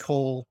blank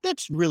hole."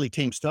 That's really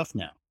tame stuff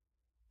now.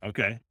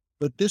 Okay.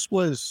 But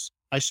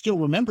I still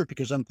remember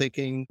because I'm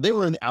thinking they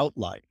were in the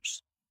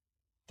outliers.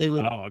 They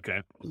would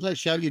sometimes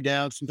shout you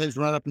down, sometimes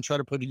run up and try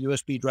to put a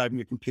USB drive in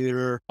your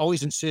computer,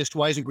 always insist,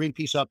 "Why isn't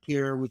Greenpeace up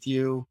here with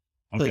you?"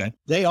 Okay.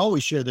 They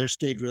always share their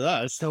stage with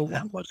us. So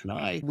that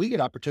wasn't we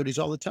get opportunities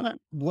all the time.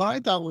 What I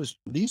thought was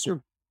these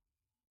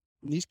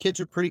kids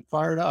are pretty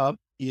fired up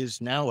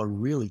is now a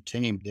really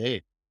tame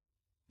day.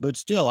 But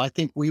still, I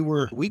think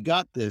we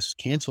got this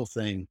cancel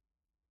thing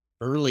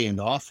early and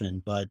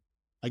often, but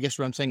I guess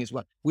what I'm saying is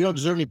we don't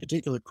deserve any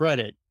particular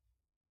credit.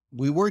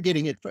 We were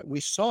getting it, we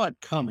saw it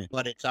coming,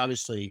 but it's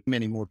obviously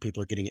many more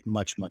people are getting it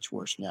much, much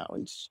worse now.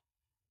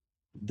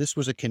 This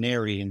was a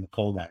canary in the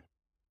coal mine,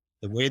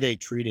 the way they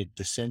treated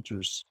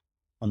dissenters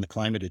on the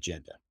climate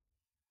agenda,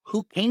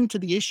 who came to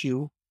the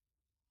issue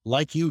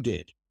like you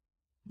did.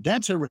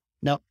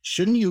 Now,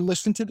 shouldn't you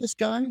listen to this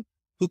guy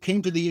who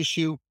came to the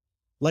issue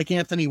like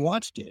Anthony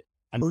Watts did,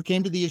 and who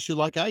came to the issue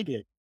like I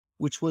did,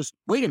 which was,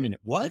 wait a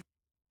minute, what?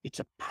 It's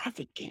a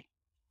profit game.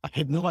 I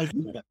had no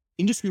idea.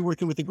 Industry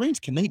working with the Greens,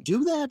 can they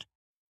do that?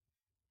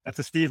 That's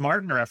a Steve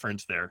Martin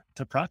reference there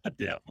to profit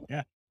deal.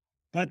 Yeah.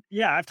 But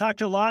yeah, I've talked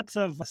to lots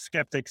of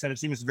skeptics, and it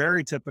seems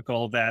very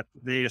typical that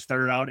they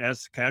started out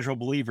as casual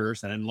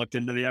believers and then looked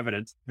into the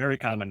evidence. Very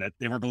common that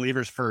they were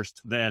believers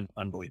first, then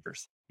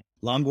unbelievers.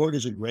 Lomborg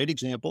is a great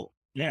example.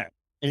 Yeah.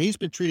 And he's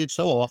been treated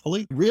so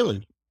awfully.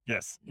 Really,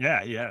 Yes.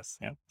 Yeah. Yes.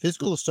 Yeah.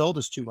 physical assault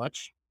is too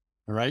much.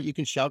 All right. You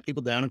can shout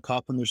people down and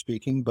cough when they're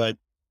speaking, but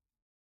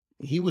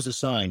he was a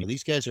sign.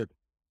 These guys are,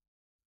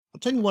 I'll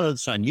tell you one other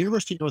sign.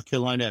 University of North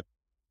Carolina,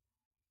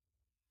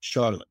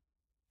 Charlotte,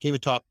 gave a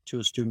talk to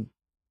a student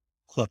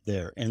club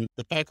there, and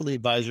the faculty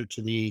advisor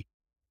to the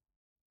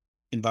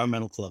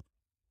environmental club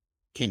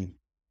came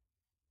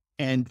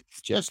and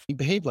just he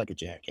behaved like a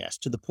jackass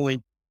to the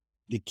point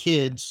the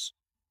kids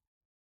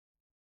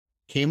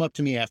came up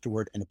to me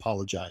afterward and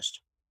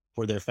apologized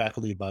for their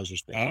faculty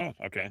advisor's behavior.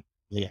 Oh, okay.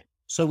 Yeah.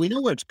 So we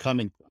know where it's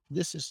coming from.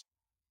 This is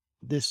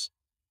this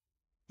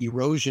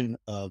erosion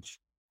of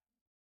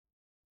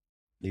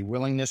the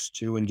willingness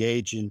to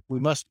engage in, we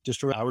must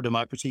destroy our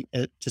democracy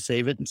to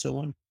save it and so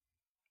on.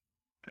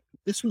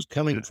 This was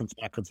coming Yeah. from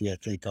faculty, I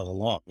think, all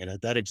along.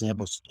 That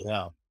example stood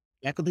out.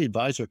 Faculty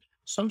advisor,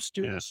 some Yeah.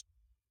 students,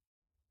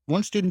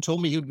 one student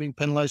told me he was being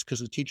penalized because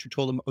the teacher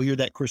told him, "Oh, you're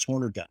that Chris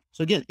Horner guy."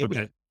 So again,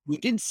 Okay. we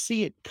didn't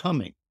see it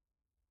coming.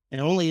 And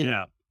only in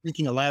Yeah.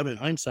 thinking aloud in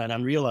hindsight,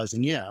 I'm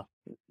realizing, yeah,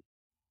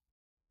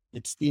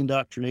 it's the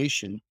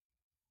indoctrination.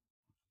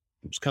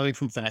 It was coming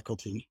from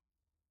faculty.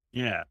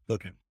 Yeah.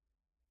 Look, Okay.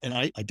 and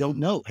I don't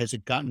know, has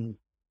it gotten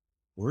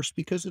worse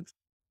because of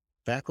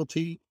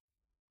faculty,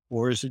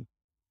 or is it?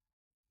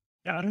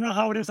 Yeah, I don't know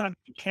how it is on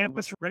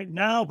campus right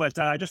now, but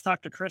I just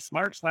talked to Chris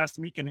Marks last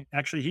week, and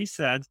actually he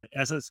said,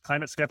 as a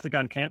climate skeptic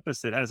on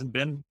campus,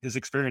 his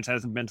experience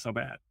hasn't been so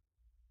bad.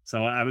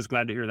 So I was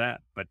glad to hear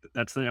that, but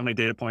that's the only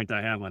data point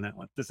I have on that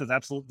one. This is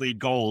absolutely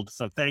gold.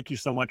 So thank you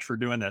so much for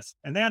doing this.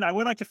 And then I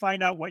would like to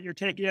find out what your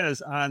take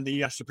is on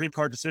the Supreme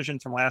Court decision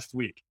from last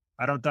week.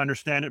 I don't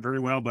understand it very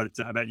well, but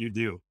I bet you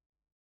do.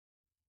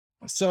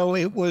 So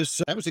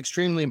that was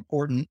extremely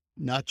important,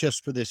 not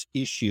just for this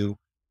issue.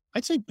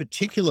 I'd say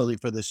particularly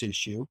for this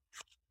issue,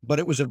 but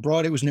it was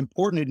an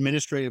important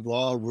administrative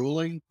law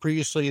ruling.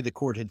 Previously, the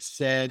court had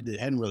said, it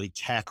hadn't really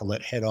tackled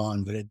it head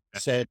on, but it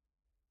said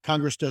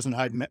Congress doesn't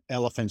hide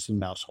elephants in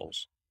mouse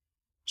holes.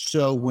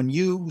 So when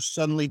you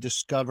suddenly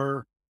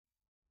discover,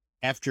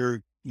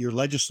 after your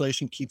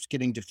legislation keeps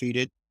getting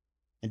defeated,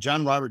 and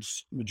John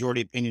Roberts'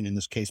 majority opinion in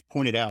this case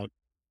pointed out,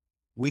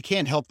 we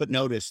can't help but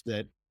notice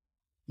that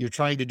you're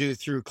trying to do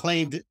through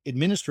claimed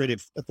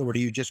administrative authority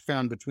you just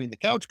found between the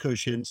couch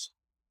cushions,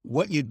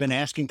 what you'd been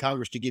asking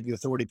Congress to give you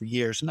authority for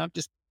years. And I'm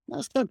just,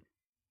 that's not,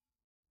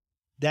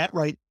 that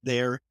right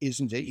there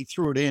isn't it. You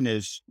threw it in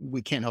as,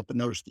 we can't help but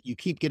notice that you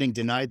keep getting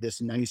denied this.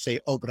 And now you say,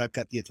 oh, but I've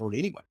got the authority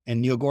anyway.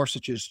 And Neil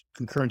Gorsuch's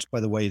concurrence, by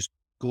the way, is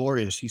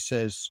glorious. He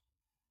says,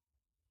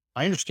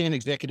 I understand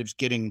executives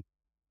getting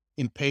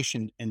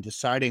impatient and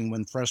deciding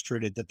when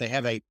frustrated that they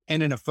have a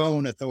pen and a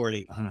phone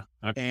authority,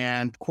 Okay.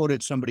 and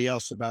quoted somebody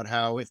else about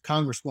how if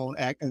Congress won't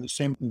act, and the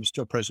same was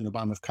still President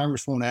Obama, if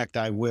Congress won't act,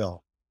 I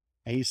will.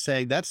 And he's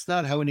saying that's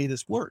not how any of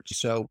this works.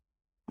 So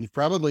you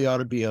probably ought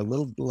to be a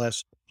little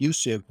less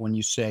effusive when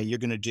you say you're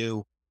going to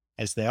do,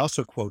 as they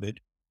also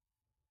quoted,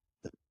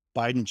 the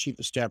Biden Chief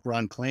of Staff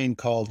Ron Klain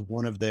called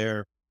one of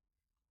their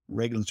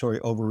regulatory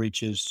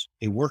overreaches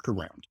a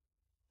workaround.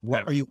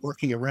 What are you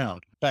working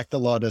around? In fact, the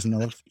law doesn't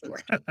know.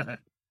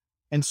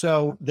 And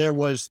so this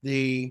was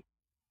the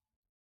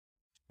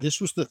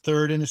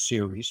third in a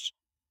series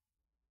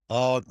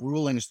of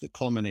rulings that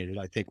culminated,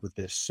 I think, with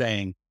this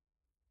saying,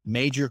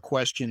 major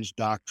questions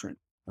doctrine.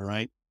 All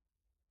right.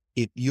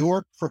 If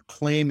you're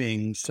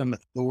proclaiming some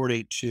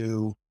authority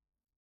to,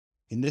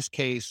 in this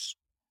case,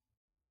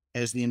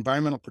 as the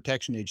Environmental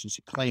Protection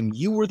Agency claim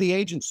you were the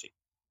agency,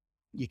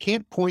 you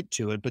can't point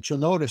to it, but you'll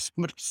notice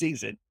somebody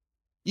sees it.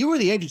 You were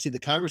the agency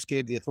that Congress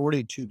gave the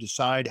authority to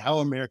decide how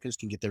Americans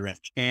can get their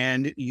energy.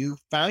 And you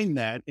find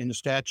that in a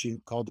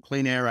statute called the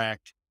Clean Air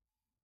Act,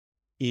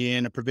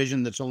 in a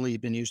provision that's only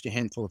been used a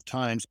handful of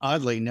times,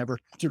 oddly, never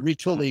to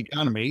retool the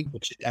economy,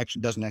 which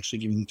actually doesn't actually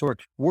give you the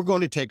authority. We're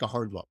going to take a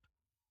hard look.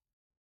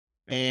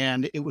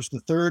 And it was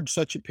the third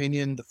such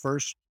opinion. The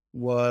first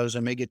was, I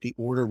may get the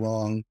order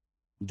wrong,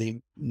 the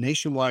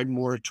nationwide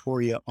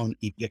moratoria on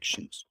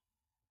evictions.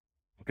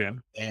 Okay.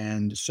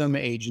 And some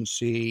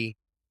agency,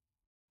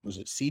 was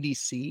it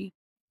CDC,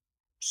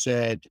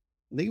 said,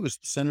 I think it was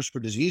the Centers for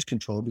Disease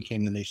Control,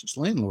 became the nation's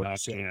landlord.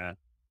 Yeah.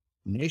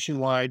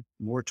 Nationwide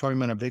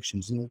moratorium on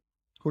evictions. And the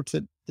court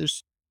said,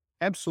 there's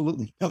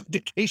absolutely no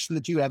indication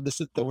that you have this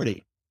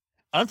authority.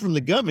 I'm from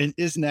the government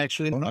isn't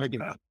actually an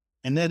argument.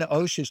 And then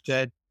OSHA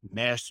said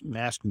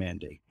mask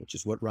mandate, which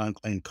is what Ron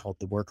Klain called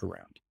the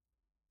workaround.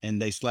 And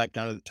they slacked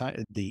down at the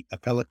time. The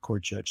appellate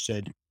court judge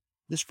said,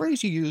 this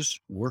phrase you use,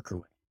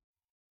 workaround,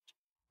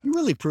 you're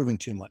really proving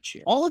too much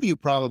here. All of you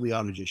probably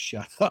ought to just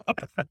shut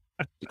up.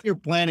 If you're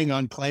planning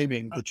on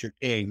claiming that you're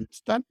king,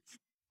 stop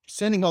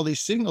sending all these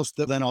signals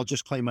that then I'll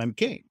just claim I'm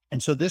king.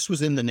 And so this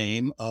was in the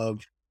name of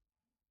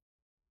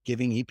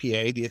giving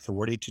EPA the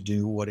authority to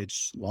do what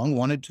it's long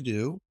wanted to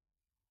do,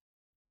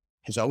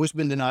 has always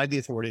been denied the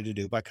authority to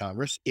do by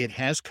Congress. It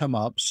has come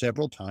up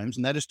several times,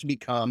 and that is to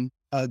become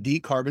a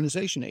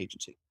decarbonization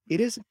agency. It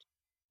isn't.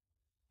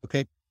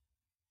 Okay.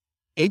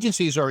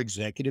 Agencies are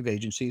executive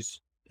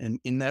agencies. And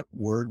in that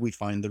word, we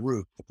find the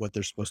root of what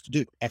they're supposed to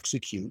do,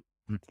 execute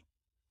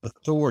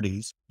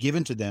authorities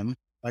given to them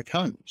by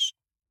Congress.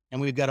 And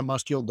we've got a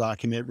muscular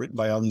document written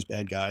by all these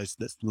bad guys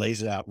that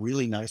lays it out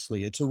really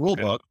nicely. It's a rule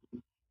book.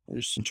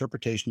 There's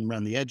interpretation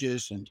around the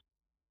edges. And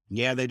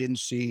yeah, they didn't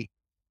see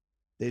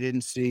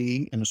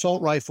an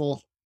assault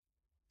rifle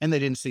and they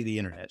didn't see the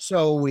internet.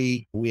 So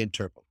we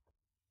interpret.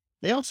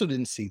 They also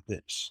didn't see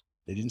this.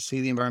 They didn't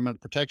see the Environmental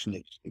Protection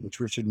Agency,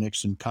 which Richard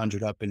Nixon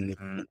conjured up in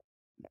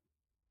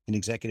an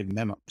executive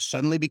memo,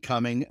 suddenly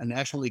becoming a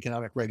national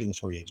economic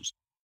regulatory agency.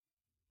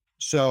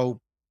 So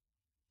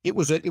it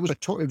was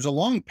a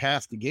long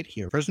path to get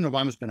here. President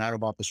Obama's been out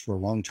of office for a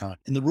long time.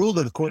 And the rule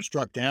that the court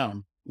struck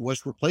down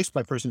was replaced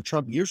by President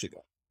Trump years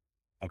ago.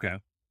 Okay.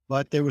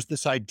 But there was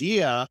this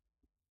idea,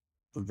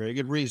 for very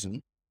good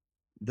reason,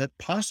 that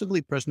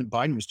possibly President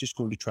Biden was just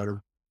going to try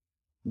to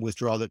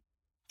withdraw the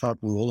Trump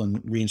rule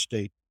and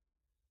reinstate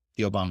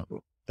the Obama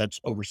rule. That's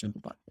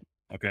oversimplifying.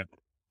 Okay.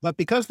 But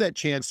because that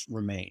chance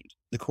remained,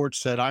 the court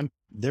said,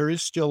 there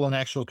is still an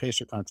actual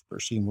case or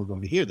controversy, and we're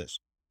going to hear this.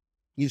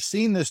 You've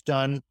seen this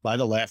done by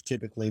the left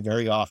typically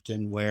very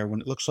often, where when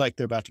it looks like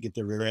they're about to get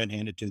their rear end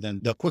handed to them,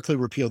 they'll quickly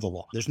repeal the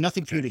law. There's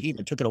nothing for you to heed.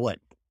 They took it away.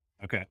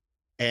 Okay.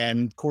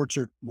 And courts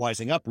are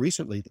wising up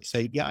recently. They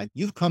say, yeah,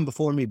 you've come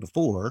before me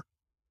before,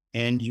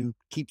 and you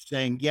keep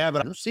saying, yeah,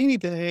 but I don't see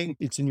anything.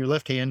 It's in your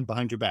left hand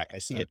behind your back. I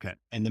see it. Okay.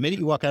 And the minute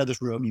you walk out of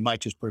this room, you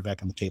might just put it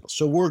back on the table.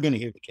 So we're going to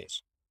hear the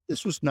case.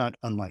 This was not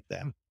unlike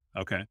that.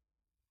 Okay.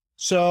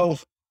 So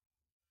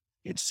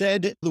it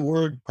said the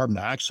word carbon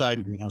dioxide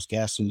and greenhouse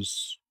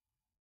gases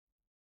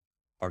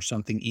are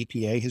something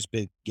EPA has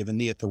been given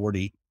the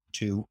authority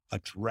to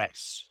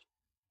address.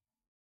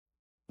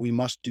 We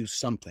must do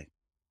something,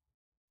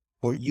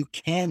 or you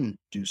can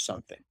do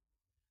something.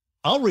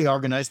 I'll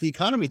reorganize the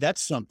economy.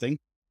 That's something.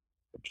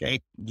 Okay.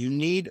 You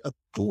need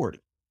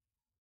authority.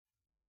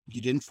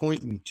 You didn't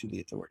point me to the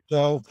authority.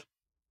 So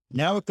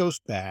now it goes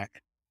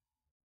back,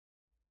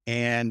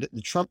 and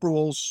the Trump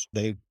rules,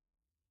 they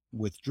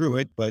withdrew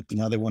it, but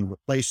now they want to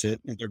replace it,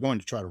 and they're going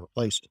to try to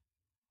replace it.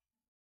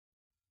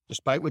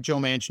 Despite what Joe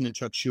Manchin and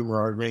Chuck Schumer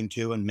are agreeing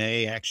to and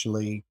may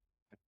actually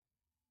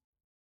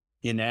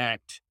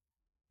enact,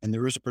 and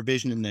there is a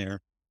provision in there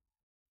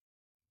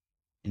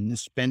in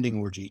this spending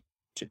orgy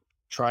to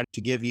try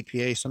to give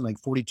EPA something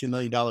like $42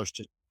 million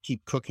to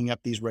keep cooking up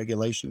these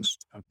regulations.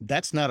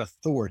 That's not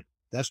authority.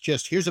 That's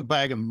just, here's a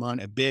bag of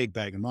money, a big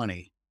bag of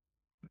money,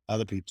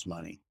 other people's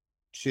money,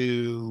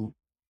 to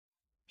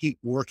keep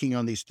working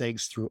on these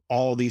things through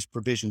all these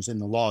provisions in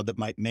the law that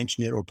might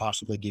mention it or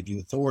possibly give you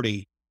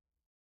authority.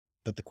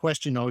 But the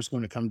question always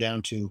going to come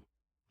down to,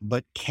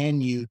 but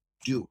can you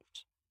do it?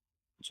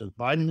 So the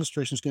Biden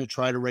administration is going to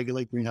try to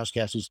regulate greenhouse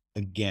gases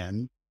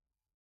again.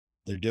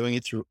 They're doing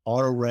it through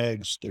auto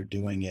regs. They're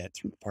doing it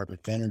through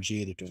Department of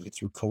Energy. They're doing it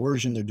through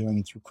coercion. They're doing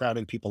it through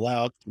crowding people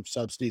out, through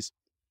subsidies.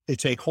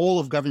 It's a whole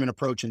of government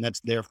approach, and that's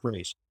their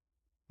phrase.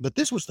 But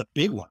this was the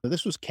big one.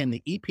 This was, can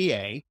the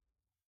EPA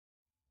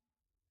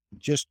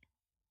just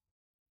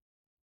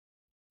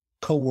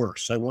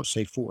coerce, I won't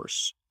say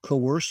force,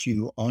 coerce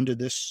you onto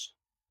this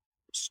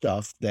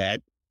stuff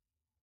that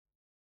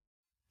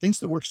things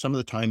that work some of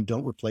the time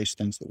don't replace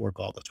things that work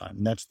all the time.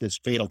 And that's this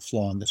fatal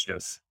flaw in this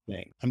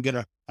thing. I'm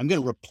going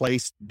to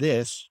replace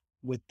this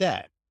with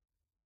that,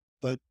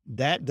 but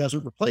that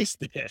doesn't replace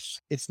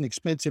this. It's an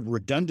expensive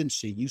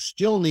redundancy. You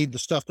still need the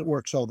stuff that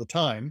works all the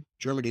time.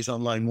 Germany's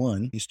on line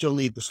one. You still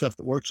need the stuff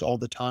that works all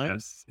the time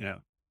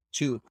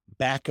to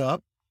back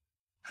up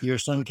your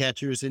sun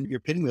catchers and your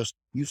pinning wheels.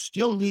 You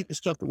still need the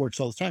stuff that works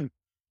all the time.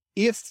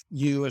 If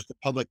you, as the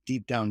public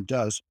deep down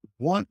does,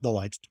 want the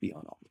lights to be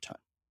on all the time,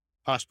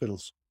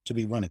 hospitals to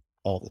be running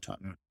all the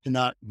time, to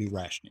not be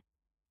rationing,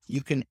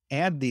 you can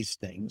add these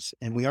things,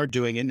 and we are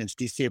doing it, and it's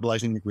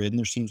destabilizing the grid. And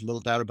there seems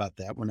little doubt about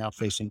that. We're now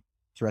facing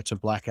threats of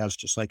blackouts,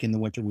 just like in the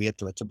winter, we had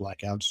threats of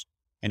blackouts,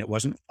 and it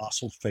wasn't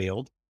fossil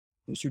failed.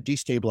 It was your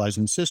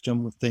destabilizing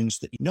system with things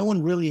that no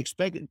one really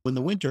expected. In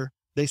the winter,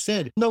 they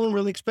said, no one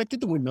really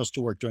expected the windmills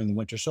to work during the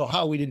winter. So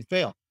how we didn't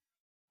fail.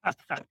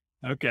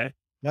 Okay.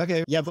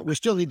 Yeah, but we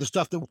still need the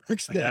stuff that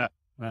works there.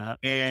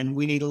 And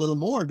we need a little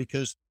more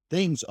because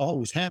things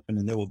always happen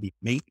and there will be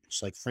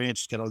maintenance. Like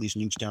France got all these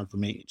nukes down for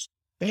maintenance.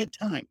 Bad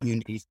time. You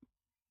need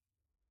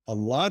a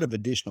lot of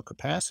additional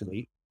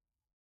capacity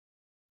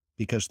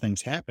because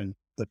things happen,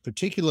 but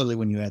particularly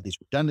when you add these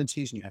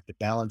redundancies and you have to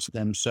balance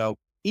them. So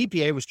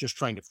EPA was just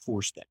trying to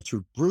force that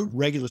through brute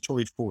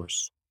regulatory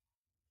force.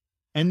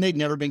 And they'd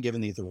never been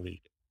given the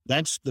authority.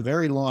 That's the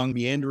very long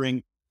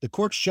meandering. The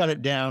courts shut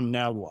it down.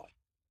 Now what?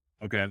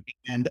 Okay.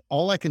 And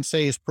all I can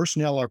say is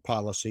personnel are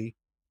policy.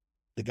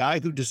 The guy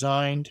who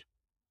designed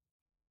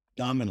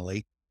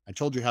nominally, I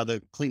told you how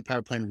the Clean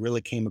Power Plan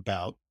really came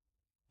about.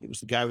 It was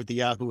the guy with the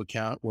Yahoo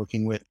account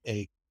working with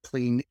a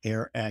Clean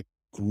Air Act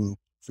group.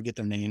 Forget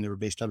their name. They were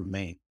based out of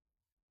Maine.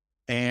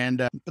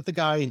 And, but the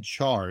guy in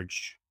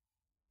charge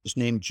was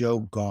named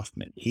Joe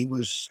Goffman. He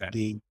was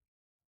the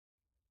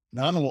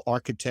nominal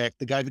architect,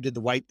 the guy who did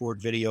the whiteboard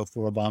video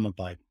for Obama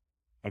Biden.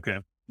 Okay.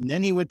 And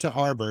then he went to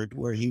Harvard,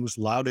 where he was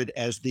lauded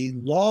as the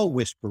law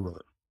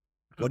whisperer.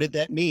 What did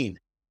that mean?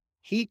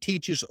 He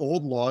teaches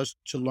old laws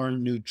to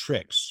learn new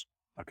tricks.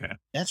 Okay.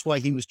 That's why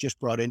he was just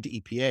brought into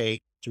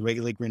EPA to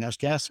regulate greenhouse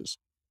gases.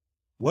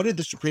 What did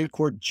the Supreme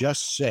Court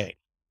just say?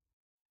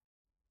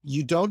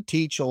 You don't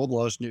teach old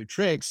laws new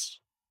tricks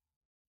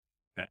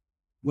Okay.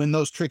 when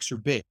those tricks are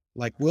big.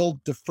 Like, we'll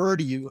defer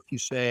to you if you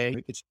say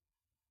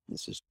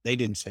they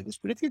didn't say this,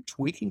 but if you're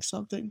tweaking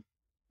something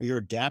or you're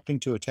adapting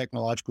to a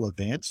technological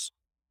advance,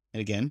 and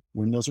again,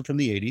 windmills are from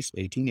the 80s,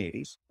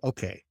 1880s.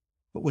 Okay.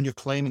 But when you're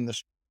claiming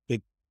this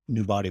big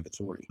new body of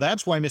authority,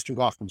 that's why Mr.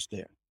 Goffman's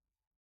there.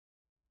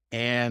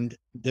 And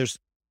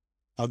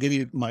I'll give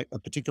you a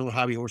particular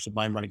hobby horse of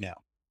mine right now.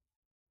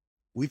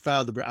 I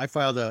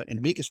filed an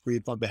amicus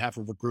brief on behalf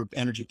of a group,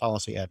 Energy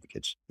Policy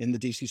Advocates, in the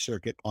DC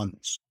Circuit on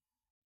this.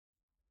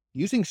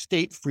 Using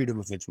state Freedom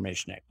of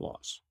Information Act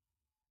laws,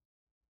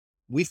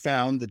 we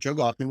found that Joe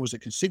Goffman was a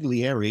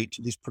consigliere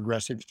to these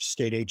progressive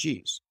state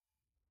AGs.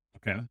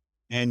 Okay.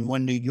 And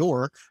when New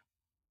York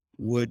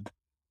would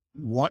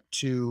want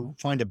to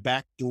find a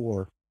back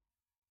door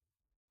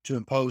to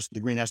impose the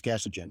greenhouse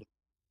gas agenda,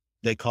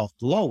 they called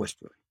the law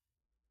whisperer.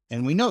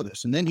 And we know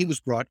this. And then he was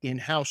brought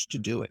in-house to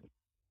do it.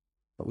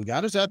 But we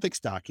got his ethics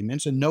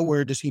documents, and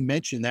nowhere does he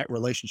mention that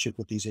relationship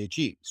with these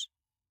AGs.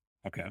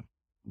 Okay.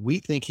 We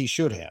think he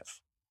should have,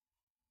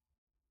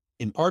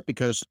 in part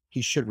because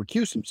he should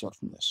recuse himself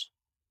from this.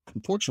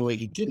 Unfortunately,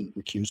 he didn't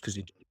recuse because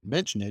he didn't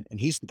mention it, and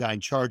he's the guy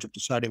in charge of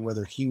deciding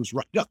whether he was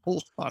right the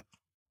whole time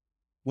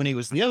when he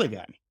was the other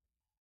guy.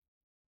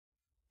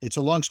 It's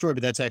a long story,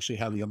 but that's actually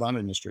how the Obama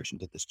administration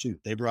did this too.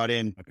 They brought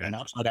in an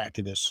outside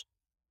activist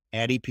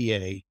at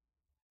EPA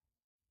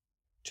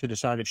to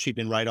decide if she'd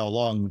been right all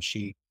along when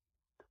she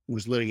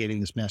was litigating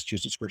this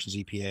Massachusetts versus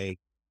EPA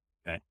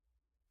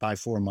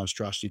 5-4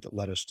 monstrosity that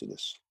led us to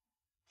this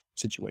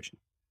situation.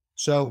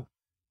 So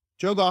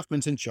Joe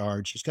Goffman's in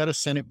charge. He's got a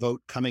Senate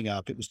vote coming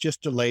up. It was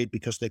just delayed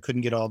because they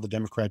couldn't get all the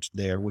Democrats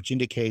there, which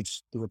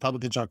indicates the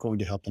Republicans aren't going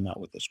to help them out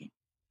with this one.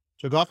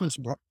 So Goffman's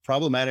a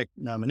problematic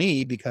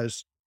nominee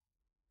because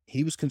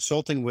he was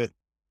consulting with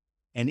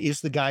and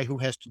is the guy who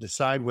has to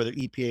decide whether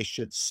EPA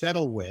should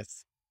settle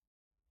with,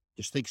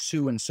 just think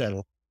sue and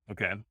settle,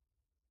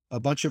 a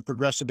bunch of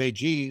progressive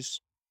AGs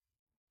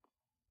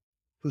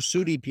who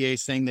sued EPA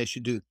saying they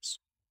should do this.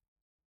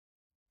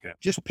 Okay.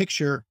 Just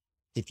picture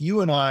if you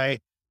and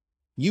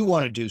you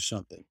want to do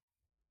something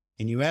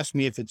and you ask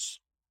me if it's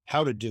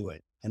how to do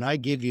it, and I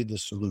give you the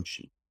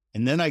solution.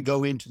 And then I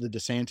go into the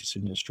DeSantis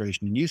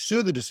administration and you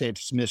sue the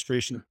DeSantis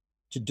administration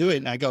to do it.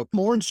 And I go,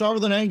 more in sorrow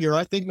than anger.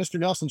 I think Mr.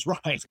 Nelson's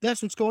right.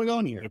 That's what's going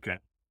on here. Okay.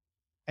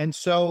 And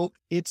so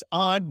it's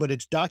odd, but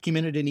it's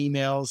documented in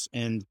emails.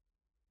 And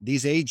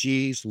these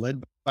AGs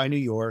led by New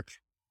York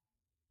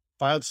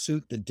filed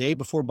suit the day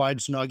before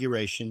Biden's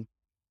inauguration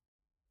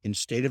in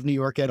state of New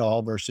York et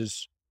al.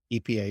 Versus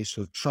EPA.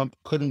 So Trump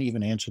couldn't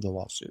even answer the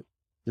lawsuit.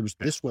 There was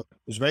this one. It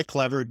was very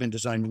clever. It had been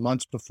designed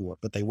months before,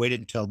 but they waited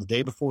until the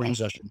day before his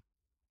session.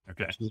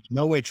 Okay. So there's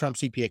no way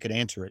Trump's EPA could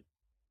answer it.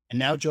 And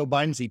now Joe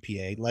Biden's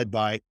EPA, led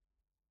by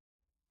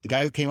the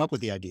guy who came up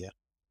with the idea,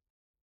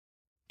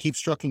 keeps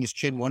stroking his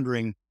chin,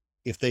 wondering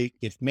if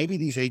maybe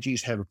these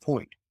AGs have a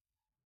point.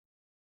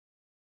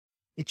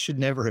 It should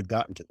never have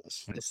gotten to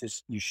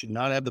this. You should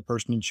not have the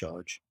person in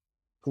charge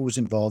who was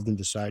involved in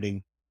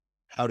deciding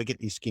how to get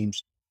these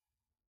schemes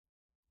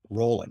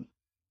rolling.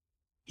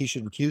 He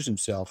should recuse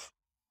himself.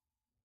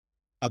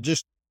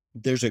 The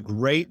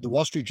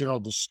Wall Street Journal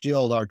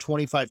distilled our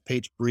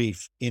 25-page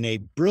brief in a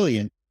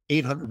brilliant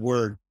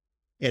 800-word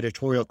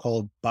editorial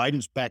called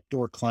Biden's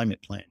Backdoor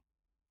Climate Plan.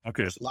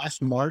 Okay. It was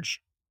last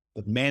March,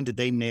 but man, did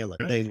they nail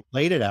it. They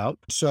laid it out.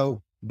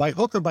 So by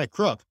hook or by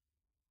crook,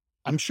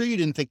 I'm sure you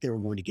didn't think they were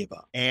going to give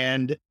up,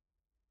 and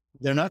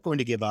they're not going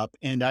to give up.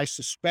 And I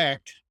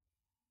suspect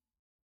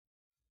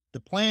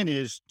the plan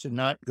is to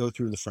not go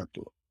through the front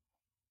door.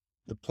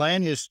 The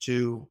plan is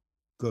to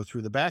go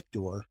through the back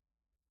door,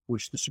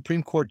 which the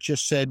Supreme Court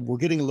just said, we're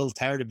getting a little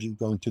tired of you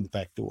going through the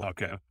back door.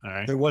 Okay. All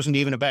right. There wasn't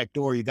even a back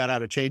door. You got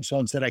out a chainsaw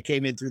and said, I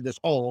came in through this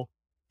hole.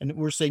 And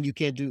we're saying you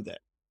can't do that.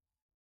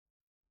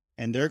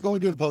 And they're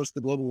going to impose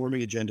the global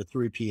warming agenda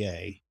through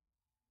EPA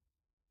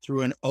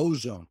through an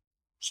ozone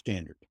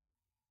standard.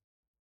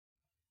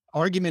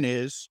 Argument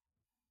is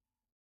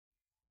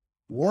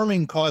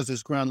warming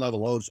causes ground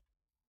level ozone.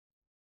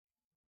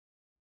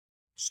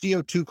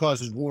 CO2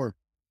 causes warming.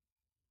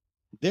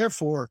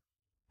 Therefore,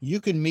 you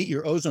can meet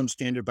your ozone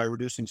standard by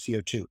reducing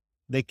CO2.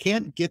 They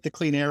can't get the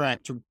Clean Air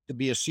Act to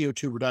be a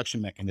CO2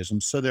 reduction mechanism.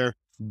 So they're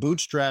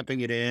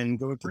bootstrapping it in,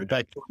 going through the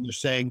back door, and they're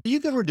saying, you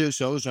can reduce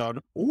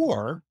ozone,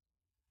 or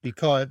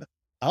because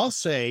I'll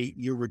say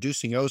you're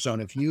reducing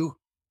ozone if you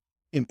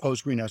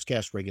impose greenhouse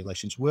gas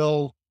regulations,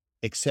 we'll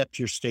accept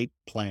your state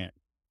plan.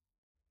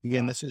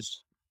 Again,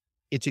 it's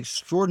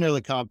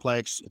extraordinarily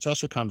complex. It's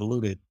also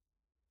convoluted.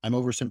 I'm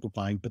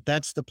oversimplifying, but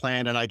that's the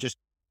plan. And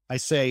I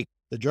say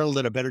the journal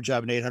did a better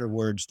job in 800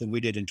 words than we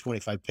did in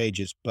 25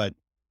 pages, but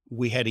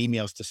we had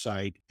emails to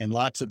cite and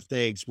lots of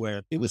things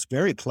where it was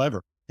very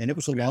clever. And it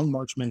was a long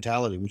march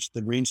mentality, which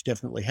the Greens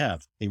definitely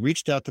have. They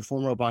reached out to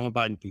former Obama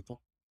Biden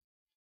people,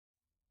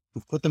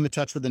 who put them in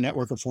touch with the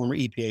network of former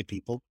EPA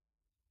people,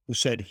 who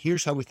said,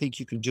 here's how we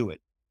think you can do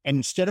it. And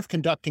instead of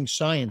conducting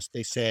science,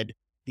 they said,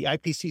 the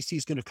IPCC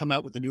is going to come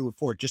out with a new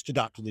report, just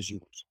adopt it as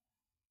yours.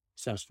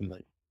 Sounds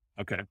familiar.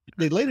 Okay.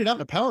 They laid it out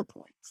in a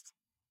PowerPoint.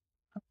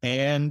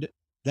 And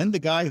then the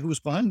guy who was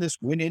behind this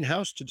went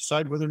in-house to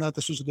decide whether or not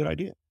this was a good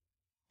idea.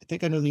 I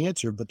think I know the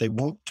answer, but they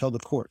won't tell the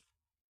court.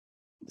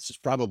 This is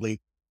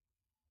probably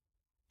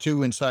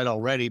too inside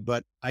already,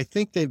 but I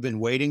think they've been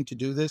waiting to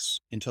do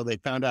this until they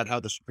found out how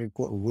the Supreme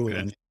Court will rule.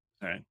 Okay.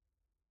 All right.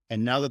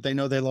 And now that they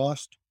know they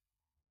lost,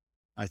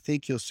 I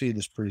think you'll see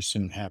this pretty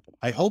soon happen.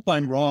 I hope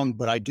I'm wrong,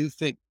 but I do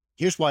think,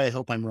 here's why I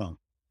hope I'm wrong.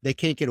 They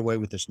can't get away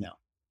with this now.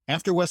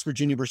 After West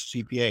Virginia versus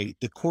EPA,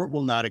 the court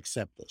will not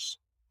accept this.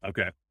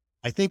 Okay.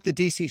 I think the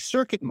DC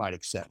Circuit might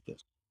accept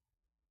it.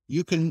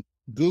 You can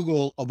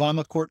Google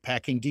Obama court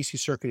packing DC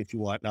Circuit if you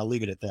want, and I'll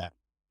leave it at that.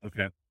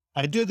 Okay.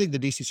 I do think the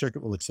DC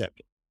Circuit will accept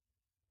it,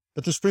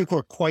 but the Supreme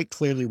Court quite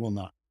clearly will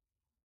not.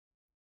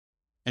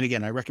 And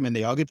again, I recommend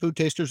they all get food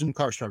tasters and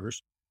car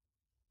starters,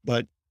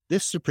 but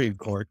this Supreme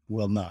Court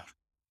will not.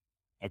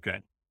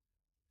 Okay.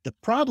 The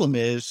problem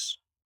is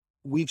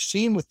we've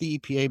seen with the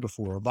EPA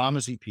before,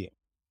 Obama's EPA,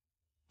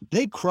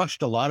 they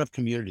crushed a lot of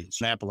communities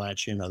in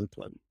Appalachia and other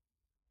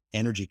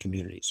energy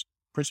communities,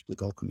 principally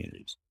gold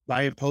communities,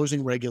 by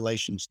imposing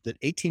regulations that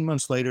 18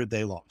 months later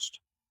they lost.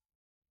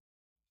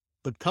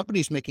 But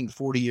companies making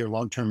 40-year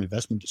long-term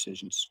investment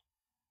decisions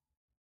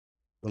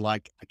were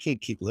like, I can't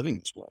keep living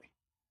this way.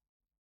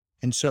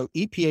 And so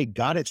EPA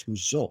got its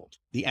result.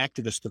 The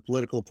activists, the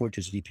political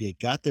appointees at EPA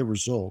got their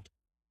result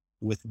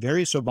with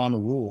various Obama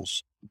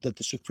rules that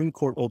the Supreme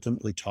Court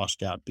ultimately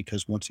tossed out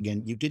because, once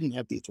again, you didn't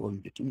have the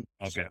authority to do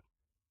this. Okay.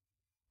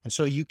 And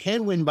so you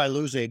can win by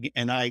losing.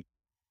 And I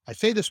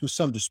say this with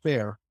some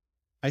despair.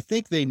 I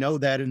think they know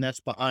that, and that's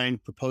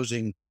behind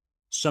proposing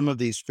some of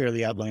these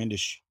fairly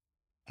outlandish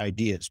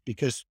ideas,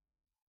 because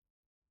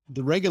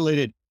the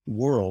regulated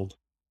world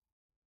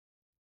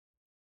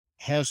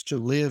has to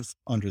live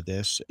under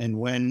this. And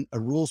when a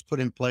rule's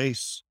put in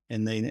place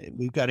and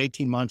we've got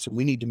 18 months and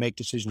we need to make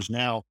decisions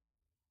now,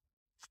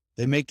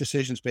 they make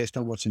decisions based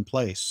on what's in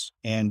place.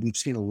 And we've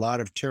seen a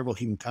lot of terrible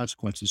human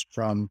consequences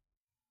from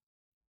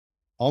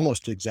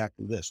almost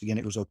exactly this. Again,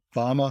 it was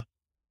Obama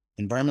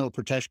Environmental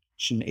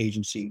Protection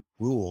Agency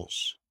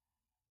rules.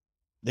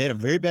 They had a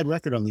very bad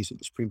record on these at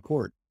the Supreme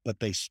Court, but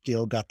they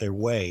still got their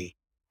way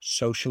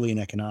socially and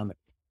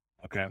economically.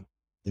 Okay.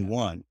 They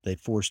won. They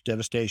forced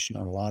devastation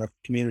on a lot of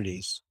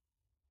communities,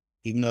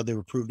 even though they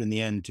were proved in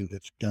the end to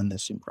have done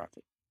this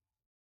improperly.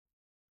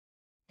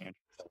 And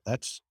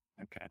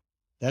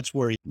that's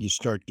where you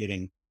start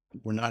getting,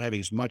 we're not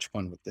having as much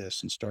fun with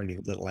this and starting to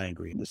get a little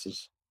angry.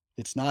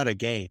 It's not a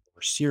game. There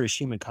are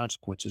serious human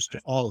consequences to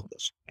all of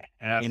this.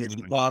 Absolutely.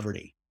 Energy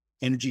poverty,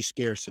 energy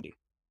scarcity.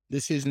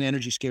 This is an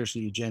energy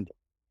scarcity agenda.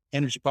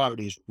 Energy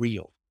poverty is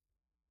real.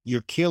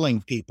 You're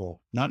killing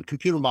people, not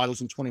computer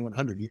models in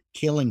 2100. You're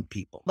killing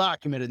people.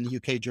 Documented in the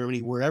UK,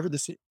 Germany, wherever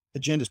this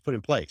agenda is put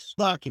in place.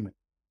 Documented.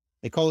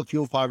 They call it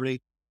fuel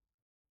poverty.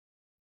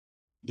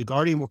 The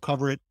Guardian will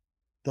cover it.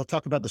 They'll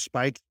talk about the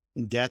spike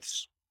in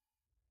deaths,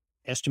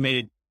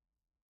 estimated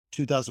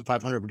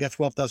 2,500. We got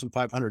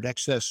 12,500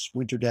 excess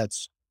winter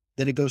deaths.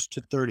 Then it goes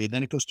to 30.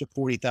 Then it goes to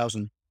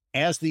 40,000.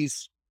 As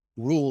these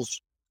rules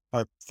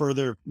are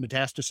further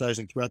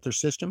metastasizing throughout their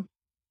system.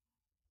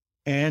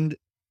 And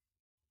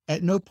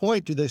at no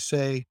point do they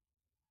say,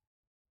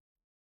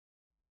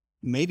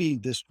 maybe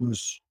this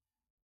was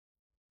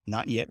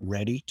not yet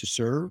ready to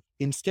serve.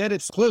 Instead,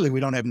 it's clearly we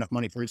don't have enough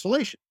money for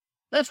insulation.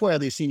 That's why all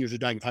these seniors are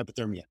dying of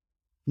hypothermia.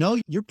 No,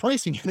 you're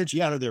pricing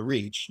energy out of their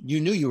reach.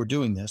 You knew you were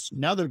doing this.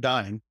 Now they're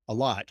dying a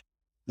lot.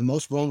 The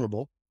most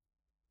vulnerable.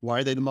 Why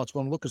are they the most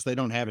vulnerable? Because they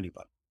don't have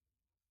anybody.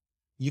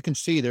 You can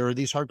see there are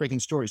these heartbreaking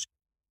stories.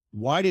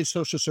 Why did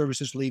social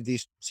services leave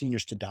these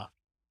seniors to die?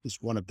 Is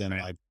one of them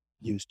I've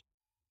used.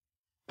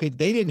 Okay,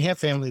 they didn't have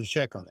family to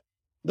check on it.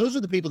 Those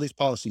are the people these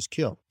policies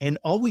kill. And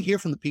all we hear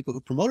from the people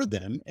who promoted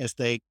them as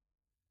they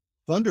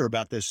thunder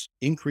about this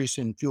increase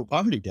in fuel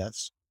poverty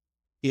deaths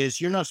is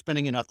you're not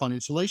spending enough on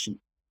insulation.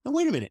 Now,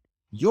 wait a minute.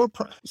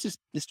 This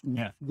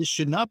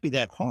should not be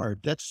that hard.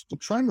 I'm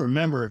trying to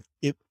remember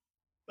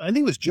I think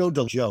it was Joe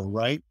DelJoe,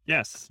 right?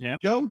 Yes. Yeah.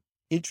 Joe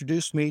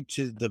introduced me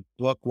to the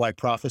book, Why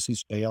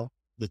Prophecies Fail.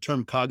 The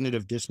term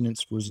cognitive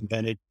dissonance was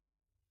invented.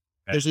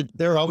 Okay.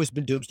 There have always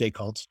been doomsday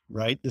cults,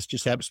 right? This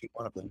just happens to be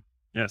one of them.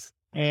 Yes.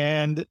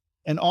 And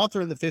an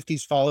author in the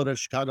 50s followed a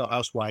Chicago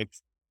housewife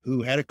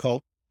who had a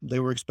cult. They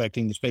were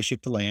expecting the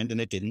spaceship to land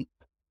and it didn't.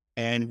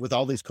 And with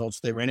all these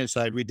cults, they ran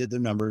inside, redid their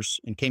numbers,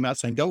 and came out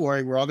saying, don't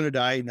worry, we're all going to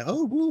die.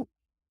 No,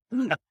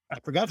 I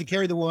forgot to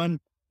carry the one.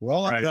 We're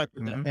all on track.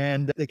 Mm-hmm.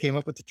 And they came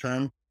up with the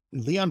term,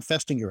 Leon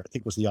Festinger, I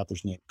think was the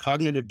author's name,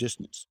 cognitive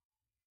dissonance.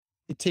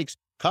 It takes,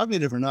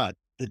 cognitive or not,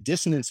 the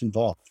dissonance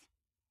involved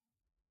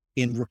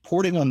in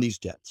reporting on these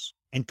deaths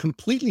and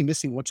completely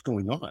missing what's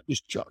going on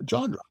is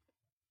jaw-dropping.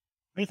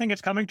 Do you think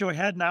it's coming to a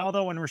head now,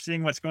 though, when we're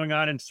seeing what's going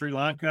on in Sri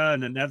Lanka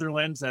and the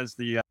Netherlands as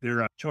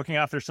they're choking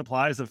off their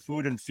supplies of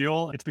food and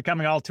fuel? It's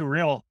becoming all too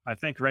real, I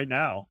think, right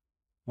now,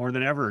 more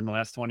than ever in the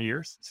last 20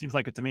 years. Seems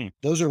like it to me.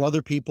 Those are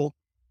other people.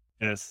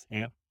 Yes.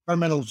 Yeah.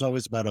 environmental is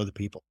always about other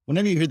people.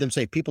 Whenever you hear them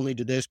say people need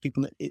to this,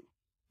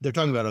 they're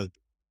talking about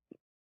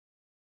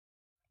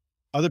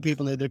other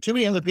people. There are too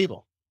many other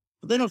people,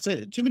 but they don't say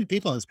it. Too many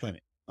people on this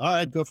planet. All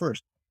right, go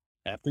first.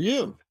 After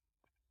you.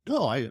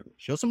 No, I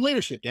show some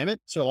leadership, damn it.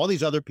 So all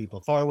these other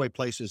people, faraway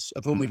places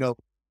of whom we know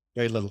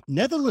very little.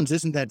 Netherlands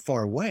isn't that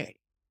far away.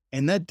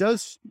 And it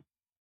does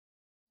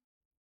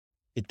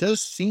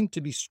seem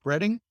to be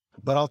spreading,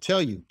 but I'll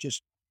tell you,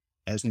 just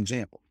as an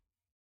example,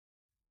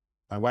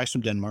 my wife's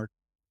from Denmark.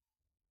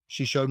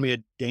 She showed me a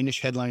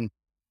Danish headline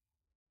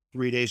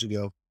 3 days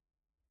ago.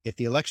 If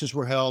the elections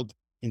were held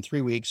in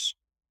 3 weeks,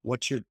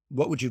 what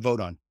would you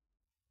vote on?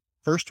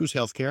 First was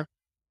healthcare.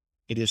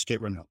 It is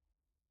state-run health.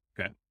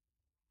 Okay.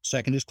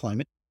 Second is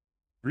climate.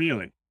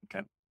 Really?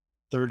 Okay.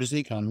 Third is the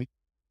economy.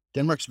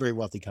 Denmark's a very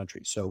wealthy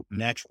country, so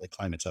naturally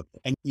climate's up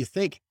there. And you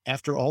think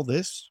after all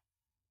this,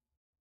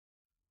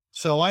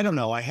 so I don't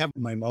know, I have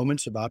my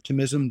moments of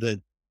optimism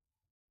that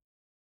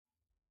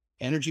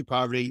energy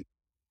poverty,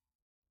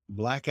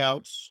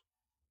 blackouts,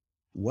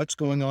 what's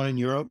going on in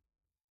Europe.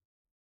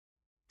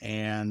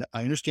 And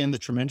I understand the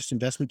tremendous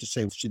investment to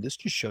say, well, see, this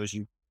just shows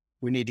you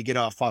we need to get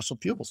off fossil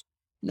fuels.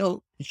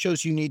 No, it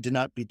shows you need to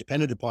not be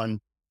dependent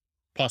upon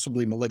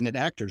possibly malignant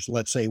actors.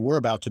 Let's say we're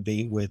about to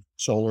be with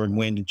solar and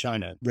wind in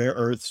China, rare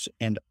earths,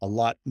 and a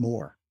lot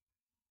more.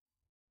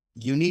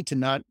 You need to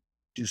not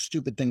do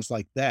stupid things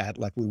like that,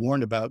 like we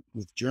warned about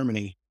with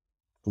Germany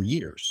for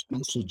years.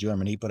 Mostly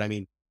Germany, but I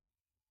mean,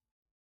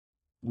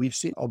 we've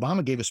seen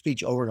Obama gave a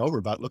speech over and over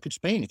about, look at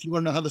Spain. If you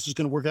want to know how this is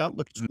going to work out,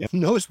 look at Spain.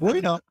 No, it's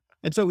bueno.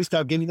 And so we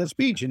stopped giving that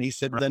speech. And he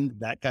said, then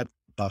that got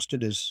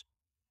busted as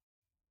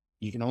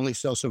you can only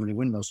sell so many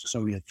windmills to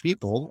so many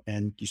people,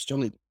 and you still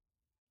need to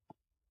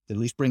at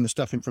least bring the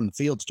stuff in from the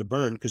fields to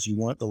burn because you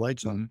want the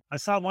lights on. I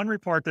saw one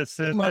report that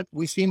said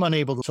we seem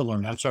unable to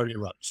learn. I'm sorry to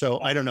interrupt. So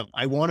I don't know.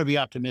 I want to be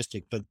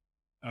optimistic, but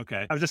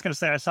okay. I was just going to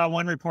say, I saw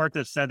one report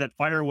that said that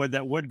firewood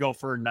that would go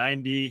for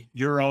 90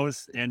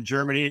 euros in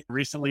Germany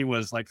recently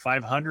was like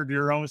 500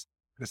 euros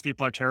because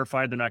people are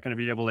terrified they're not going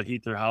to be able to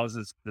heat their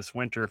houses this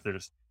winter if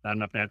there's not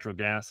enough natural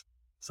gas.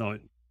 So I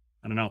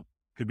don't know.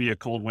 Could be a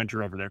cold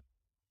winter over there.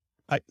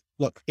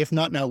 Look, if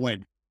not now,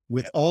 when?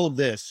 With all of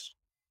this,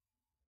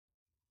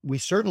 we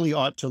certainly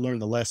ought to learn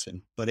the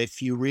lesson. But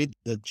if you read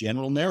the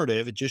general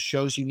narrative, it just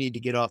shows you need to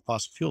get off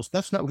fossil fuels.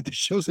 That's not what this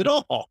shows at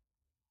all.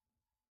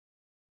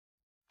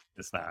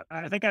 It's not.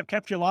 I think I've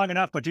kept you long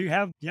enough, but do you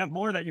have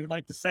more that you would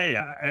like to say?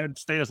 I'd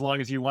stay as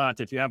long as you want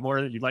if you have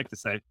more that you'd like to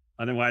say.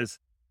 Otherwise,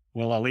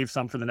 I'll leave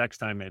some for the next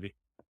time, maybe.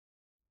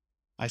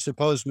 I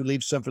suppose we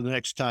leave some for the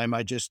next time.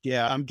 I think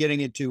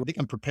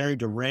I'm preparing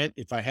to rant.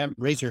 If I haven't,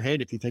 raise your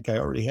hand if you think I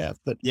already have.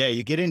 But yeah,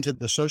 you get into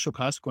the social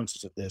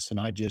consequences of this. And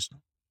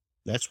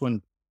that's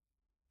when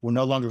we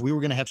were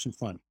going to have some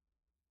fun.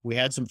 We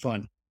had some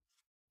fun,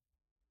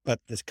 but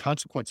the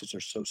consequences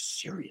are so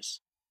serious.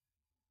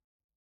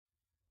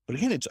 But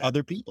again, it's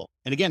other people.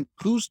 And again,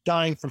 who's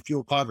dying from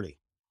fuel poverty?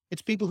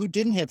 It's people who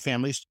didn't have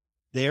families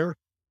there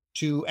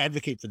to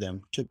advocate for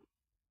them,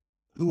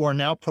 who are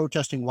now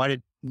protesting, why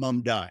did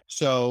mom die?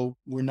 So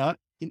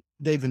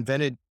they've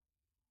invented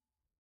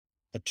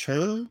a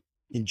term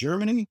in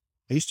Germany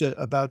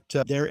about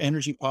their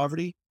energy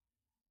poverty.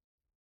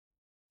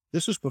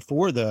 This was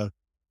before the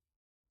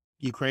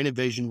Ukraine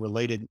invasion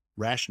related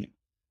rationing.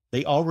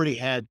 They already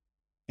had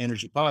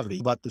energy poverty.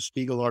 About the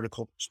Spiegel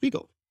article,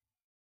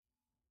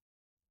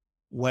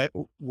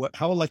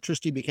 how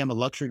electricity became a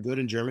luxury good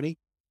in Germany.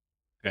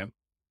 Okay.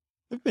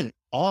 There've been an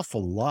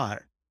awful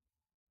lot.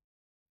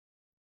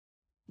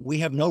 We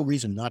have no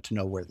reason not to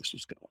know where this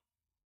is going.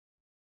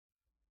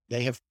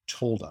 They have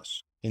told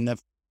us in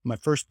my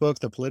first book,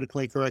 The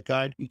Politically Correct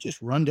Guide. You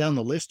just run down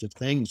the list of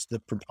things the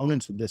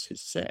proponents of this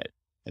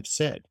have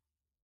said.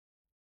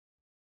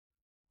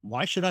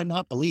 Why should I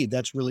not believe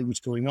that's really what's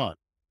going on?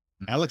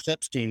 Alex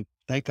Epstein,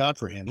 thank God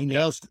for him. He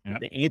nails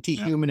the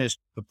anti-humanist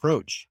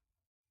approach.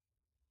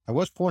 I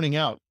was pointing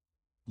out,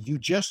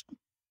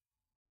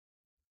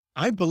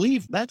 I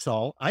believe that's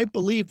all. I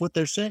believe what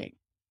they're saying.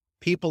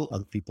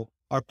 Other people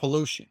are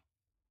pollution.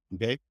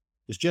 Okay.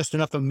 There's just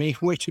enough of me,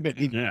 way too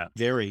many,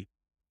 very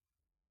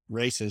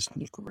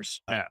racist, of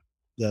course. Yeah.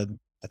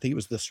 I think it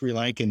was the Sri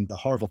Lankan, the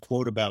horrible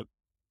quote about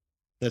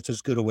that's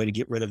as good a way to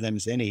get rid of them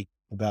as any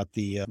about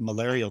the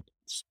malarial.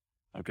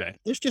 Okay.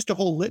 There's just a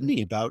whole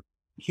litany about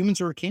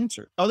humans are a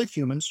cancer. Other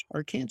humans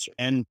are a cancer.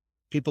 And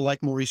people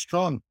like Maurice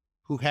Strong,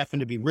 who happen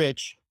to be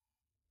rich,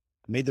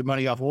 made their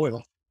money off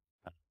oil,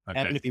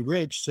 happen to be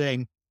rich,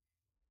 saying,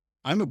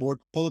 I'm aboard,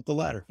 pull up the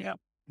ladder. Yeah.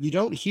 You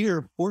don't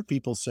hear poor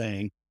people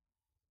saying,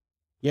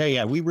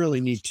 we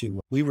really need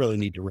to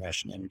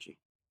ration energy.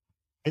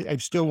 I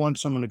still want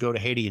someone to go to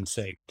Haiti and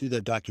say, do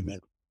the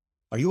document.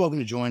 Are you all going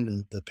to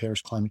join the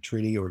Paris Climate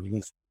Treaty, or are you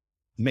going to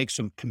make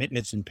some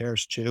commitments in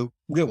Paris too?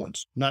 Real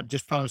ones, not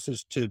just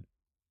promises to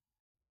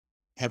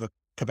have a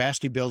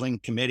capacity building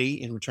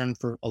committee in return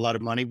for a lot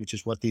of money, which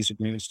is what these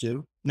agreements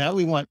do. Now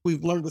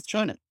we've learned with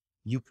China.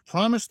 You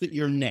promise that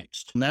you're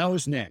next. Now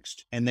is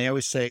next. And they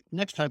always say,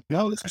 next time,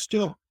 no, this is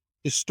still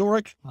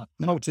historic.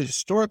 No, it's a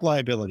historic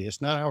liability.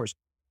 It's not ours.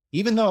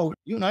 Even though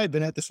you and I have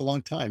been at this a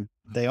long time,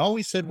 they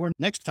always said we're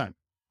next time.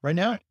 Right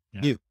now,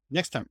 Yeah. you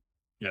next time.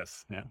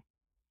 Yes. Yeah.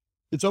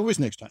 It's always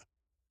next time.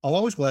 I'll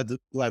always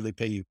gladly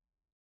pay you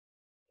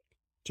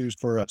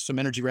for some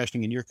energy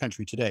rationing in your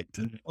country today.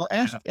 Well,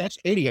 ask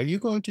 80, are you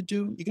going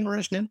to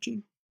ration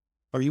energy?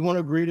 Or you want to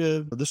agree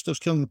to this stuff's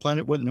killing the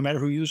planet, no matter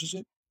who uses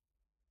it?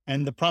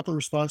 And the proper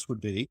response would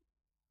be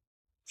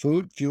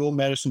food, fuel,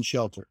 medicine,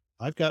 shelter.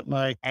 I've got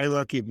my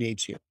hierarchy of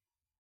needs here.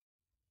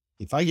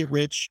 If I get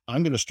rich,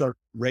 I'm going to start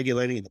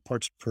regulating the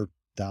parts per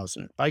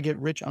thousand. If I get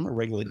rich, I'm going to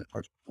regulate the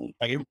parts. If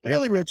I get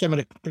really rich, I'm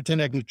going to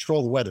pretend I can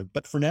control the weather.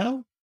 But for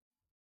now,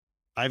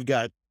 I've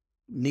got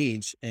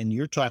needs, and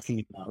you're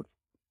talking about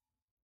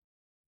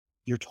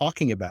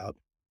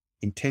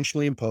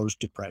intentionally imposed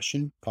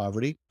depression,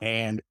 poverty,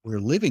 and we're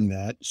living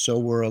that.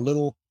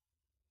 So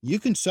you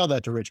can sell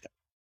that to rich guys.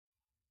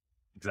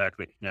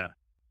 Exactly. Yeah.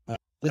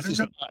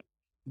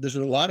 There's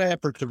a lot of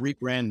effort to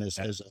rebrand this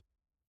as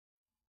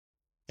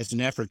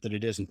an effort that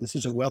it isn't. This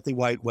is a wealthy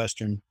white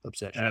Western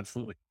obsession.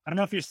 Absolutely. I don't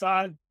know if you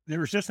saw it. There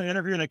was just an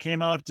interview that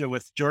came out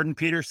with Jordan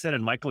Peterson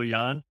and Michael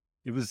Yon.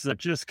 It was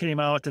just came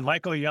out, and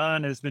Michael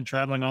Yon has been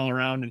traveling all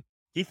around, and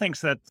he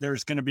thinks that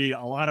there's going to be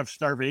a lot of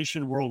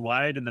starvation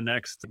worldwide in the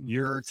next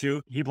year or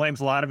two. He blames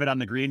a lot of it on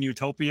the green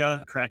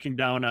utopia, cracking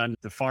down on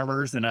the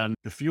farmers and on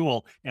the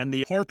fuel. And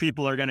the poor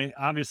people are going to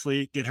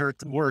obviously get hurt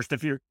worst.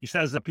 He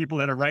says that people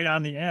that are right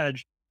on the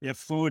edge, if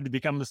food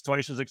becomes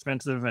twice as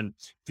expensive and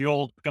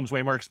fuel becomes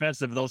way more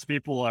expensive, those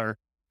people are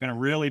going to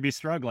really be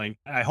struggling.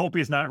 I hope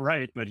he's not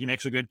right, but he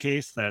makes a good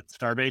case that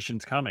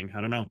starvation's coming.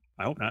 I don't know.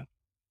 I hope not.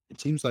 It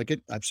seems like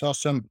it. I saw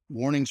some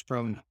warnings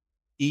from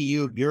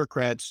EU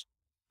bureaucrats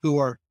who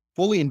are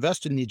fully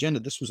invested in the agenda.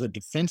 This was a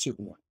defensive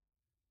one.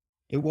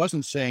 It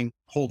wasn't saying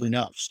hold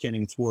enough,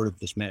 standing thwart of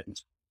this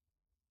madness.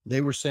 They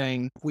were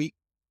saying, if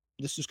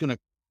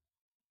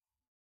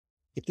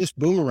this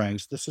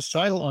boomerangs, the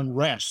societal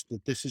unrest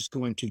that this is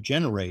going to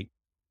generate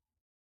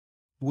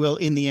will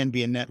in the end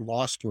be a net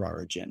loss for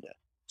our agenda.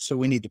 So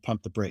we need to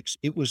pump the brakes.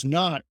 It was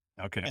not,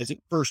 as it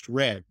first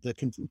read,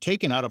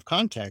 taken out of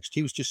context.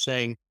 He was just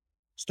saying,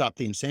 stop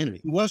the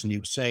insanity. He wasn't. He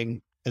was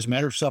saying, as a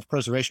matter of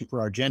self-preservation for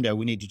our agenda,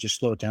 we need to just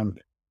slow it down a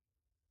bit.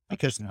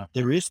 Because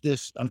there is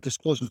this, I'm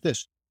disclosing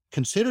this,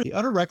 consider the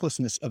utter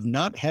recklessness of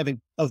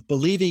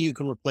believing you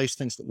can replace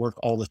things that work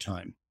all the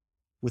time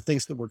with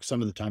things that work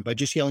some of the time by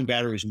just yelling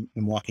batteries and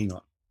walking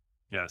on.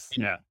 Yes.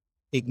 And yeah.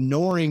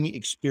 Ignoring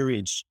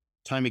experience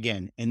time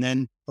again. And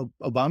then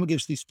Obama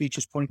gives these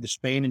speeches pointing to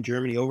Spain and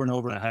Germany over and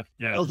over.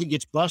 Well, he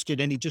gets busted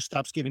and he just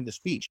stops giving the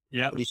speech.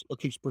 Yeah. But he still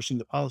keeps pushing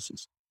the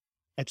policies.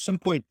 At some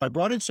point, I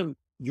brought in some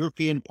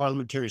European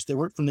parliamentarians. They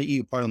weren't from the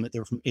EU Parliament. They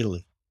were from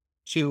Italy.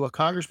 To a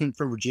congressman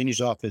from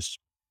Virginia's office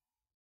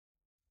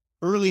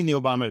early in the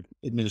Obama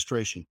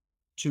administration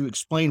to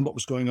explain what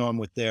was going on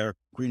with their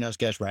greenhouse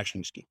gas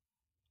rationing scheme.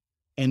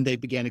 And they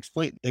began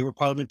explaining. They were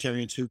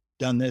parliamentarians who'd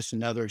done this, and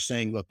now they're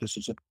saying, look,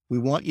 we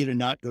want you to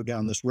not go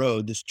down this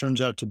road. This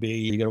turns out to be,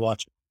 you got to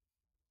watch it.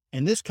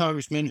 And this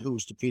congressman who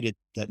was defeated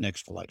that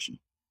next election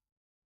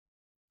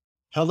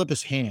held up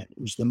his hand.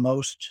 It was the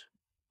most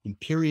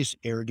imperious,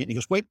 arrogant. He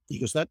goes, wait,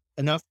 that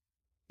enough?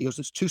 He goes,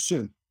 it's too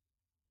soon.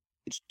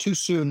 It's too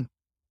soon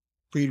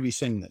for you to be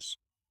saying this,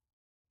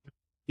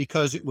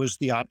 because it was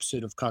the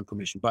opposite of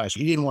confirmation bias.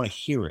 He didn't want to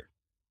hear it.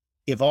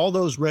 If all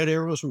those red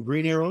arrows were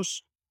green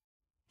arrows,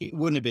 it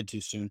wouldn't have been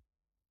too soon.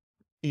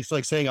 He's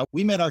like saying,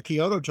 we met our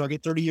Kyoto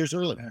target 30 years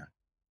earlier.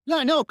 No,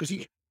 I know, because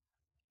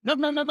no.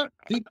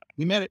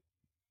 We met it.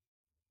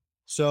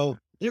 So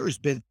there has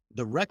been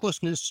the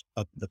recklessness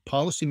of the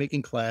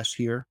policymaking class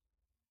here.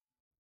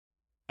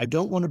 I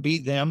don't want to be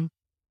them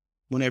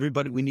when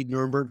we need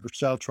Nuremberg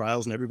style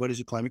trials and everybody's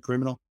a climate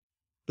criminal.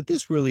 But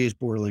this really is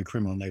borderline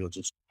criminal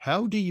negligence.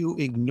 How do you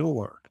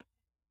ignore?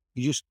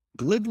 You just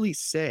glibly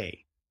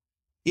say,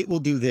 it will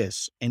do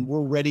this, and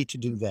we're ready to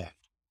do that.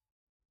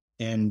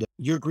 And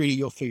you're greedy,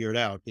 you'll figure it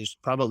out is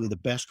probably the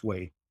best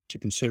way to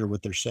consider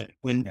what they're saying.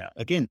 When,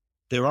 again,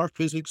 there are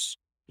physics,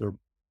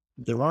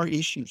 there are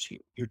issues here.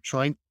 You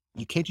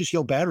can't just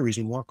yell batteries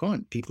and walk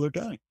on. People are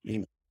dying.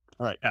 Anyway.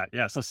 All right.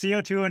 Yeah. So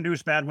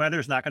CO2-induced bad weather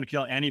is not going to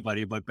kill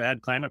anybody, but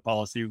bad climate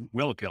policy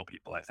will kill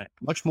people, I think.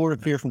 Much more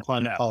to fear from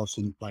climate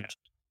policy.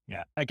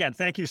 Yeah. Again,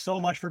 thank you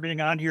so much for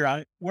being on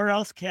here. Where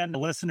else can the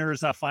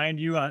listeners find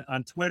you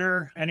on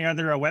Twitter? Any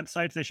other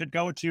websites they should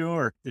go to,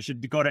 or they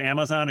should go to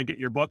Amazon and get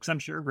your books? I'm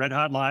sure Red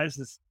Hot Lies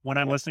is one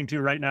I'm listening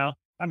to right now.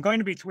 I'm going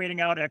to be tweeting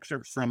out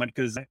excerpts from it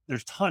because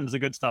there's tons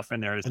of good stuff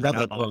in there. I love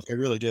that book. I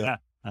really do. Yeah.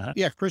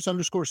 Yeah,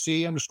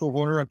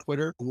 Chris_C_Horner on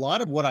Twitter. A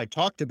lot of what I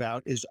talked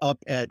about is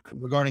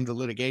regarding the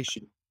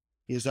litigation,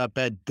 is up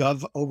at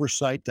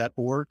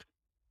govoversight.org.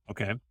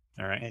 Okay.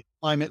 All right. And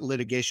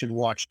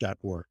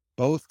climatelitigationwatch.org.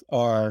 Both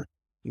are,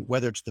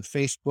 whether it's the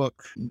Facebook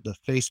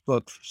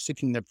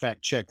seeking their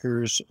fact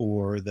checkers,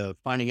 or the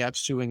finding out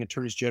suing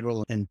attorneys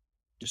general and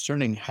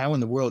discerning how in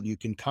the world you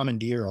can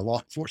commandeer a law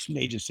enforcement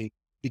agency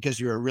because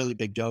you're a really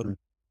big donor.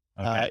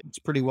 Okay. It's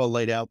pretty well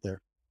laid out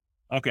there.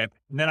 Okay.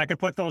 And then I could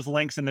put those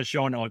links in the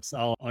show notes.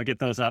 I'll get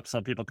those up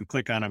so people can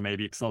click on them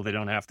maybe so they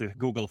don't have to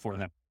Google for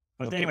them.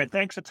 But Okay. anyway,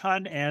 thanks a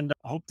ton, and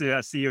hope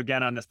to see you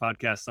again on this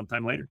podcast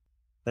sometime later.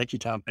 Thank you,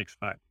 Tom. Thanks.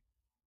 Bye.